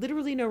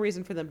literally no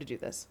reason for them to do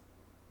this.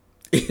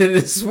 It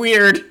is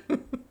weird.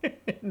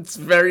 It's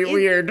very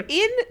weird.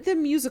 In the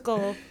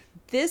musical,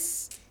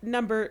 this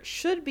number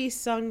should be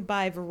sung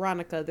by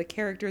Veronica, the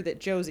character that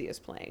Josie is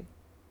playing.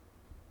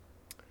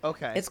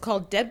 Okay. It's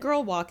called Dead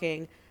Girl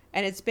Walking,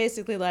 and it's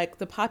basically like,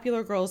 the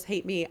popular girls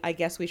hate me, I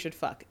guess we should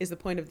fuck, is the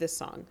point of this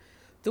song.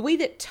 The way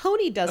that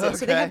Tony does it,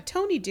 so they have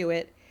Tony do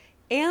it,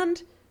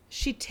 and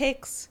she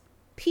takes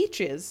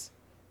Peaches,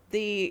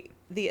 the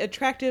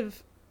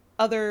attractive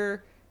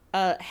other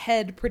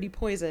head Pretty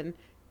Poison,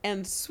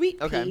 and Sweet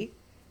Pea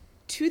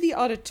to the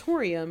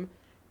auditorium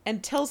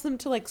and tells them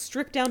to like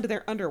strip down to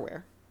their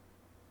underwear.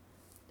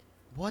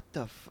 What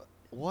the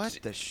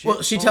shit?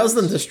 Well, she tells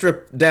them to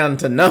strip down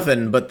to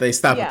nothing, but they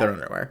stop at their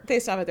underwear. They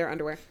stop at their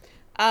underwear.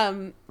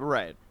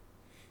 Right.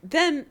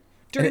 Then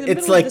during the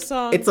it's middle like, of the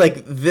song, it's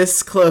like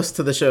this close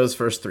to the show's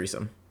first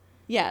threesome.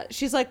 Yeah,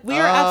 she's like, we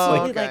are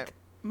absolutely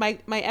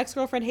like, my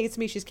ex-girlfriend hates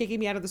me. She's kicking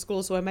me out of the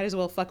school, so I might as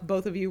well fuck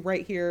both of you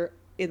right here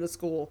in the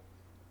school.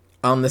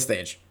 On the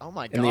stage. Oh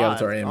my god. In the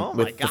auditorium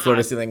with the floor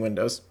to ceiling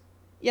windows.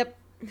 Yep.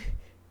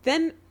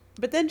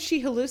 But then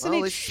she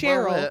hallucinates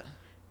Cheryl,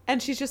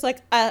 and she's just like,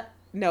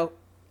 no,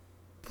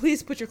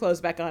 please put your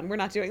clothes back on. We're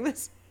not doing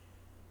this.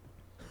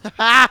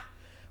 Wow.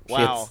 She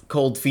hits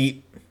cold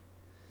feet.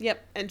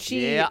 Yep, and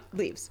she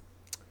leaves.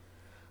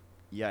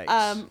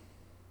 Yikes.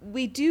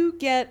 We do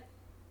get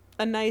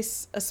a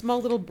small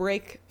little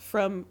break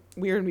from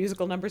weird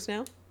musical numbers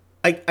now.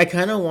 I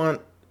kind of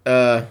want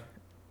the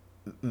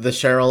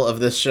Cheryl of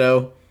this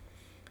show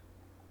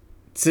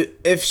to,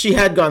 if she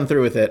had gone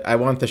through with it, I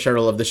want the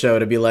Cheryl of the show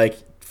to be like,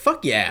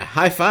 fuck yeah,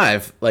 high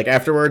five, like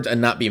afterwards, and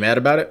not be mad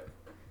about it.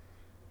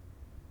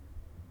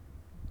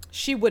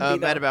 She would be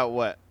mad about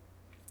what?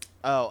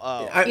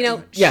 Oh.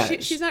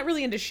 She's not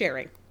really into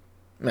sharing.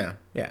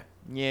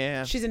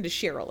 Yeah. She's into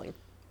Cheryling.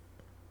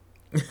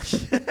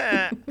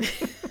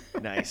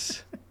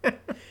 Nice.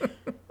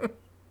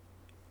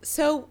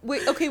 So,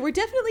 we're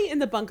definitely in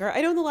the bunker.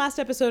 I know in the last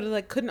episode,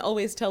 I couldn't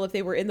always tell if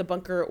they were in the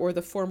bunker or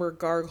the former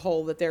Garg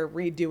hole that they're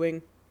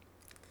redoing.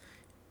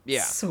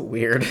 Yeah. So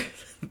weird.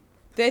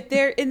 That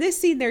they're in this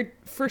scene, they're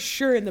for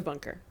sure in the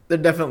bunker. They're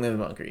definitely in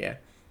the bunker, yeah.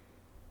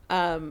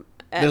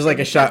 There's like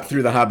a shot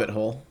through the Hobbit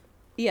hole.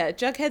 Yeah,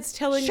 Jughead's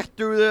telling shot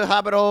through the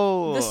Hobbit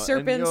hole. The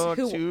serpents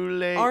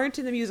who aren't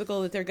in the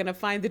musical that they're going to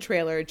find the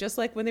trailer, just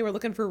like when they were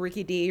looking for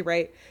Ricky D,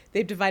 right?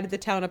 They've divided the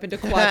town up into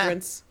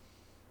quadrants.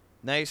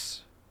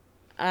 Nice.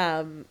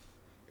 They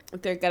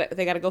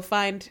gotta go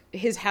find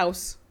his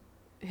house,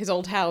 his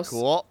old house.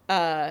 Cool.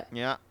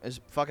 Yeah,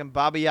 his fucking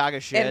Baba Yaga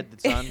shed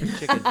that's on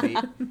chicken feet.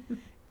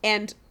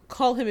 And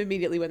call him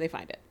immediately when they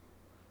find it.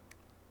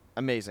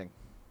 Amazing.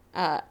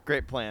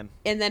 Great plan.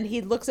 And then he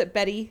looks at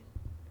Betty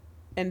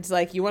and is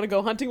like, you want to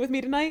go hunting with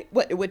me tonight?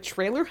 What, with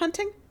trailer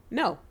hunting?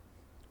 No.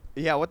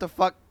 Yeah, what the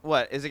fuck?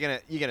 What, is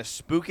it you gonna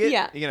spook it?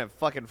 Yeah. You gonna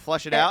fucking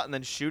flush it out and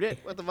then shoot it?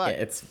 What the fuck?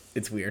 Yeah,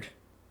 it's weird.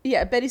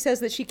 Yeah, Betty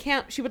says that she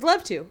can't, she would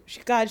love to.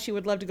 She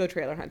would love to go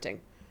trailer hunting.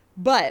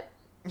 But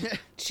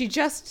she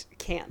just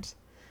can't.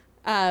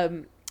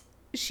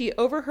 She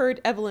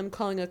overheard Evelyn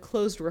calling a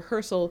closed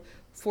rehearsal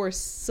for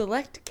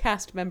select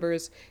cast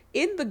members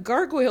in the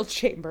gargoyle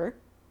chamber.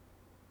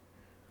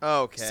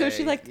 Okay. So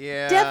she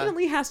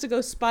definitely has to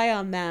go spy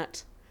on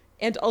that.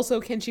 And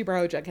also, can she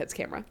borrow Jughead's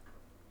camera?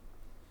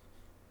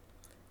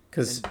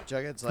 Because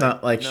Jughead's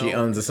not like she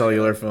owns a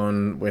cellular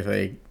phone with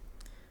a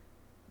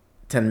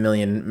 10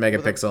 million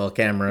megapixel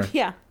camera.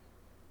 Yeah.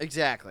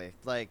 Exactly.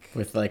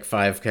 With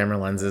 5 camera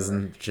lenses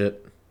and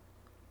shit.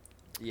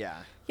 Yeah.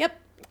 Yep.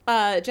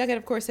 Jughead,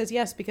 of course, says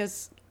yes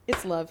because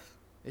it's love.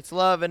 It's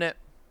love, innit?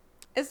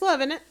 It's love,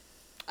 innit?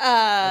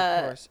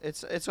 Of course.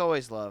 It's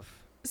always love.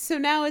 So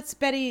now it's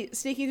Betty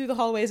sneaking through the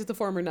hallways of the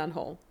former nun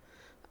hole.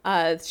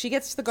 She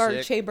gets to the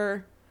guard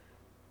chamber.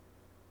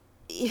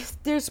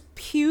 There's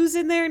pews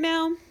in there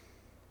now.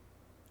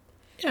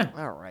 Yeah.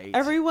 All right.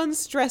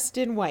 Everyone's dressed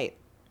in white.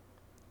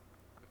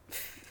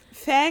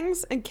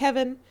 Fangs and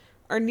Kevin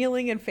are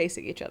kneeling and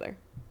facing each other.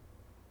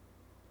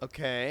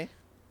 Okay.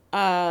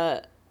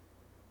 Evelyn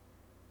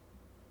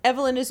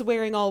is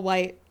wearing all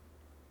white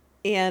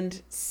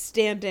and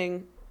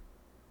standing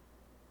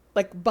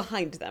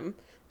behind them.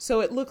 So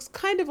it looks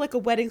kind of like a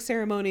wedding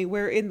ceremony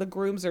wherein the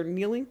grooms are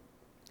kneeling.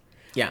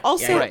 Yeah.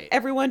 Also, right.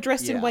 everyone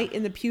dressed in white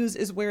in the pews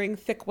is wearing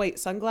thick white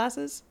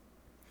sunglasses.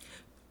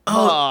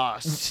 Oh,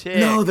 sick.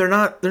 No, they're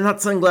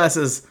not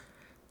sunglasses.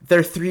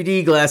 They're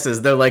 3D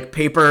glasses. They're like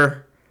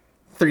paper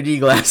 3D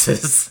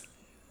glasses.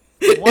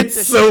 What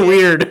It's so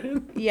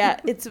weird. Yeah,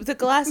 the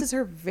glasses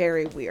are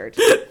very weird.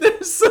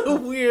 They're so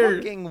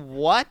weird. Fucking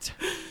what?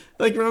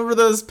 Like, remember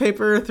those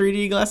paper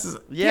 3D glasses?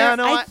 Yeah,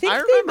 no, I think I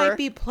they remember. might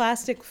be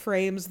plastic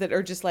frames that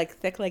are just like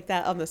thick like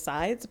that on the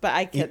sides, but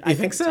I can't. You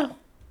think so? Tell.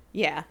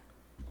 Yeah.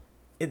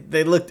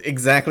 They looked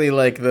exactly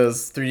like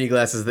those 3D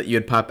glasses that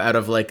you'd pop out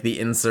of like the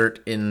insert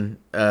in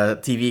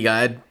TV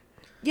Guide.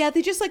 Yeah,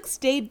 they just like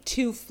stayed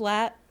too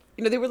flat.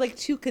 You know, they were like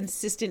too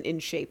consistent in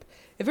shape.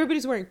 If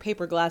everybody's wearing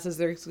paper glasses,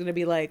 they're going to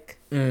be like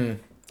That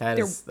they're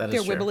is true.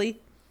 wibbly.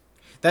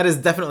 That is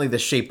definitely the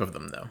shape of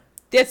them, though.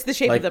 That's the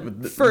shape Like, of them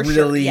with for sure.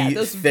 really Yeah,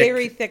 those thick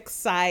very thick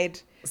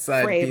side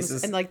frames,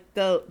 pieces. and like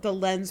the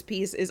lens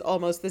piece is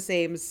almost the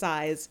same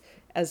size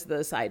as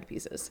the side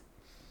pieces.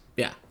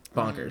 Yeah,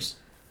 bonkers.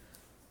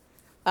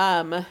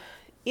 In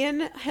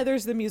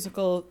Heathers the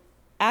Musical,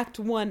 Act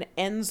 1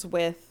 ends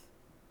with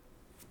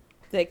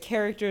the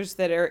characters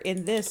that are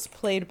in this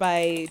played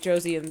by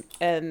Josie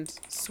and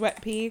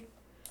Sweat Pea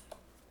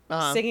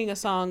singing a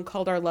song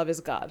called Our Love Is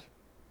God.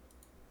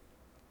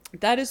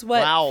 That is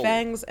what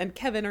Fangs and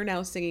Kevin are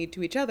now singing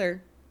to each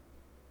other.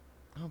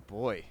 Oh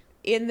boy.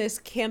 In this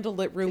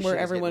candlelit room This where shit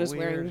is everyone is getting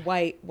wearing weird.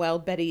 white while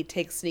Betty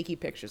takes sneaky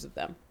pictures of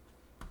them.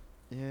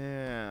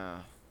 Yeah.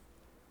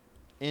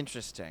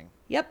 Interesting.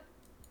 Yep.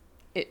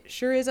 It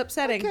sure is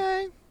upsetting.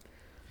 Okay.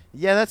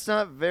 Yeah, that's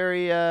not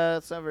very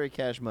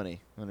cash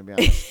money, I'm gonna be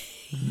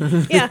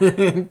honest. Yeah.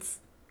 It's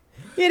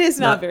It is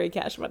not very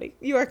cash money.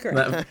 You are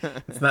correct.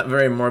 not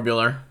very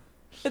morbular.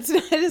 It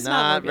is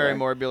not very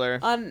morbular.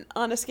 morbular.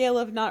 On a scale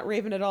of not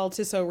Raven at all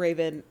to so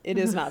Raven, it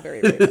is not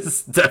very Raven.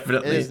 It's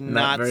definitely It is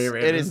not very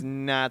Raven. It is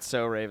not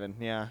so Raven.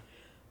 Yeah.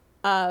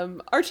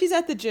 Archie's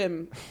at the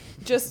gym,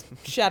 just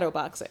shadow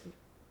boxing.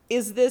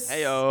 Is this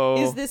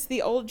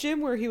the old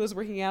gym where he was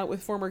working out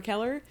with former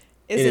Keller?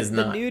 Is it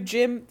the not. new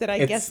gym that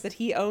I guess that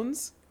he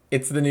owns?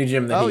 It's the new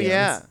gym that he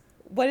owns.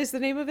 What is the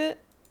name of it?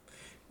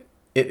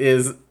 It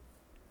is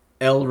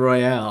El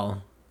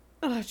Royale.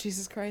 Oh,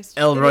 Jesus Christ.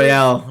 El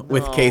Royale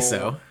with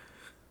queso.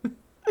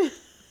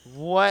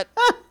 What?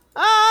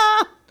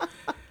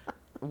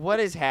 What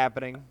is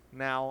happening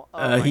now?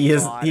 Oh my He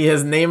God.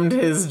 has named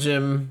his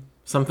gym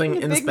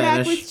something in Big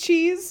Spanish. Mac with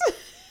cheese.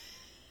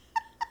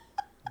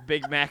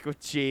 Big Mac with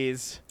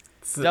cheese.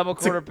 It's Double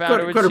it's quarter a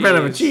pounder with quarter cheese.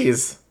 pounder with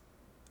cheese.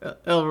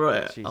 El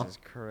Royale. Jesus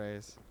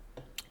Christ.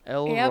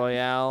 El Yep.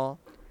 Royale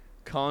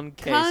con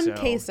queso. Con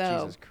queso.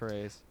 Jesus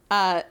Christ.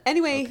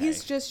 Anyway, Okay.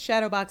 he's just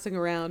shadow boxing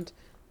around.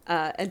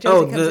 And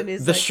Josie comes in and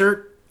is the like,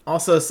 shirt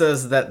also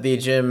says that the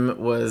gym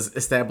was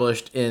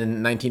established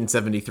in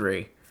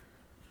 1973.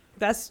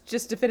 that's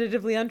just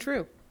definitively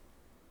untrue.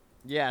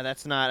 Yeah,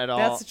 that's not at all.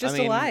 That's just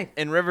a lie.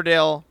 In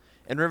Riverdale,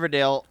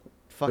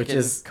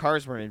 fucking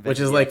cars were invented. Which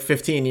is like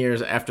 15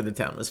 years after the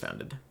town was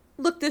founded.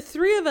 Look, the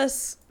three of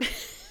us.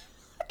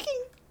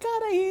 Fucking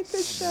God, I hate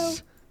this show.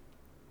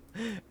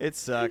 It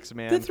sucks,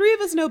 man. The three of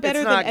us know better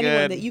It's than not anyone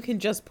good. that you can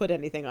just put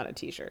anything on a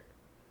t-shirt.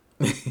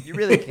 You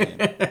really can.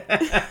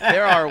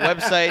 There are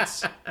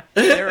websites.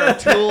 There are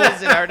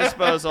tools at our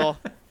disposal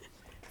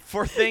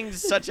for things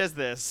such as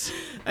this.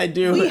 I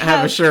do We have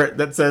a have- shirt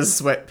that says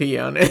Sweat Pea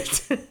on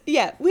it.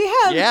 Yeah, we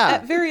have Yeah.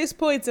 at various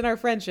points in our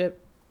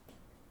friendip,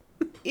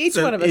 each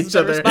Send one of us each has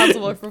been other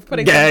responsible for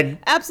putting gag some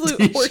absolute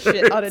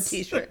horseshit on a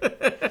t-shirts.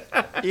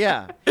 t-shirt.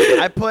 Yeah,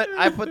 I put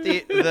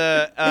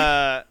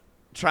the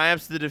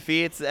triumphs, the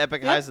defeats, the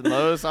epic highs and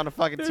lows on a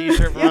fucking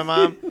t-shirt for my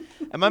mom.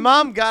 And my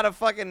mom got a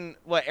fucking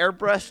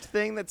airbrushed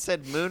thing that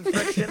said moon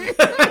friction.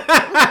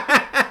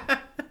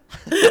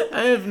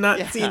 I have not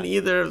seen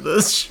either of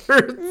those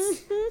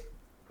shirts.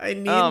 I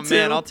need to. Oh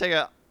man, I'll take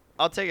a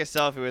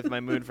selfie with my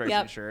moon friction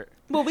Yep. shirt.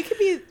 Well, we could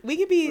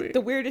be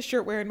the weirdest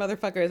shirt wearing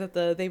motherfuckers at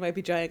the They Might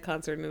Be Giant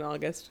concert in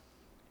August.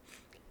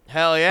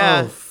 Hell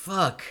yeah, Oh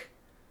fuck.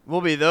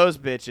 we'll be those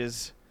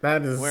bitches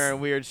That is wearing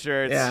weird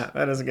shirts. Yeah,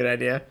 that is a good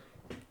idea.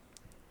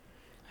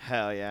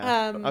 Hell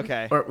yeah.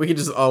 Okay. Or we could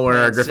just all wear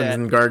our That's Griffins it.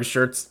 and Garg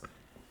shirts.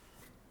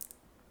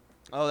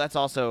 Oh, that's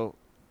also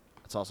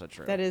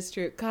true. That is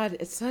true. God,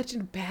 it's such a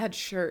bad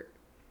shirt.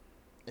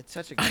 It's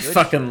such a good I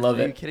fucking shirt. love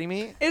Are it. you kidding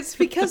me? It's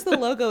because the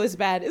logo is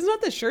bad. It's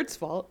not the shirt's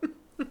fault.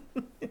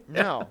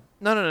 No.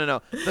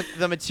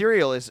 The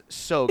material is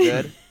so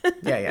good.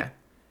 Yeah.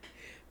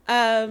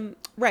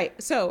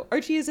 Right. So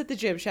Archie is at the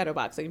gym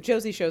shadowboxing.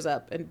 Josie shows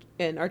up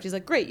and Archie's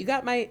like, "Great, you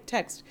got my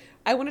text.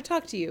 I want to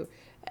talk to you."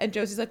 And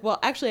Josie's like, "Well,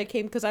 actually, I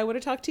came because I want to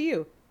talk to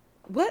you."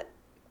 What?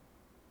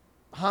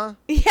 Huh?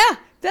 Yeah,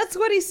 that's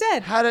what he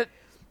said. How did?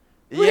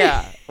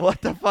 Yeah.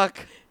 What the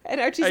fuck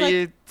And Archie's are like,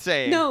 you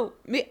saying? "No,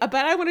 but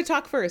I want to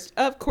talk first."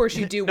 Of course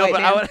you do, No, white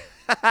but man.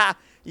 I would.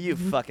 You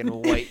fucking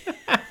white.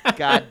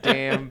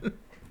 Goddamn.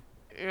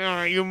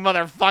 You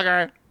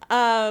motherfucker.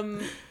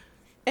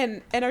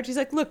 And Archie's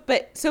like, "Look,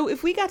 but so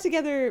if we got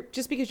together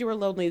just because you were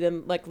lonely,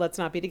 then like let's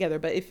not be together.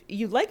 But if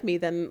you like me,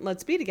 then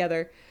let's be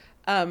together.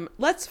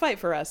 Let's fight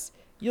for us."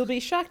 You'll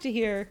be shocked to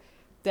hear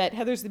that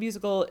Heathers the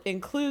Musical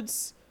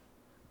includes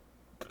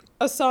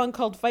a song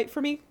called "Fight for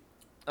Me."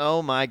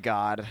 Oh my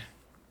god.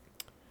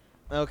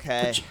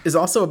 Okay. Which is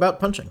also about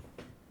punching.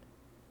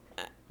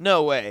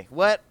 No way.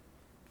 What?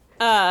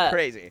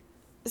 Crazy.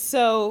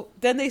 So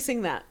then they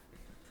sing that.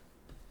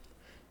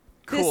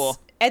 Cool.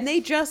 And they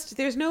just,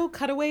 there's no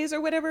cutaways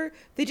or whatever.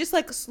 They just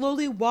like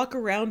slowly walk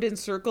around in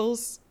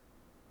circles.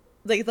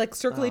 Like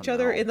circle each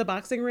other in the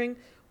boxing ring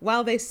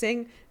while they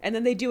sing. And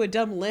then they do a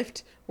dumb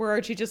lift where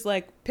Archie just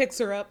like picks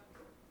her up.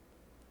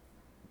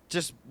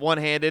 Just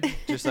one-handed,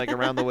 just like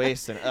around the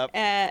waist and up.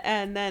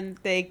 And then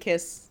they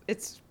kiss.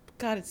 It's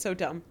so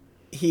dumb.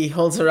 He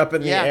holds her up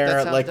in the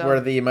air, like dumb.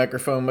 where the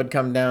microphone would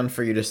come down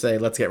for you to say,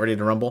 "Let's get ready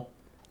to rumble."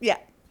 Yeah.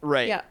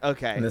 Right. Yeah.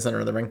 Okay. In the center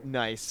of the ring.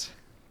 Nice.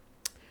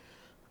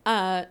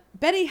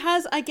 Betty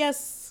has, I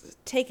guess,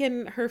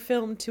 taken her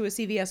film to a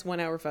CVS 1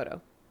 hour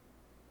photo.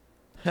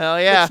 Hell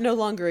yeah. Which no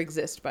longer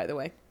exists, by the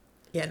way.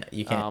 Yeah, no,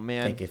 you can't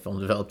make a film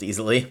developed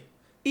easily.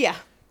 Yeah.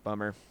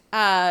 Bummer.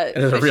 It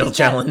is a real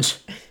challenge.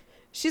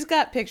 She's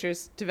got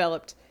pictures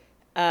developed.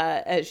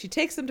 She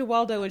takes them to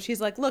Waldo and she's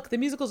like, look, the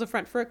musical's a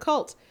front for a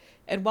cult.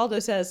 And Waldo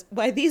says,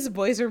 why, these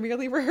boys are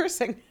merely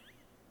rehearsing.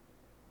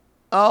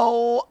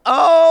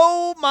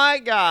 Oh my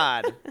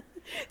God.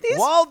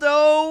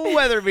 Waldo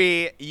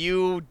Weatherby,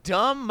 you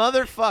dumb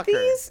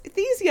motherfucker.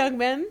 These young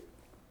men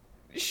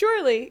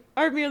surely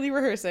are merely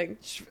rehearsing.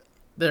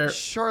 They're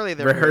Surely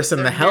they're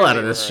rehearsing the hell out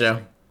of this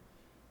show.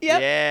 Yep.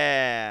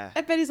 Yeah.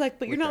 And Betty's like,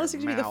 but you're not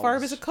listening to me. The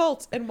farm is a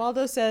cult. And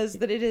Waldo says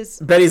that it is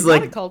Betty's not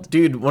like, a cult.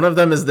 dude, one of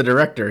them is the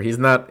director. He's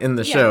not in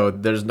the show.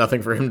 There's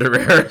nothing for him to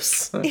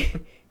rehearse.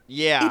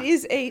 Yeah. It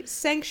is a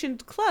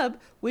sanctioned club,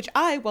 which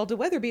I, Waldo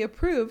Weatherby,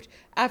 approved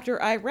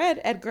after I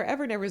read Edgar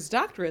Evernever's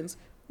doctrines,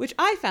 which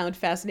I found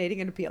fascinating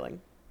and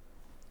appealing.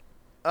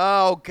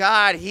 Oh,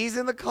 God. He's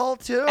in the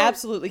cult, too?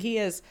 Absolutely, he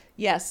is.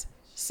 Yes.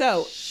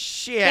 So,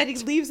 Shit. Betty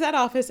leaves that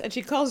office and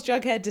she calls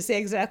Jughead to say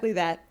exactly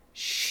that.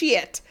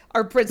 Shit.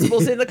 Our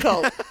principal's in the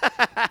cult.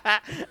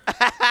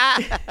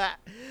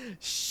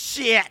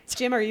 Shit.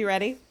 Jim, are you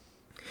ready?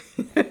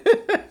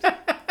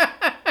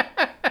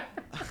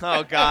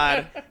 Oh,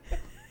 God.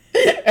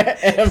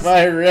 Am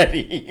I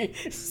ready?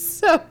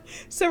 So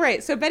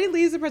Betty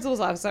leaves the principal's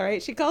office, all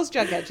right? She calls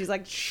Jughead. She's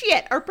like,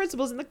 shit, our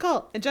principal's in the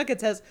cult. And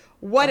Jughead says,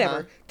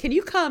 whatever. Can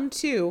you come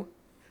to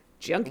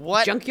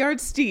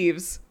Junkyard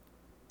Steve's?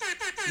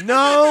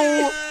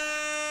 No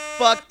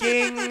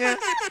fucking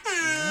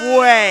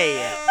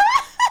way.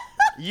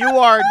 You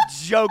are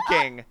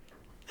joking.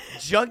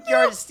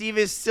 Junkyard Steve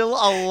is still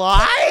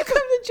alive? Come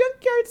to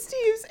Junkyard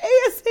Steve's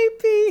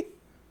ASAP.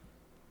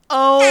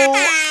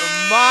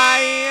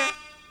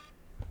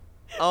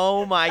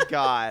 Oh my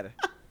God.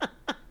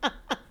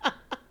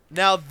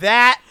 Now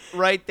that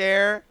right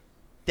there,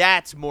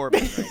 that's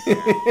morbid right there.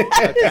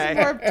 That is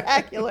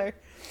morbtacular.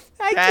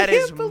 I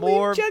can't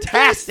believe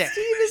Junkyard Steve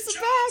is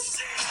back.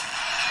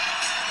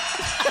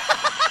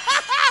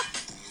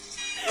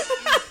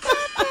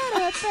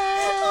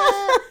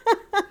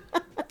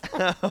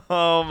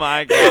 Oh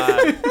my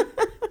God.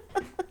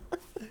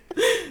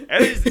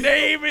 And his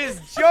name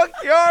is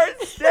Junkyard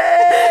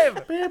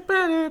Steve.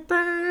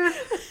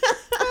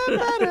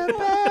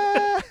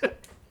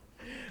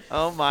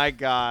 Oh my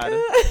God.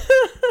 And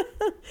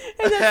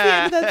that's the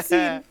end of that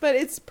scene, but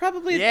it's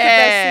probably the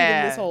best scene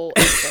in this whole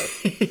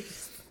episode.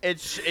 It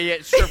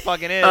sure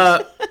fucking is.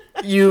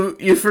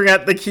 You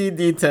forgot the key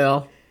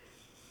detail.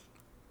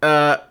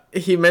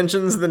 He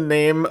mentions the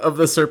name of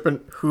the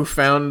serpent who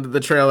found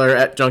the trailer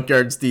at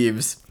Junkyard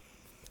Steve's.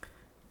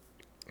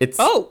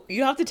 Oh,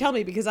 you have to tell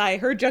me because I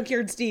heard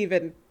Junkyard Steve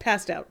and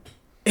passed out.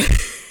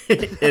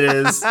 It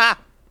is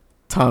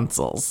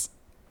tonsils.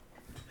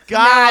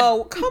 God,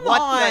 no, come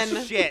what on.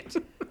 the shit?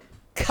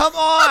 Come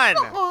on.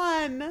 Come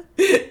on.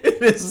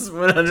 It is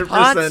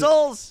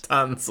 100%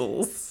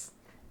 tonsils.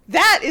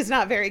 That is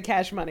not very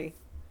cash money.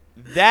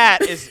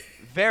 That is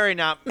very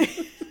not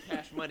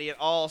cash money at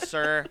all,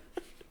 sir.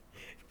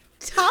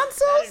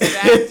 Tonsils?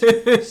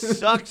 That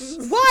sucks.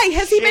 Why?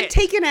 Has he been shit.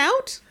 taken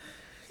out?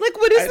 Like,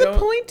 what is the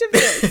point of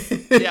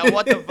this? Yeah,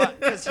 what the fuck?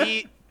 Because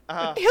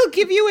he'll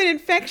give you an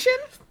infection?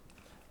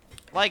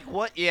 Like,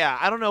 what? Yeah,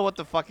 I don't know what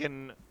the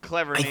fucking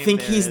clever I name think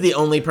there he's is. the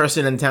only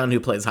person in town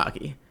who plays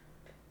hockey.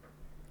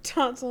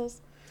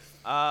 Tonsils.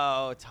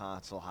 Oh,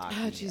 tonsil hockey.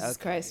 Oh, Jesus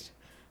Christ.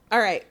 All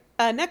right.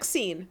 Next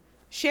scene.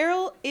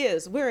 Cheryl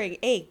is wearing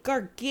a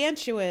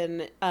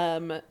gargantuan,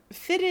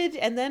 fitted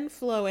and then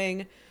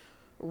flowing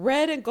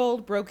red and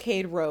gold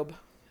brocade robe.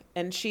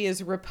 And she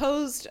is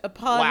reposed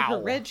upon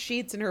her red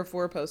sheets in her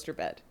four-poster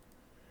bed.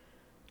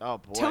 Oh,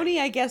 boy. Tony,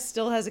 I guess,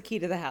 still has a key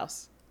to the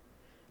house.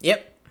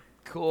 Yep.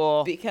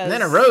 Cool. Because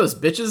Nana Rose,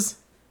 bitches.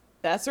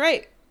 That's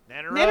right.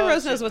 Nana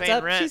Rose knows what's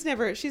up.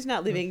 Rent. She's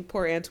not leaving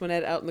poor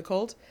Antoinette out in the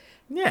cold.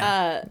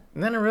 Yeah.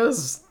 Nana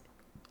Rose,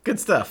 good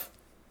stuff.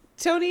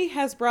 Tony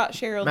has brought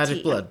Cheryl Magic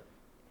tea blood.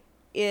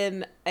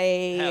 in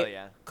a Hell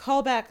yeah.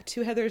 callback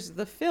to Heather's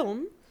The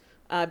Film,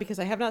 because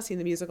I have not seen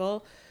the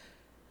musical.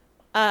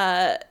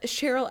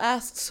 Cheryl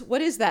asks,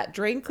 what is that,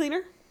 drain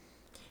cleaner?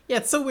 Yeah,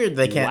 it's so weird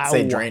they can't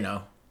say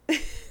Drano.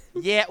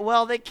 Yeah,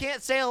 well, they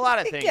can't say a lot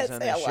of things on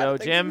this show,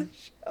 Jim.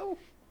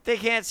 They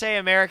can't say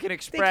American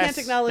Express. They can't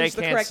acknowledge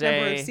the correct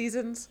number of say-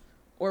 seasons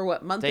or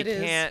what month it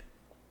is.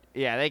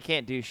 Yeah, they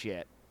can't do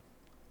shit.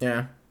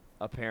 Yeah.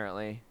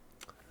 apparently.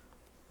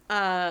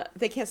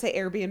 They can't say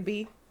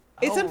Airbnb.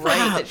 It's Oh,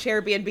 unfortunate right. that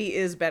Sharebnb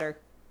is better.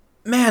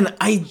 Man,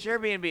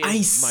 Airbnb I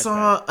is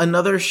saw much better.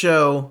 another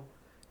show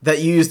that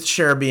used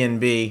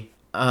Airbnb.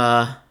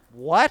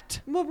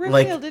 What? Well, Riverdale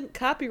Like- didn't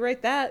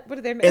copyright that. What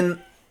are they?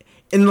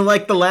 In the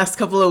last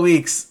couple of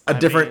weeks, a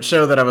different mean-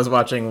 show that I was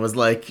watching was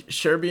like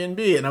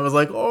Airbnb, and I was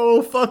like,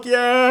 oh fuck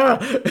yeah,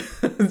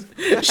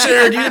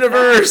 shared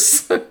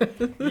universe.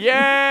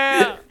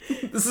 Yeah.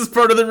 This is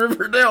part of the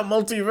Riverdale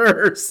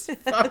multiverse.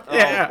 Fuck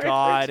yeah, Oh,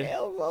 God.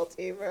 Riverdale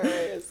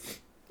multiverse.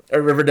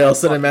 or Riverdale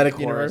cinematic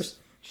Fucking universe. chorus.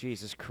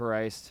 Jesus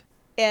Christ.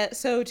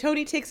 So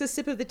Tony takes a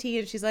sip of the tea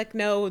and she's like,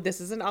 no, this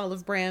is an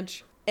olive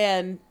branch.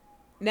 And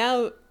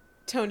now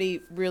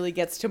Tony really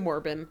gets to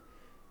Morbin.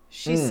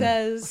 She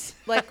says,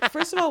 like,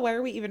 first of all, why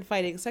are we even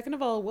fighting? Second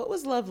of all, what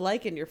was love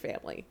like in your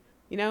family?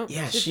 You know?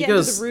 Yeah, Just she getting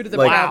goes, to the root of the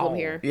like- problem Wow.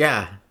 here.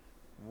 Yeah,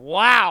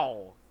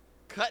 Wow.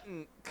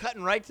 Cutting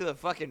right to the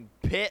fucking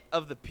pit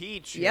of the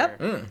peach. Yep.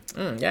 Here.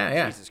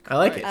 yeah. Jesus I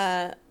like it.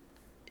 Christ.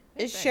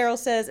 Cheryl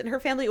says, in her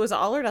family, it was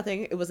all or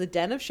nothing. It was a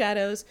den of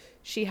shadows.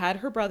 She had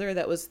her brother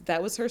that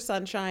was her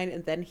sunshine,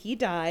 and then he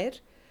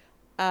died.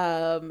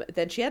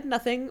 Then she had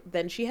nothing.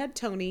 Then she had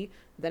Tony.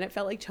 Then it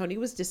felt like Tony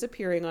was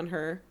disappearing on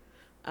her.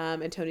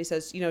 And Tony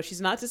says,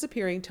 she's not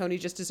disappearing. Tony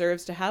just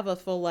deserves to have a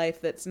full life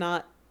that's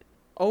not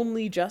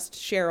only just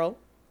Cheryl.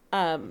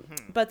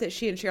 But that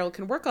she and Cheryl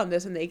can work on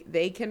this and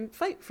they can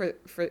fight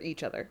for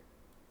each other.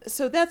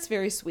 So that's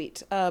very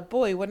sweet.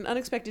 Boy, what an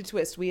unexpected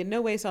twist. We in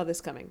no way saw this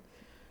coming.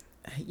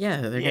 Yeah,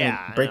 they're Yeah,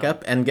 gonna I break know.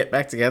 up and get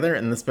back together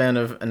in the span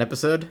of an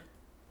episode.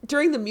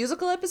 During the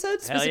musical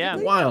episode, Hell yeah.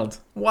 specifically?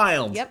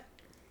 Wild. Yep.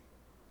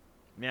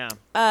 Yeah.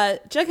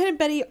 Jughead and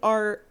Betty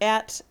are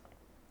at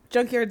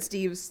Junkyard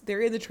Steve's.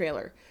 They're in the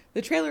trailer.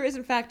 The trailer is,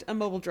 in fact, a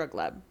mobile drug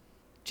lab.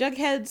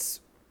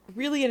 Jughead's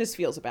really in his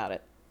feels about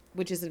it,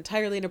 which is an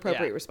entirely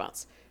inappropriate Yeah.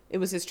 response. It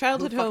was his Who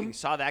childhood fucking home.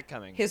 saw that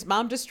coming? His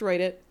mom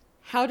destroyed it.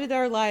 How did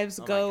our lives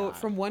my go God.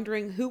 from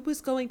wondering who was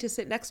going to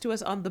sit next to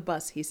us on the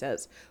bus, he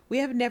says. We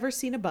have never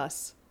seen a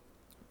bus.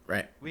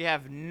 Right. We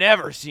have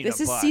never seen This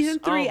a is bus. season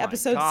 3, Oh my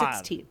episode God.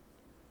 16.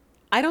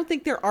 I don't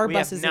think there are We have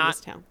buses in not-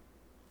 this town.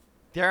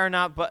 There are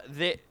not, but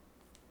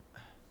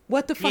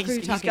What the fuck are you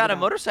talking about? he's got a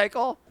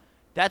motorcycle.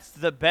 That's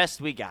the best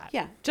we got.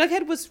 Yeah,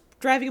 Jughead was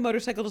driving a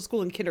motorcycle to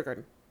school in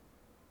kindergarten.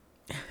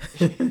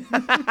 He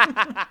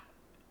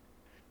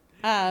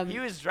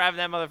was driving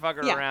that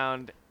motherfucker Yeah.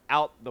 around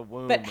out the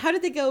womb. But how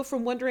did they go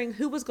from wondering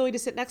who was going to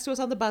sit next to us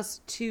on the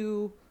bus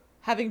to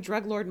having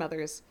drug lord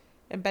mothers?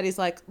 And Betty's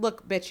like,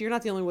 look, bitch, you're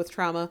not the only one with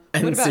trauma.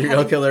 And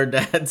serial killer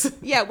dads.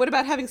 Yeah, what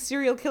about having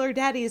serial killer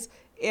daddies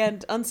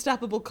and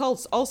unstoppable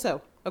cults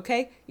also?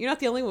 Okay? You're not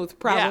the only one with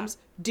problems,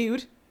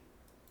 dude.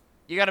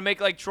 You got to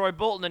make like Troy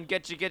Bolton and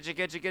get your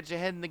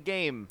head in the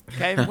game.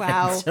 Okay.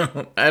 Wow.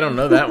 I don't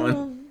know that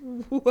one.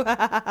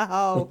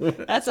 Wow.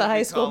 That's a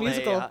high school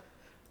musical.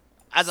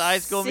 As a high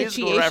school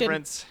musical Situation.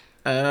 reference.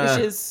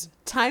 Which is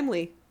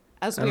timely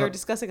as we I are don't-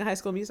 discussing a high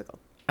school musical.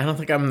 I don't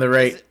think I'm the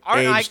right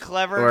Aren't I age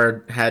clever?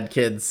 or had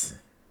kids.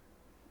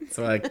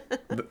 So like,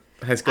 the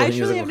High School I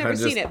Musical truly have never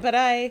kinda seen just it, but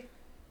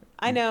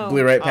I know.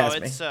 blew right Oh,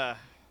 past me.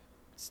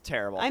 it's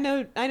terrible. I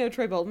know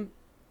Troy Bolton.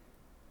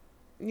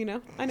 I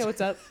know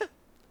what's up.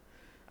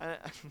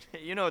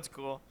 You know it's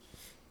cool.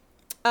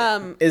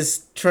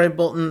 Is Troy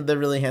Bolton the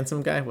really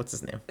handsome guy? What's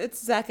his name?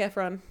 It's Zac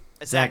Efron.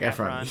 It's Zac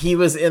Efron. He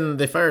was in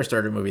the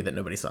Firestarter movie that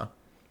nobody saw.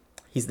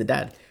 He's the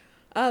dad.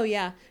 Oh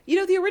yeah.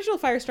 The original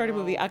Firestarter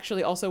movie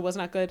actually also was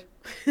not good.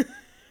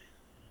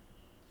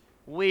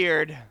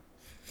 Weird.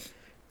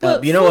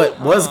 Well, You know what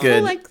was full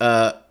good? length-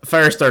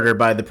 Firestarter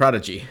by The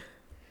Prodigy.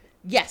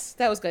 Yes,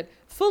 that was good.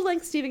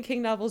 Full-length Stephen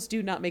King novels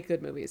do not make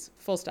good movies.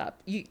 Full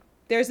stop.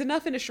 There's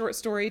enough in a short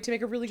story to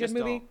make a really Just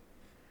good movie.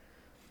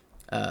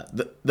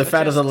 The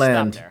Fat of the just stop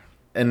Land, there.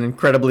 an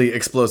incredibly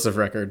explosive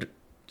record.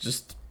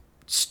 Just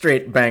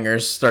straight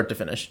bangers, start to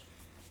finish.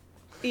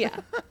 Yeah.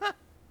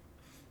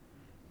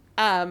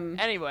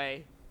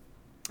 Anyway,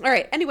 All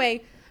right.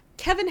 Anyway,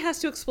 Kevin has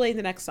to explain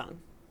the next song.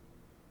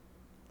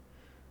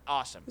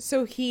 awesome.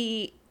 So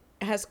he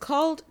has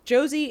called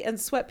Josie and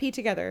Sweat Pea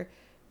together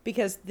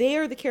because they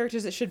are the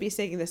characters that should be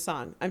singing this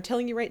song. I'm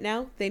telling you right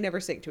now, they never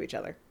sing to each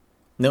other.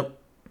 Nope.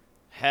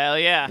 Hell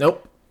yeah.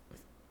 Nope.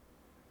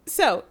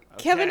 So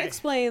Kevin Okay.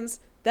 explains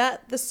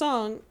that the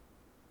song,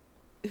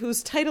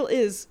 whose title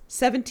is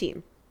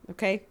 17,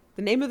 okay?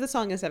 The name of the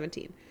song is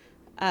 17,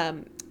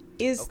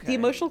 is the Okay.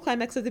 emotional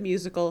climax of the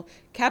musical,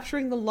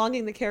 capturing the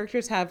longing the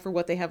characters have for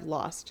what they have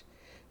lost.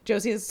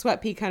 Josie and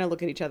Sweat Pea kind of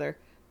look at each other,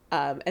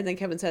 and then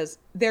Kevin says,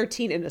 they're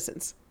teen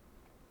innocence.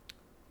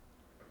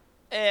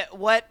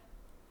 What?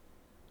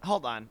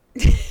 Hold on.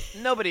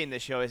 Nobody in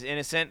this show is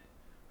innocent.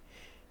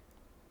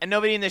 And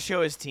nobody in this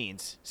show is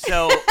teens.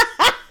 So,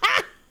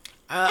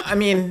 I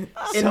mean,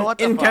 So what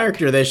the in fuck?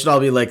 character, they should all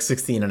be like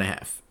 16 and a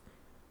half.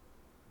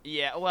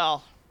 yeah,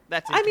 well,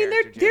 that's in I mean,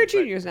 character, they're Jim,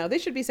 but- juniors now. They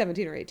should be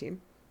 17 or 18.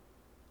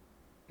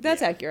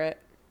 That's Yeah. accurate.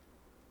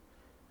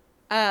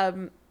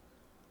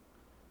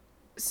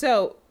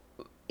 So,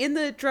 in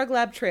the drug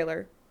lab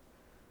trailer,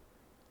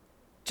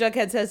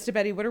 Jughead says to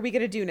Betty, what are we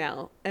going to do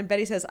now? And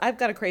Betty says, I've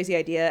got a crazy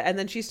idea. And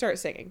then she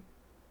starts singing.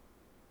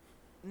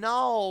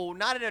 No,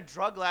 not in a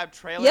drug lab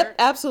trailer. Yep,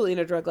 absolutely in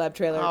a drug lab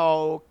trailer.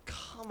 Oh,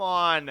 come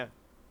on.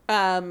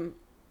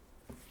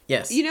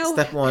 Yes. You know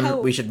Step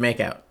one, we should make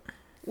out.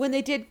 When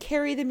they did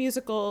Carrie the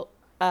musical,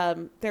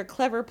 their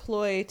clever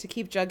ploy to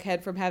keep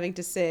Jughead from having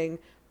to sing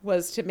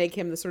was to make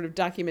him the sort of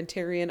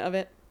documentarian of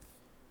it.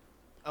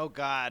 Oh,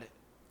 God.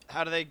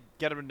 How do they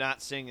get him to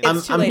not sing?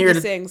 It's too late, he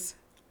sings.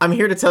 I'm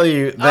here to tell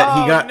you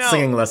that he got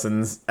singing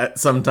lessons at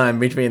some time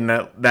between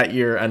that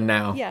year and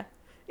now. Yeah.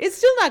 It's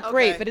still not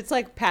great, but it's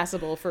like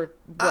passable for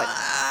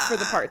for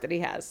the part that he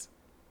has.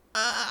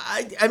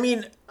 I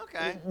mean,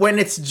 when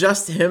it's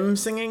just him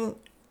singing,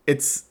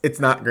 it's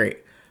not great.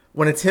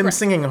 When it's him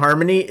singing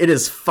harmony, it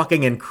is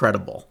fucking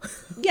incredible.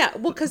 Yeah,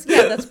 well, because,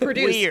 that's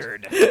produced.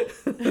 Weird.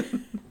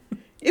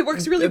 It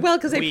works really well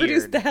because they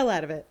produced the hell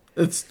out of it.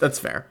 That's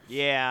fair.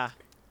 Yeah.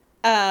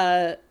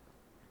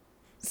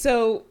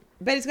 So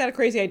Betty's got a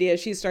crazy idea.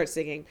 She starts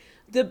singing.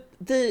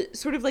 The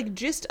sort of like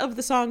gist of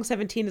the song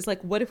 17 is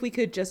like, what if we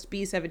could just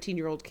be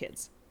 17-year-old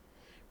kids?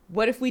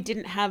 What if we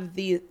didn't have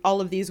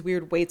all of these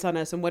weird weights on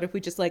us? And what if we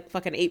just like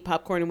fucking ate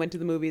popcorn and went to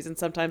the movies and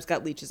sometimes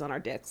got leeches on our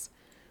dicks?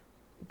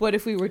 What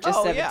if we were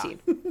just 17?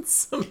 Yeah.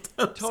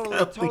 Sometimes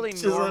totally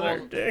normal. on our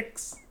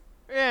dicks.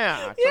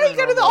 Yeah. You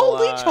go to the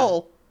old leech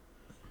hole.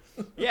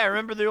 Yeah,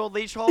 remember the old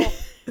leech hole?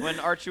 When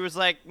Archie was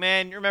like,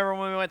 man, you remember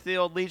when we went to the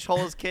old leech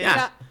hole as kids?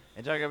 Yeah.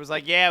 And Jughead was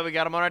like, yeah, we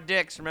got them on our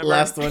dicks, remember?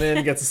 Last one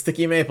in gets a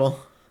sticky maple.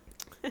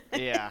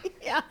 Yeah.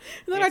 Yeah.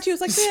 And then Archie was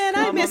like, man,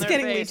 I miss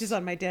getting leeches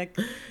on my dick.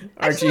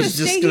 Archie's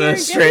just gonna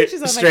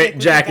straight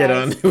jacket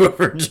on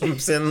whoever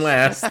jumps in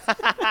last.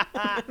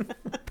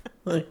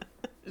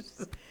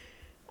 It's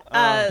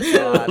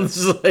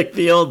just like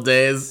the old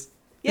days.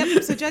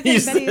 Yep, so Jughead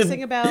and Betty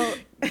sing about...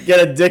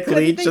 Get a dick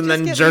leech and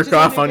then jerk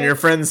off on your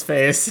friend's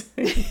face.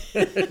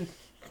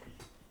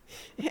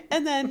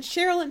 And then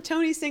Cheryl and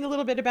Tony sing a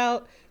little bit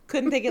about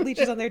couldn't they get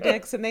leeches on their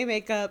dicks, and they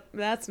make up.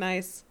 That's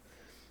nice.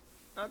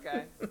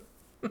 Okay.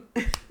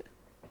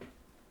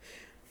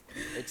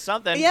 It's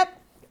something.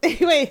 Yep.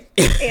 Anyway,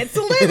 it's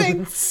a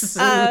living.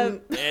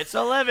 It's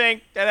a living.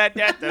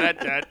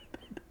 Da-da-da-da-da-da.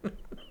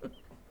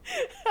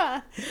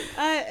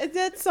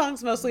 That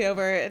song's mostly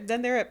over, and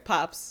then they're at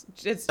Pops.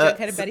 It's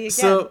Jughead and Betty again.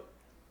 So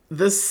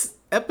this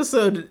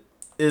episode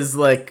is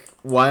like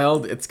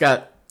wild. It's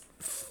got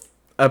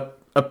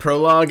a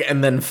prologue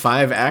and then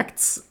 5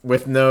 acts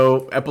with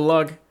no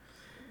epilogue.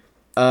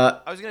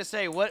 I was gonna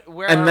say, where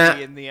are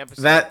we in the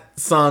episode? That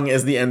song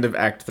is the end of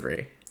Act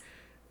 3.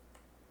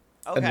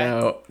 Okay.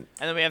 And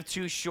then we have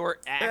 2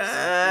 short acts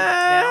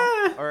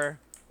now, or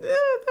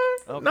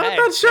not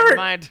that short. Never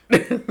mind.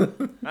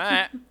 All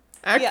right.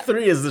 Act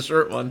 3 is the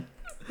short one.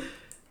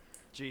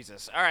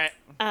 Jesus. All right.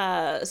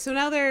 So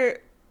now they're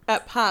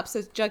at Pops.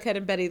 It's Jughead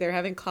and Betty. They're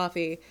having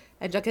coffee,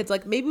 and Jughead's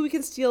like, maybe we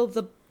can steal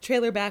the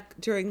trailer back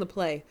during the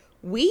play.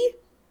 We?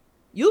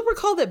 You'll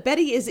recall that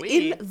Betty is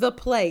in the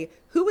play.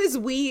 Who is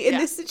we in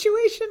this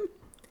situation?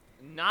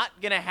 Not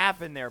gonna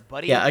happen there,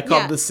 buddy. Yeah, I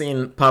called this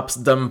scene Pop's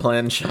Dumb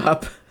Plan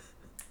Shop.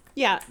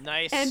 Yeah.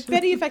 Nice. And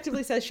Betty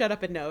effectively says, shut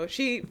up and no.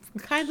 She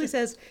kindly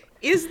says,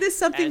 is this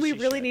something we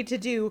really need to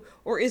do,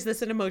 or is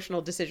this an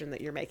emotional decision that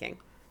you're making?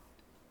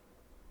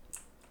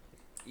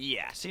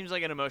 Yeah, seems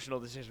like an emotional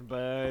decision,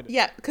 but...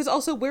 Yeah, because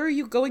also, where are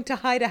you going to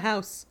hide a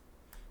house?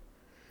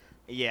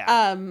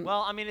 Yeah.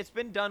 Well, I mean, it's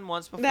been done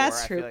once before.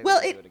 That's true.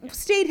 Well, it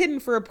stayed hidden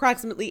for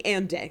approximately a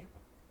day.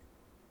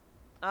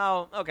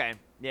 Oh, okay.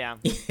 Yeah.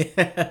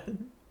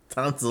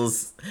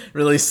 Tonsils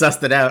really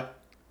sussed it out.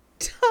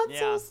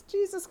 Tonsils? Yeah.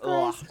 Jesus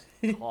Christ.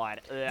 Oh,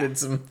 God. Did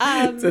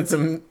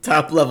some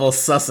top level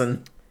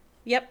sussing.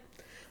 Yep.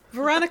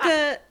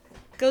 Veronica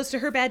goes to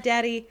her bad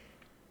daddy,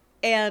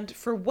 and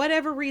for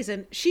whatever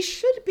reason, she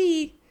should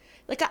be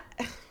like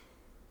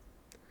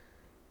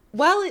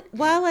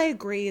while I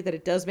agree that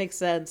it does make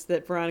sense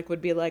that Veronica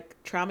would be like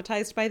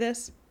traumatized by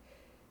this,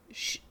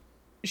 she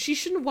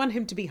shouldn't want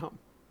him to be home.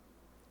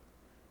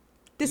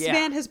 This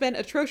man has been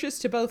atrocious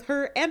to both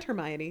her and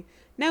Hermione.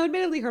 Now,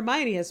 admittedly,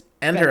 Hermione has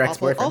been her awful.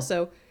 ex-boyfriend.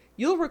 Also,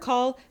 you'll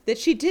recall that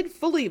she did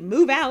fully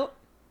move out.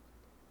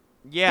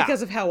 Yeah.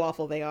 Because of how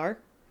awful they are.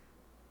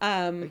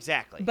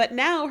 Exactly. But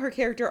now her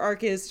character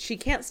arc is she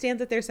can't stand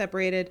that they're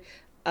separated.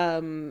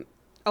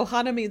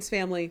 Ohana means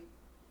family.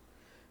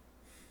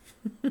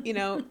 You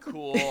know.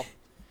 Cool.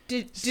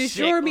 Du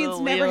jour means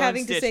never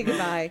having to say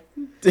goodbye.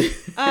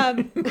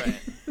 Right.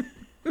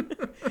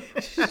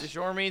 Du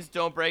jour means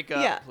don't break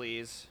up,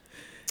 please.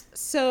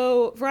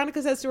 So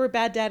Veronica says to her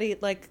bad daddy,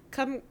 like,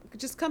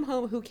 just come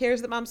home. Who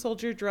cares that mom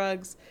sold your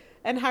drugs?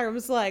 And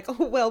Hiram's like,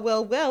 oh,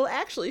 well,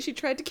 actually, she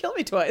tried to kill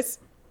me twice.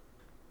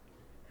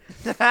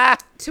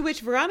 To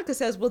which Veronica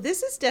says, well,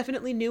 this is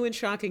definitely new and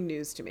shocking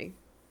news to me.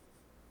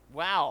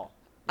 Wow.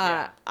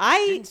 Yeah.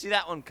 I didn't see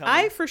that one coming.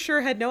 I for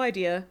sure had no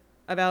idea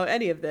about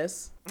any of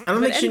this. I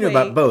don't think she knew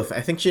about both. I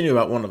think she knew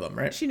about one of them,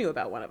 right? She knew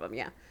about one of them,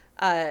 yeah.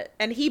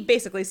 And he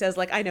basically says,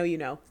 like, I know you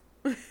know.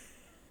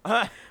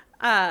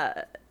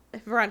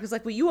 Veronica's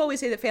like, well, you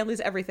always say that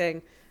family's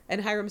everything.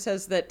 And Hiram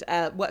says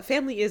that what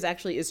family is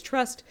actually is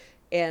trust,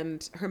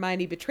 and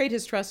Hermione betrayed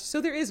his trust,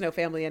 so there is no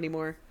family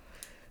anymore.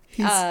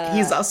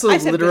 He's also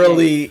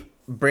literally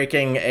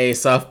breaking a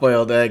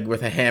soft-boiled egg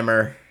with a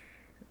hammer,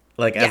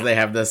 as they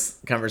have this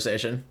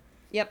conversation.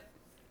 Yep.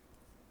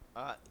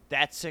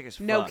 That's sick as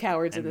fuck. No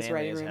cowards in this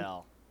writing room.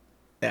 Hell.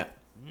 Yeah.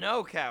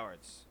 No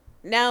cowards.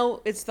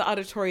 Now it's the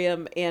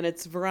auditorium, and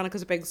it's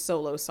Veronica's big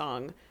solo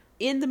song.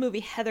 In the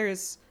movie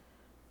Heathers,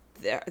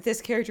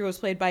 this character was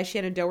played by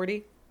Shannon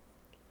Doherty,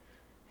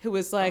 who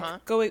was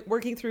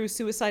working through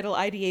suicidal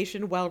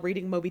ideation while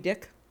reading Moby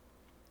Dick.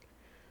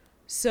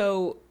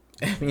 So,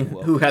 I mean,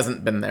 who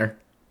hasn't been there?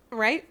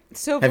 Right?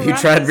 So have you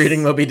tried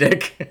reading Moby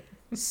Dick?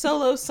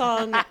 Solo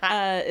song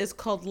is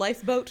called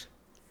Lifeboat,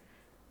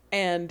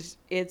 and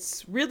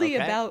it's really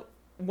about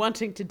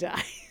wanting to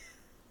die.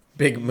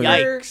 Big mood.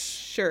 Yikes.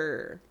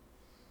 Sure.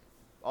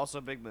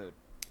 Also big mood.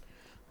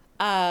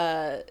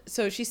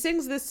 So she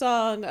sings this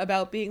song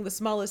about being the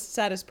smallest,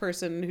 saddest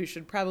person who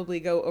should probably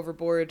go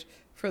overboard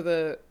for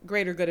the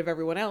greater good of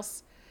everyone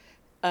else.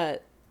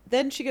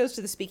 Then she goes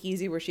to the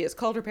speakeasy where she has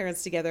called her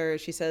parents together.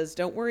 She says,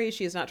 don't worry,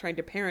 she is not trying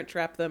to parent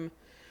trap them.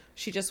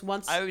 She just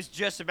wants... I was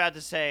just about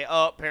to say,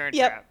 parent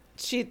trap.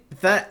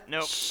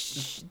 Nope.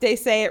 They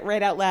say it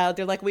right out loud.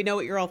 They're like, we know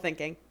what you're all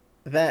thinking.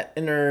 That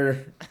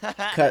inner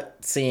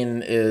cut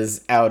scene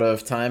is out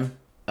of time.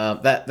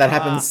 That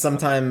happens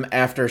sometime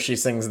after she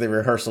sings the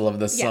rehearsal of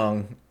this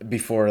song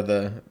before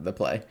the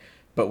play,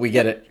 but we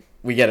get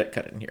it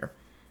cut in here.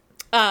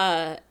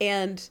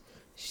 And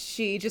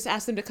she just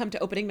asked them to come to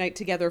opening night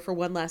together for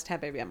one last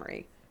happy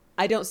memory.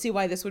 I don't see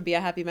why this would be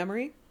a happy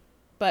memory,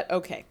 but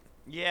okay.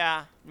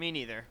 Yeah, me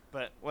neither,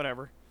 but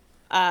whatever.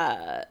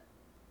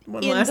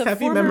 One last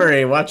happy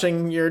memory,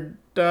 watching your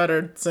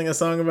daughter sing a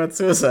song about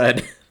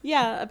suicide.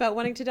 Yeah, about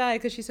wanting to die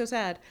because she's so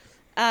sad.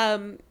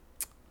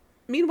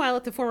 Meanwhile,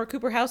 at the former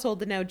Cooper household,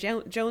 the now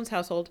Jones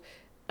household,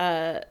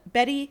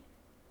 Betty,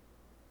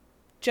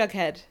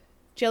 Jughead,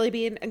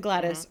 Jellybean, and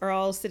Gladys are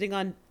all sitting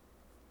on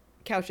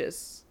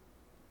couches.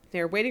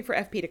 They're waiting for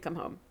FP to come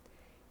home.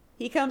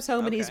 He comes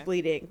home and he's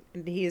bleeding,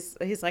 and he's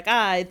like,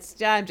 I'm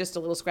just a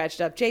little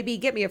scratched up. JB,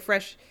 get me a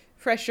fresh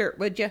shirt,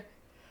 would you?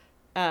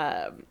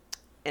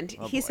 And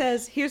he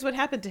says, here's what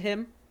happened to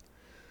him.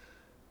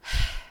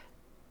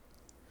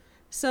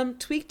 Some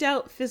tweaked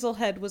out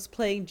fizzlehead was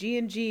playing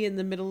G&G in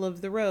the middle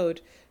of the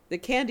road. The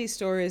candy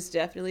store is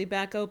definitely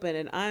back open,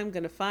 and I'm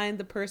going to find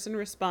the person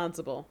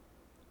responsible.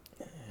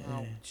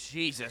 Oh,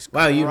 Jesus Christ.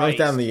 Wow, you wrote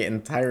down the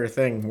entire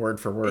thing word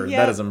for word.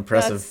 Yeah, that is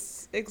impressive.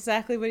 That's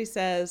exactly what he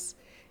says.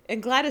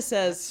 And Gladys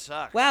says,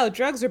 wow,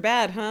 drugs are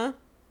bad, huh?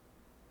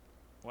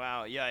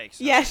 Wow, yikes.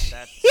 Yeah.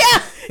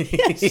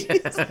 Yikes.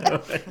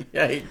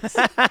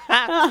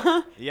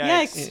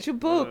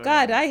 Yikes.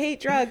 God, I hate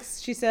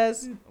drugs, she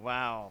says.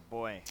 Wow,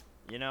 boy.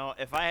 You know,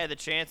 if I had the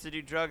chance to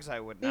do drugs, I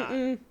would not.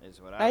 Is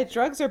what I would.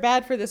 Drugs are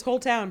bad for this whole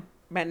town.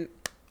 Man,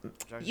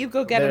 you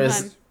go get them,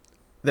 hun.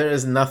 There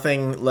is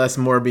nothing less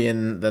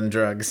Morbian than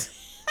drugs.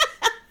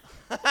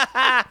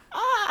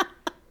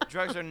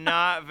 Drugs are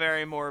not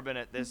very morbid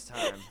at this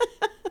time.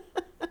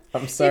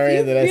 I'm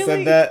sorry that I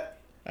said that.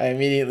 I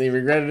immediately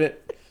regretted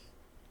it.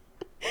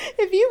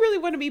 If you really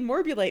want to be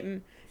morbulating,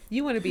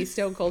 you want to be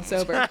stone cold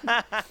sober.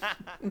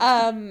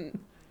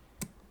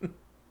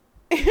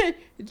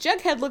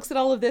 Jughead looks at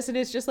all of this and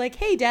is just like,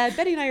 hey, Dad,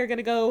 Betty and I are going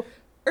to go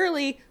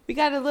early. We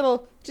got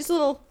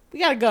we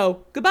got to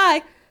go.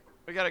 Goodbye.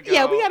 We got to go.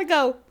 Yeah, we got to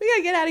go. We got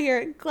to get out of here.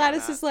 And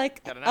Gladys is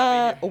like,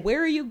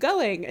 where are you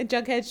going? And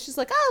Jughead's just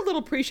like, a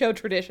little pre-show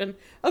tradition.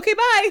 Okay,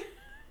 bye.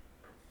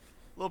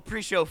 Little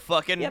pre-show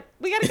fucking. Yep,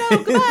 we got to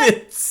go. Goodbye.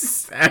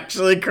 It's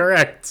actually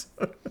correct.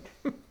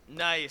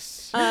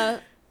 Nice.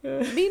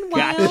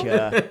 Meanwhile,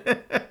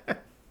 gotcha.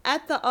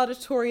 At the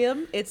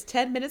auditorium, it's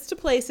 10 minutes to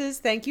places.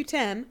 Thank you,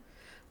 10.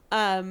 Do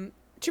you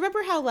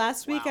remember how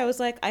last week I was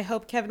like, I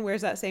hope Kevin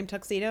wears that same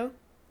tuxedo?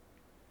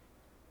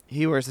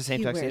 He wears the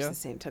same tuxedo? He wears the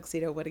same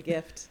tuxedo. What a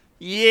gift.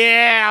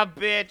 Yeah,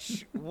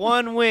 bitch.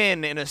 One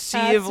win in a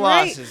sea of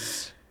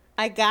losses.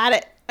 Right. I got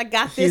it. I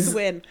got this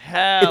win.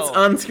 Hell. It's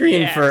on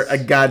screen for a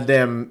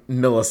goddamn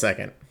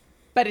millisecond.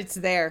 But it's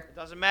there. It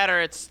doesn't matter.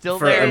 It's still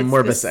for there. A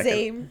Morbus it's the second.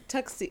 Same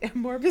tuxedo.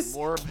 Morbus.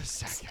 Morbus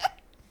second.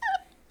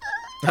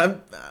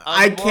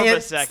 I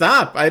can't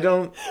stop. I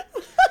don't.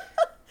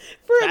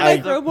 For a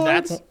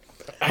micromorb.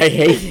 I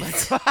hate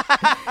it.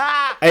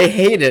 I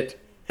hate it.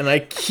 And I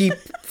keep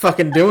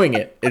fucking doing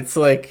it. It's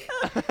like.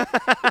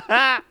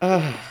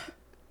 I'm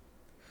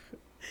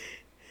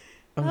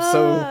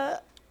so.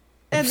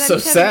 And then so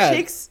Kevin sad.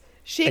 shakes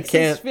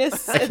his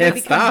fists and then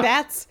becomes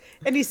bats.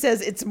 And he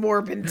says, it's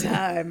Morbin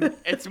time.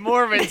 It's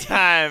Morbin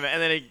time.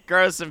 And then he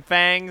grows some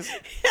fangs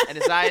and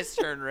his eyes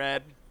turn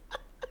red.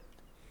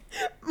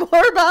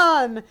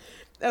 Morbon.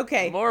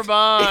 Okay.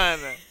 Morbon.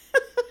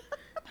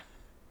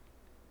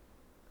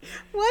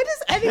 Why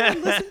does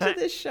anyone listen to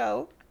this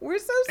show? We're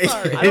so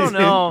sorry. I don't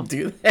know.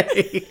 Do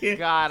they?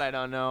 God, I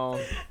don't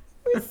know.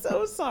 We're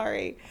so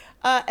sorry.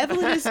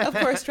 Evelyn is, of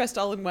course, dressed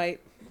all in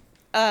white.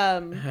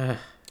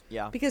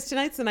 Yeah. Because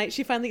tonight's the night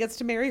she finally gets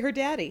to marry her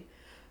daddy.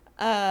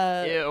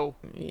 Ew.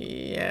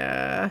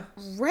 Yeah.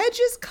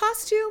 Reg's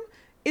costume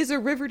is a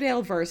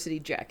Riverdale varsity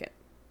jacket.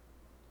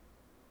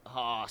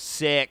 Oh,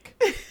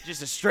 sick.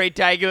 Just a straight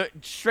guy doing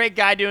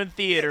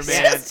theater,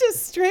 man. Just a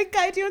straight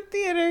guy doing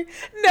theater.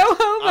 No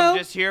homo. I'm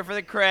just here for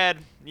the cred.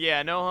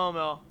 Yeah, no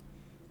homo.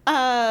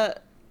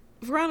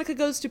 Veronica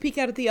goes to peek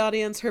out at the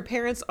audience. Her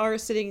parents are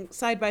sitting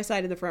side by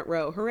side in the front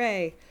row.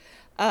 Hooray.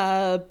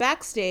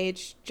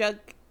 Backstage,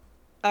 Josie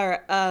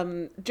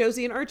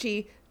and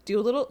Archie do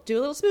a little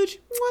smooch.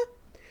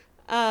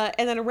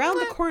 And then around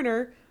the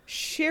corner,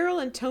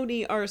 Cheryl and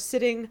Tony are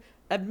sitting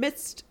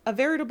amidst a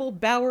veritable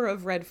bower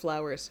of red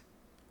flowers.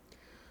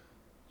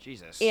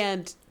 Jesus.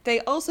 And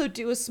they also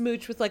do a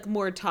smooch with like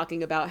Mord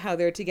talking about how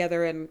they're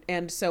together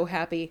and so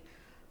happy.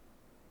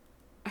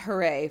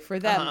 Hooray for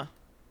them. Uh-huh.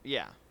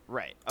 Yeah.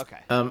 Right. Okay.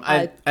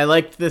 I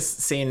liked this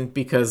scene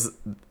because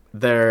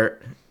they're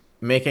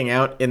making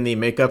out in the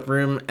makeup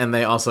room and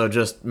they also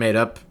just made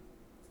up.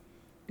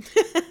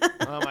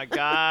 Oh my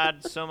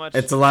God! So much.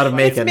 It's a lot of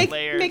making.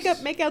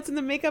 Makeouts in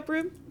the makeup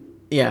room.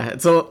 Yeah,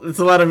 it's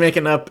a lot of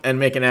making up and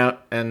making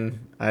out,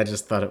 and I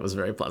just thought it was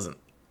very pleasant.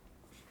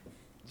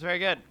 It's very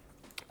good.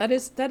 That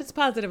is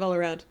positive all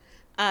around.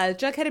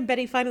 Jughead and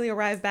Betty finally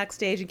arrive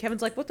backstage, and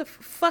Kevin's like, "What the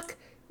fuck?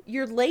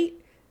 You're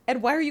late,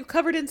 and why are you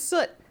covered in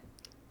soot?"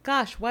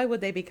 Gosh, why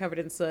would they be covered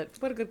in soot?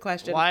 What a good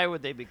question. Why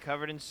would they be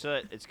covered in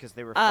soot? It's because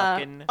they were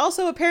fucking.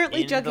 Also,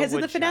 apparently, in Jughead's the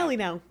in the finale woodshop.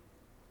 now.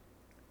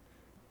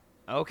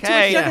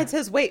 Okay. To which Jughead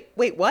says, "Wait,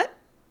 what?"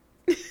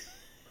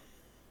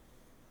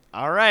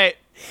 All right.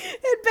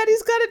 And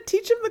Betty's got to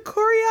teach him the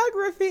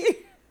choreography.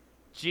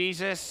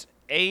 Jesus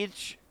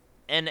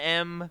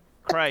H&M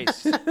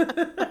Christ.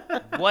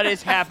 What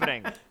is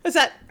happening? Is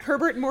that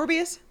Herbert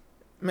Morbius?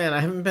 Man, I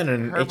haven't been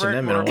in Herbert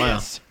H&M in a while.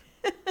 Morbius.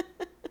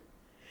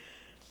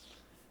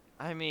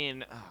 I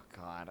mean, oh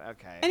God.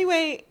 Okay.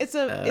 Anyway,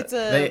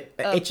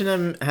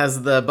 H&M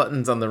has the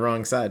buttons on the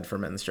wrong side for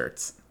men's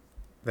shirts.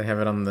 They have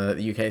it on the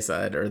UK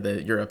side or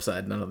the Europe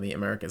side, not on the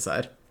American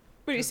side.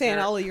 What are you saying?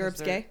 All of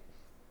Europe's gay?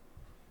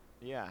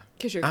 Yeah.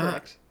 Because you're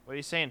correct. What are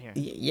you saying here?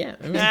 Yeah,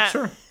 I mean,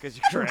 sure. Because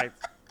you're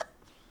correct.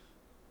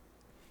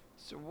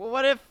 So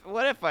what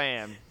if I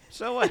am?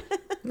 So what?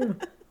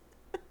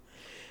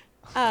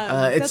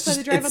 That's why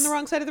they drive on the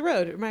wrong side of the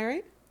road. Am I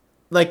right?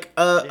 Like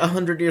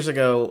 100 years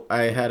ago,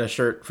 I had a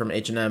shirt from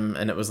H&M,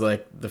 and it was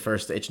like the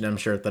first H&M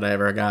shirt that I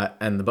ever got,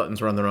 and the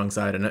buttons were on the wrong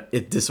side, and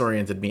it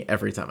disoriented me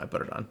every time I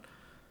put it on.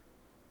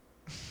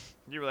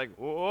 You were like,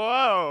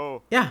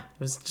 whoa. Yeah, it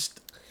was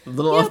just a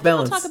little off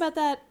balance. People talk about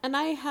that, and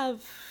I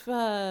have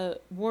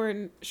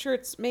worn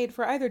shirts made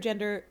for either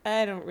gender.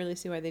 I don't really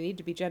see why they need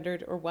to be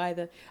gendered or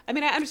why I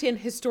mean, I understand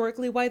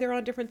historically why they're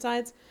on different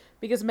sides,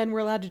 because men were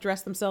allowed to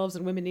dress themselves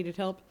and women needed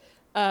help.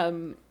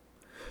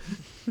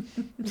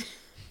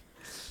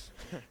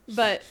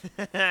 But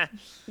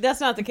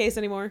that's not the case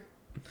anymore.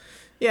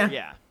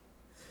 Yeah.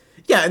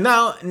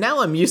 Now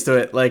I'm used to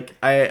it. Like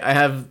I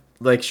have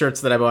like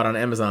shirts that I bought on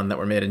Amazon that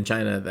were made in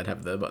China that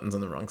have the buttons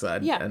on the wrong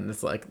side. Yeah. And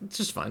it's like, it's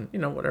just fine.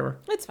 Whatever.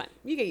 It's fine.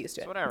 You get used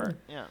to it. Whatever.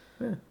 Yeah.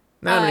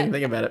 Now I don't even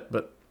think about it,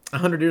 but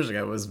 100 years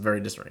ago it was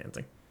very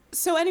disorienting.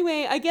 So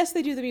anyway, I guess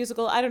they do the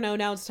musical. I don't know.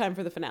 Now it's time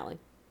for the finale.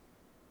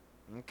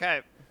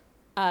 Okay.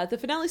 The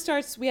finale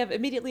starts. We have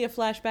immediately a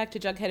flashback to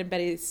Jughead and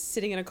Betty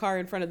sitting in a car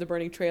in front of the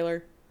burning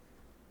trailer.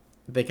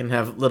 They can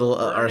have little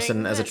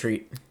arson as a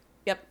treat.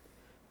 Yep.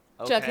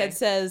 Okay. Jughead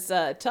says,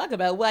 talk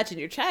about watching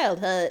your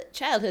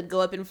childhood go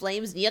up in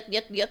flames. Yuck,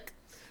 yuck, yuck.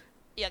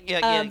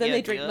 Then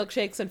they drink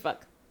milkshakes and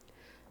fuck.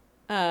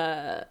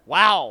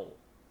 Wow.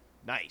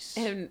 Nice.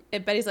 And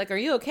Betty's like, are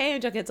you okay?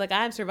 And Jughead's like,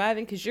 I'm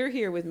surviving because you're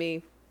here with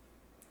me.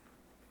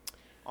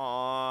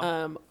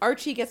 Aww.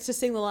 Archie gets to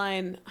sing the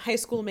line, high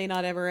school may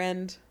not ever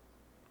end.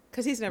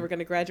 Because he's never going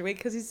to graduate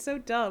because he's so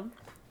dumb.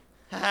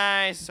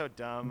 Hi, so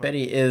dumb.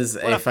 Betty is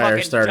What a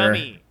fire starter.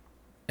 Dummy.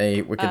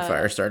 A wicked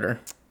fire starter.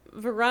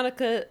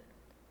 Veronica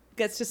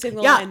gets to sing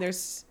the line.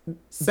 There's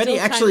Betty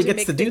actually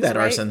gets to do that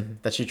right. arson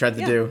that she tried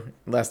to do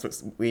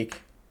last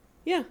week.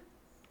 Yeah.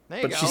 There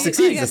you But go. she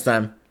succeeds this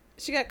time.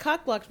 She got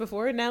cock blocked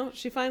before, and now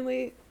she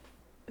finally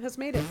has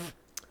made it.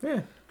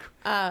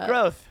 Yeah.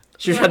 Growth.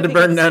 She tried to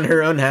burn down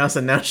her own house,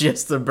 and now she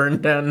has to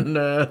burn down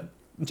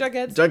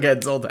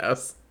Jughead's old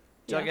house.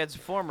 Jughead's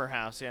former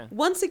house, yeah.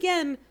 Once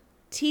again,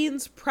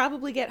 teens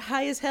probably get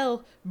high as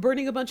hell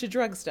burning a bunch of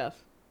drug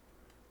stuff.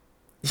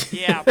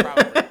 Yeah,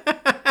 probably.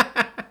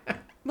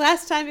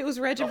 Last time it was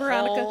Reg and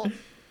Veronica.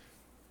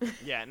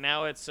 Yeah,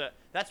 now it's...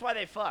 that's why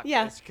they fuck.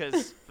 Yeah. It's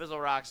because Fizzle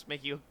Rocks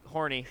make you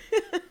horny.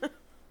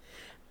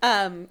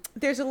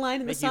 There's a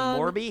line in the song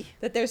Morby?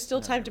 that there's still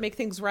time to make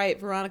things right.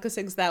 Veronica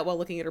sings that while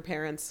looking at her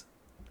parents.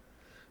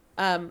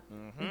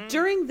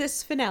 During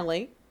this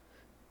finale,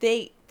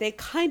 they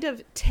kind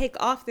of take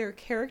off their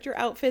character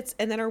outfits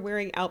and then are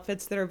wearing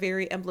outfits that are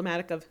very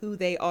emblematic of who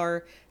they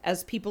are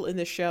as people in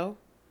the show.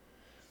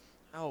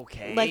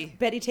 Okay. Like,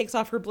 Betty takes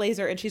off her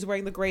blazer and she's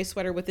wearing the gray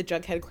sweater with the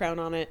Jughead crown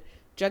on it.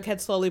 Jughead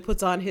slowly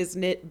puts on his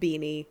knit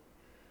beanie.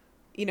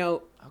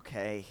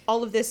 Okay.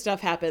 All of this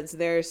stuff happens.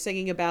 They're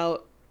singing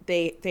about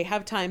they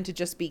have time to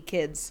just be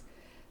kids.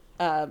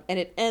 And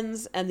it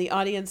ends, and the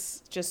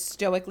audience just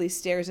stoically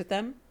stares at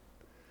them.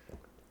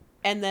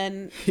 And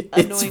then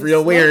annoying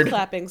real slow weird.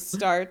 clapping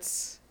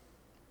starts.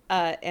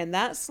 And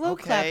that slow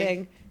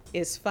clapping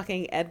is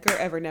fucking Edgar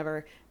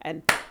Evernever.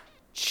 And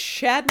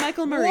Chad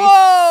Michael Murray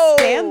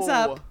stands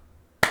up.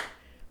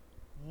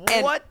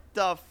 What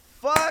the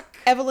fuck?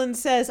 Evelyn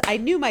says, "I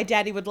knew my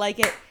daddy would like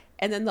it."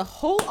 And then the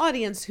whole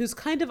audience, who's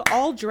kind of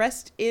all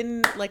dressed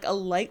in like a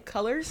light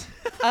colors,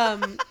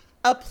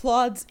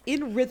 applauds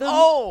in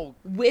rhythm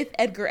with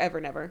Edgar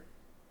Evernever.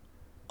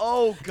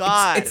 Oh,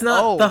 God. It's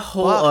not the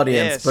whole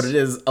audience, but it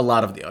is a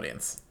lot of the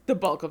audience. The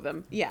bulk of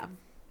them, yeah.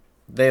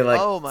 They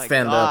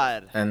stand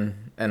up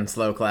and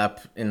slow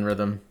clap in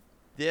rhythm.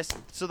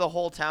 So the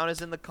whole town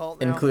is in the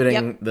cult now?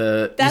 Including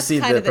the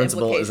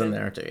principal is in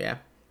there too, yeah.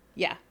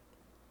 Yeah.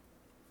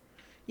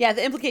 Yeah,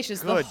 the implication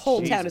is the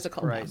whole town is a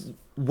cult now.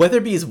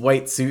 Weatherby's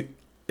white suit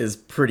is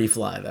pretty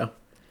fly, though.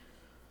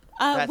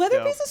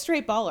 Weatherby's a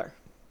straight baller.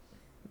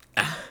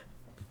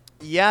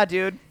 Yeah,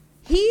 dude.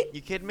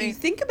 You kidding me? You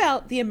think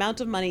about the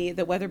amount of money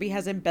that Weatherby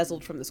has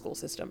embezzled from the school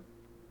system.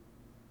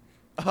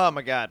 Oh,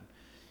 my God.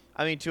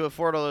 I mean, to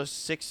afford all those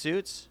 6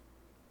 suits?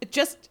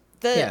 Just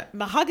the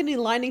mahogany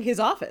lining his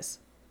office.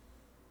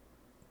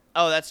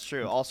 Oh, that's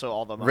true. Also,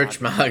 all the mahogany. Rich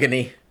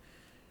mahogany.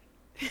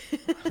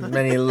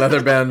 Many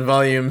leather-bound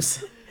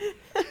volumes.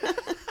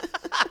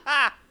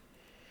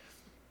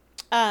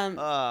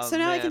 So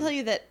now I can tell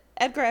you that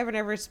Edgar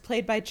Evernever is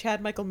played by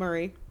Chad Michael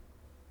Murray.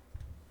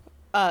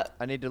 I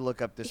need to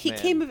look up this He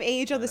came of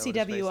age on the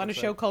CW on a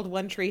show called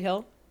One Tree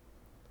Hill.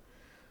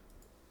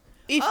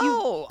 If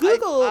you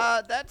Google...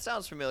 that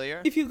sounds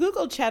familiar. If you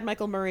Google Chad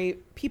Michael Murray,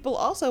 people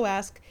also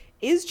ask,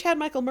 is Chad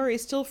Michael Murray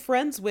still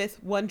friends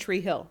with One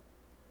Tree Hill?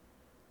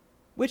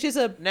 Which is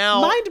a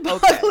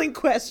mind-boggling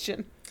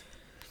question.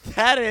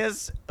 That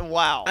is...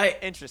 Wow.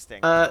 Interesting.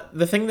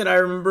 The thing that I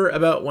remember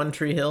about One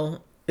Tree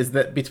Hill is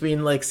that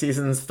between, like,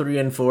 seasons 3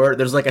 and 4,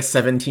 there's, like, a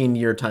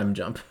 17-year time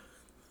jump.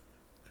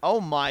 Oh,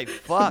 my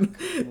fuck.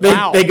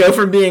 Wow. They go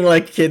from being,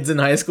 like, kids in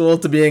high school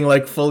to being,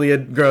 like, fully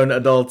grown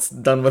adults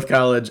done with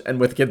college and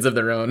with kids of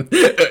their own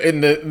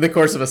in the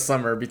course of a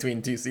summer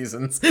between 2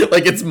 seasons.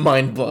 Like, it's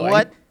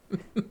mind-blowing.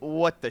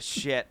 What the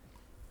shit?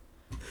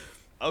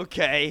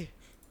 Okay.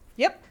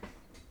 Yep.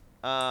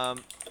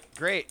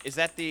 Great. Is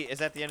that the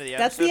end of the episode?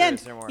 That's the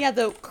end. Yeah,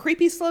 the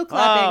creepy slow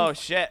clapping. Oh,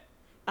 shit.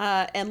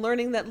 And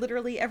learning that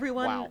literally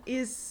everyone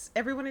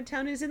in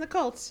town is in the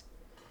cult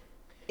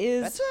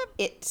is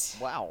it.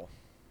 Wow.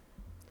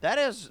 That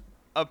is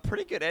a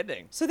pretty good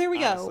ending. So there we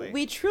go.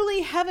 We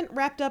truly haven't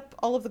wrapped up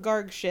all of the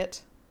Garg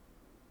shit.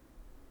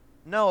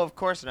 No, of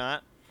course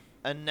not.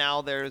 And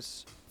now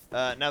there's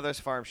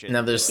farm shit.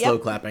 Now there's slow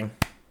clapping.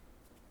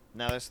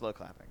 Now there's slow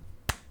clapping.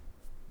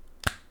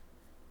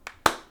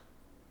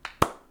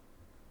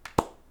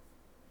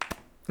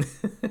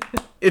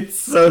 It's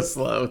so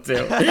slow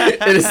too.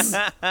 It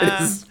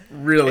is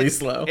really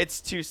slow. It's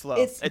too slow.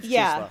 It's too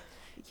slow.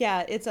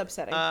 Yeah, it's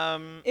upsetting.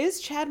 Is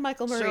Chad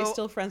Michael Murray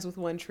still friends with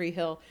One Tree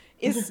Hill?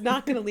 Is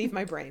not going to leave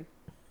my brain.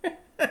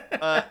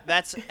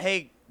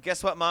 Hey,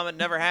 guess what, Mom? It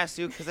never has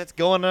to because it's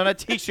going on a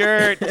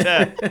T-shirt.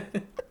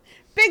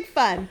 Big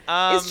fun.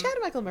 Is Chad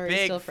Michael Murray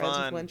still friends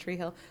with One Tree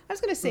Hill? I was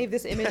going to save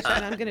this image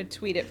and I'm going to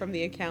tweet it from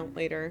the account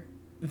later.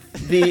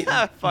 The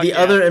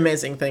other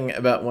amazing thing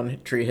about One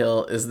Tree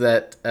Hill is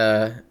that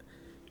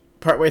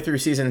partway through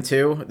season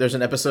 2, there's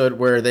an episode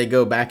where they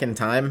go back in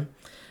time.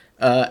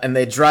 And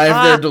they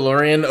drive their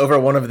DeLorean over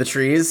one of the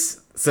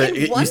trees. So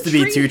it used to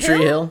be Two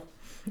Tree Hill.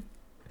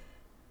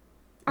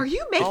 Are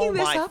you making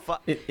this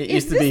up? It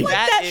used to be like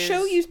that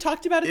show you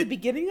talked about at the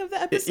beginning of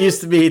the episode? It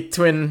used to be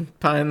Twin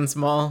Pines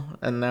Mall,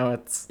 and now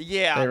it's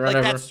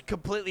that's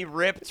completely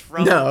ripped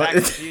from Back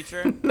to the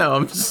Future. No,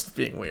 I'm just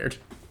being weird.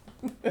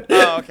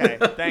 Oh, okay.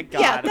 Thank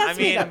God. Yeah, that's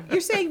made up.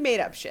 You're saying made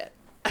up shit.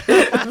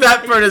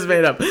 That part is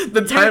made up.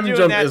 The time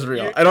jump is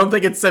real. I don't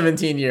think it's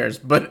 17 years,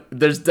 but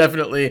there's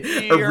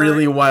definitely a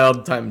really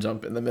wild time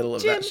jump in the middle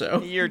of that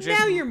show. You're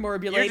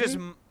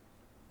morbulating.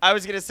 I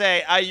was gonna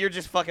say, you're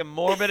just fucking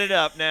morbid it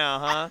up now,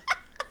 huh?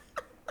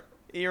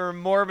 You're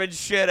morbid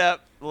shit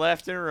up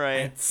left and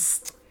right.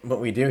 That's what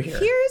we do here.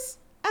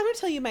 I'm gonna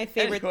tell you my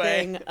favorite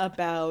thing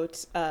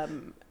about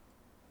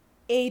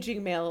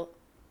aging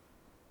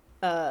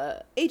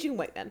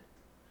white men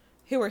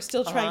who are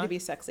still trying to be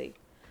sexy.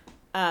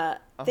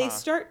 They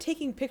start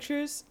taking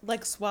pictures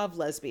like suave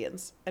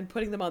lesbians and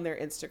putting them on their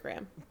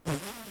Instagram.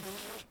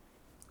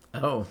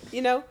 Oh.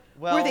 You know,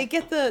 where they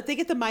get the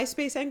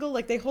MySpace angle,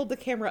 like they hold the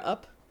camera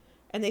up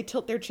and they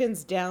tilt their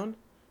chins down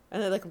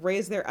and they like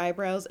raise their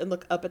eyebrows and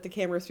look up at the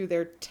camera through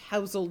their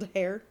tousled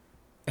hair.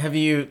 Have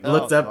you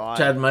looked up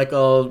Chad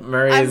Michael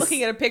Murray's? I'm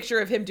looking at a picture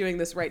of him doing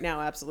this right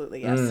now.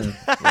 Absolutely, yes.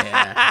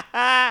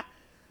 Yeah.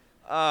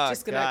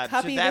 Just gonna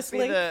copy this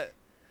link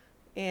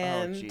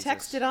and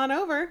text it on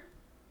over.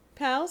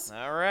 Pals.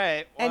 All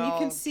right. Well, and you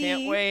can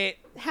see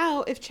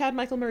how, if Chad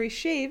Michael Murray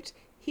shaved,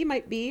 he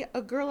might be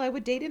a girl I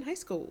would date in high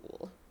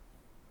school.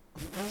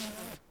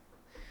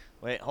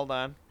 Wait, hold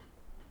on.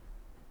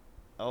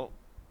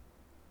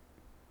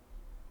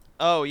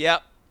 Oh,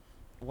 yep.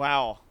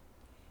 Wow.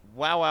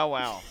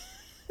 Wow.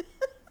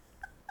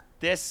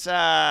 This,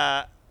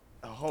 I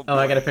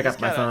gotta pick up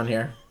my phone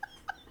here.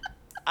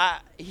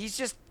 He's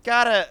just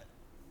gotta,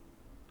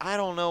 I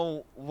don't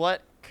know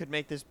what could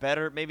make this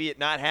better. Maybe it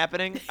not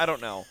happening. I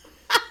don't know.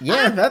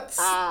 Yeah, that's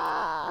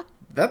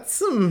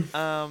some.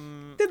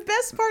 The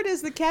best part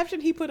is the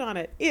caption he put on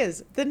it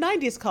is the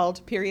 90s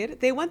called, period.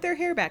 They want their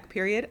hair back,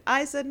 period.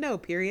 I said no,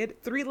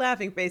 period. 3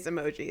 laughing face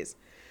emojis.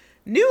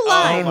 New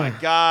line. Oh my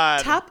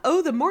God. Top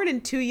the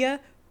morning to ya.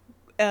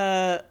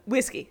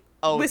 Whiskey.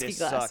 Oh, whiskey this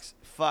glass. sucks.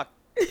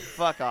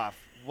 Fuck off.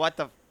 What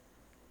the?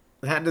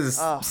 That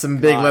is some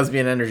big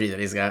lesbian energy that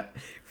he's got.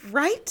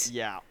 Right?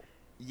 Yeah.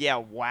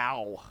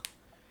 Wow.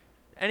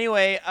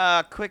 Anyway,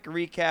 quick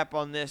recap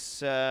on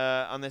this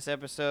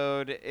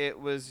episode. It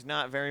was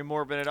not very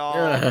morbid at all,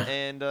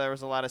 and there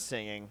was a lot of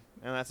singing,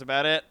 and that's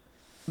about it.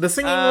 The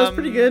singing was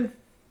pretty good.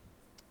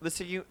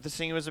 The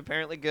singing was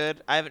apparently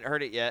good. I haven't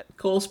heard it yet.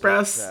 Cole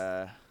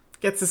Sprouse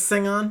gets his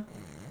sing on.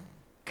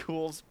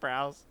 Cool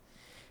Sprouse.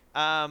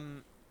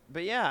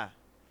 But yeah,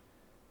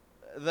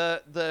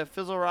 the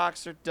Fizzle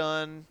Rocks are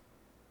done,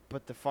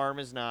 but the farm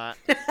is not.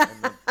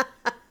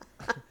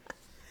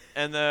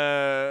 And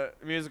the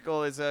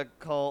musical is a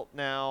cult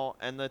now,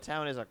 and the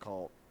town is a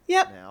cult.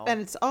 Yep, now.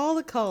 and it's all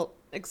a cult,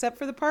 except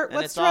for the part,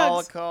 what's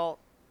drugs? drugs?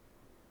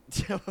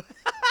 It's all a cult.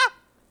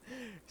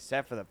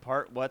 Except for the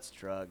part, what's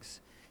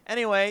drugs?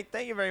 Anyway,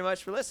 thank you very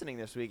much for listening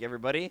this week,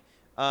 everybody.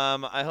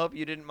 I hope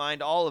you didn't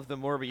mind all of the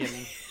Morbian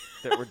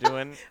that we're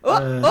doing.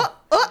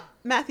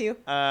 Matthew,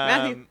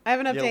 I have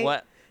an update. Yeah,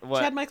 what?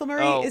 Chad Michael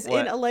Murray is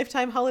in a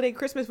Lifetime holiday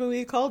Christmas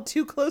movie called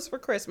Too Close for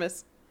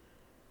Christmas.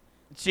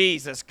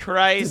 Jesus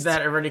Christ. Did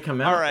that already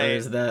come out? All right. Or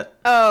is that...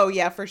 Oh,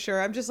 yeah, for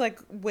sure. I'm just like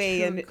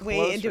way into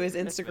his Christmas.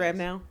 Instagram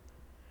now.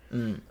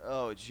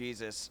 Oh,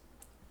 Jesus.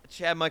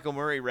 Chad Michael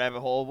Murray rabbit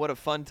hole. What a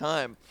fun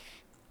time.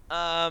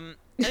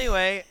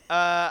 Anyway,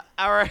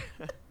 our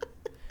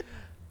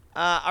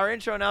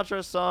intro and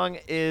outro song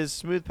is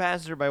Smooth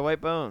Passenger by White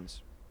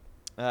Bones.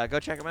 Go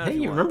check them out. Hey, if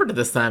you you want. remembered it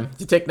this time.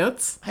 Did you take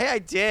notes? Hey, I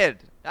did.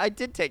 I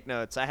did take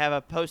notes. I have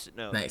a post-it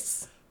note.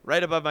 Nice.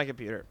 Right above my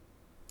computer.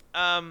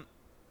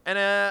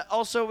 And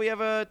also we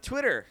have a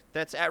Twitter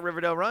that's at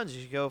Riverdale Runs.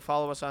 You should go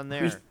follow us on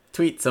there. We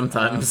tweet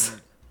sometimes.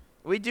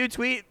 We do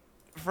tweet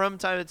from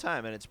time to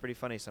time, and it's pretty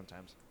funny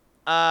sometimes.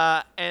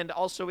 And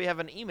also we have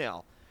an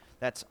email.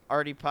 That's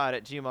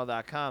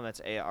arrtipod@gmail.com.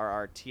 That's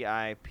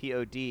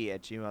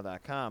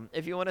ARRTIPOD@gmail.com.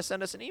 If you want to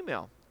send us an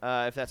email,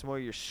 if that's more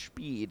your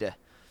speed.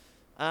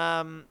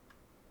 But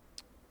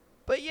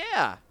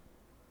yeah.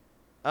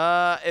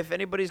 If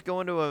anybody's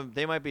going to a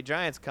They Might Be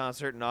Giants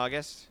concert in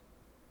August,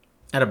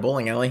 At a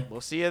bowling alley. we'll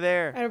see you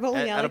there. At a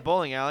bowling alley. At a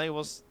bowling alley.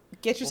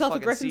 Get yourself a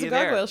fucking Griffins see and you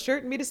there. Gargoyles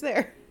shirt and meet us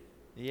there.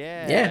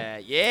 Yeah.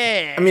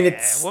 I mean,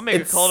 we'll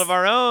make a cult of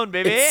our own,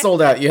 baby. It's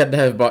sold out. You had to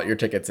have bought your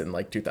tickets in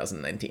like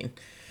 2019.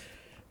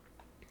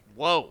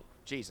 Whoa,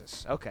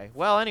 Jesus. Okay.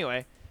 Well,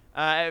 anyway,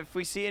 if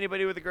we see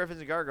anybody with a Griffins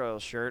and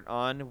Gargoyles shirt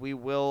on, we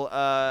will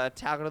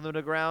tackle them to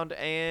the ground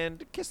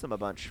and kiss them a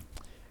bunch.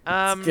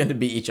 It's going to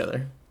be each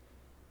other.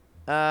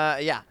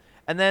 Yeah.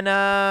 And then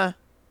I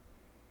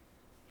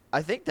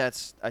think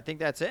that's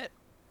it.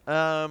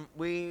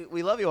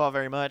 We love you all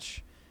very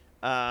much.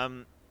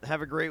 Have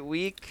a great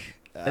week.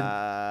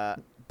 Buy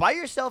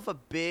yourself a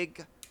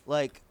big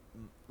like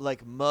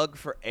mug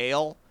for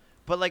ale,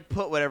 but like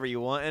put whatever you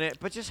want in it,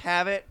 but just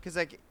have it because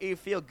like you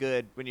feel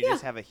good when you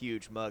just have a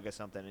huge mug of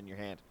something in your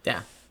hand.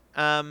 Yeah.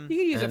 You can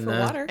use it for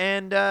water.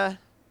 And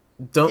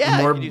don't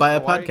morb by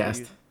a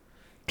podcast.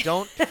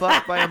 Don't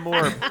fuck by a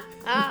morb.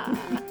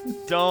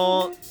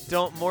 Don't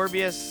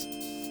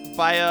Morbius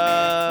by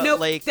a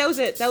lake. That was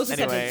it. That was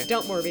the Anyway. sentence.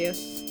 Don't Morbius.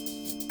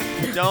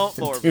 Don't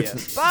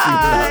Morbius. Do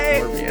Bye.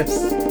 not Morbius.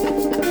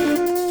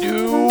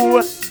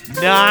 Do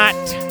not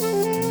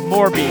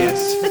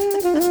Morbius.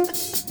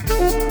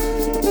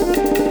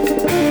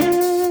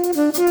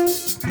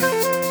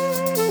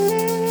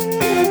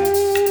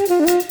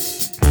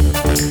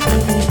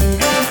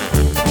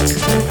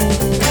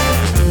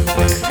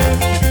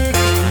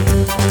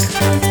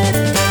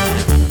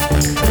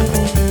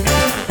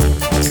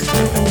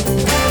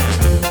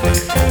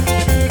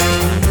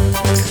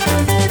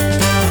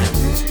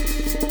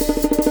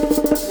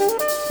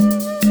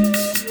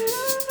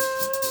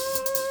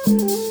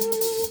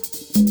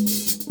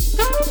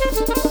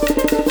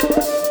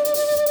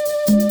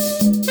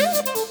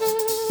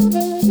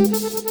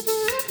 Thank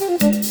you.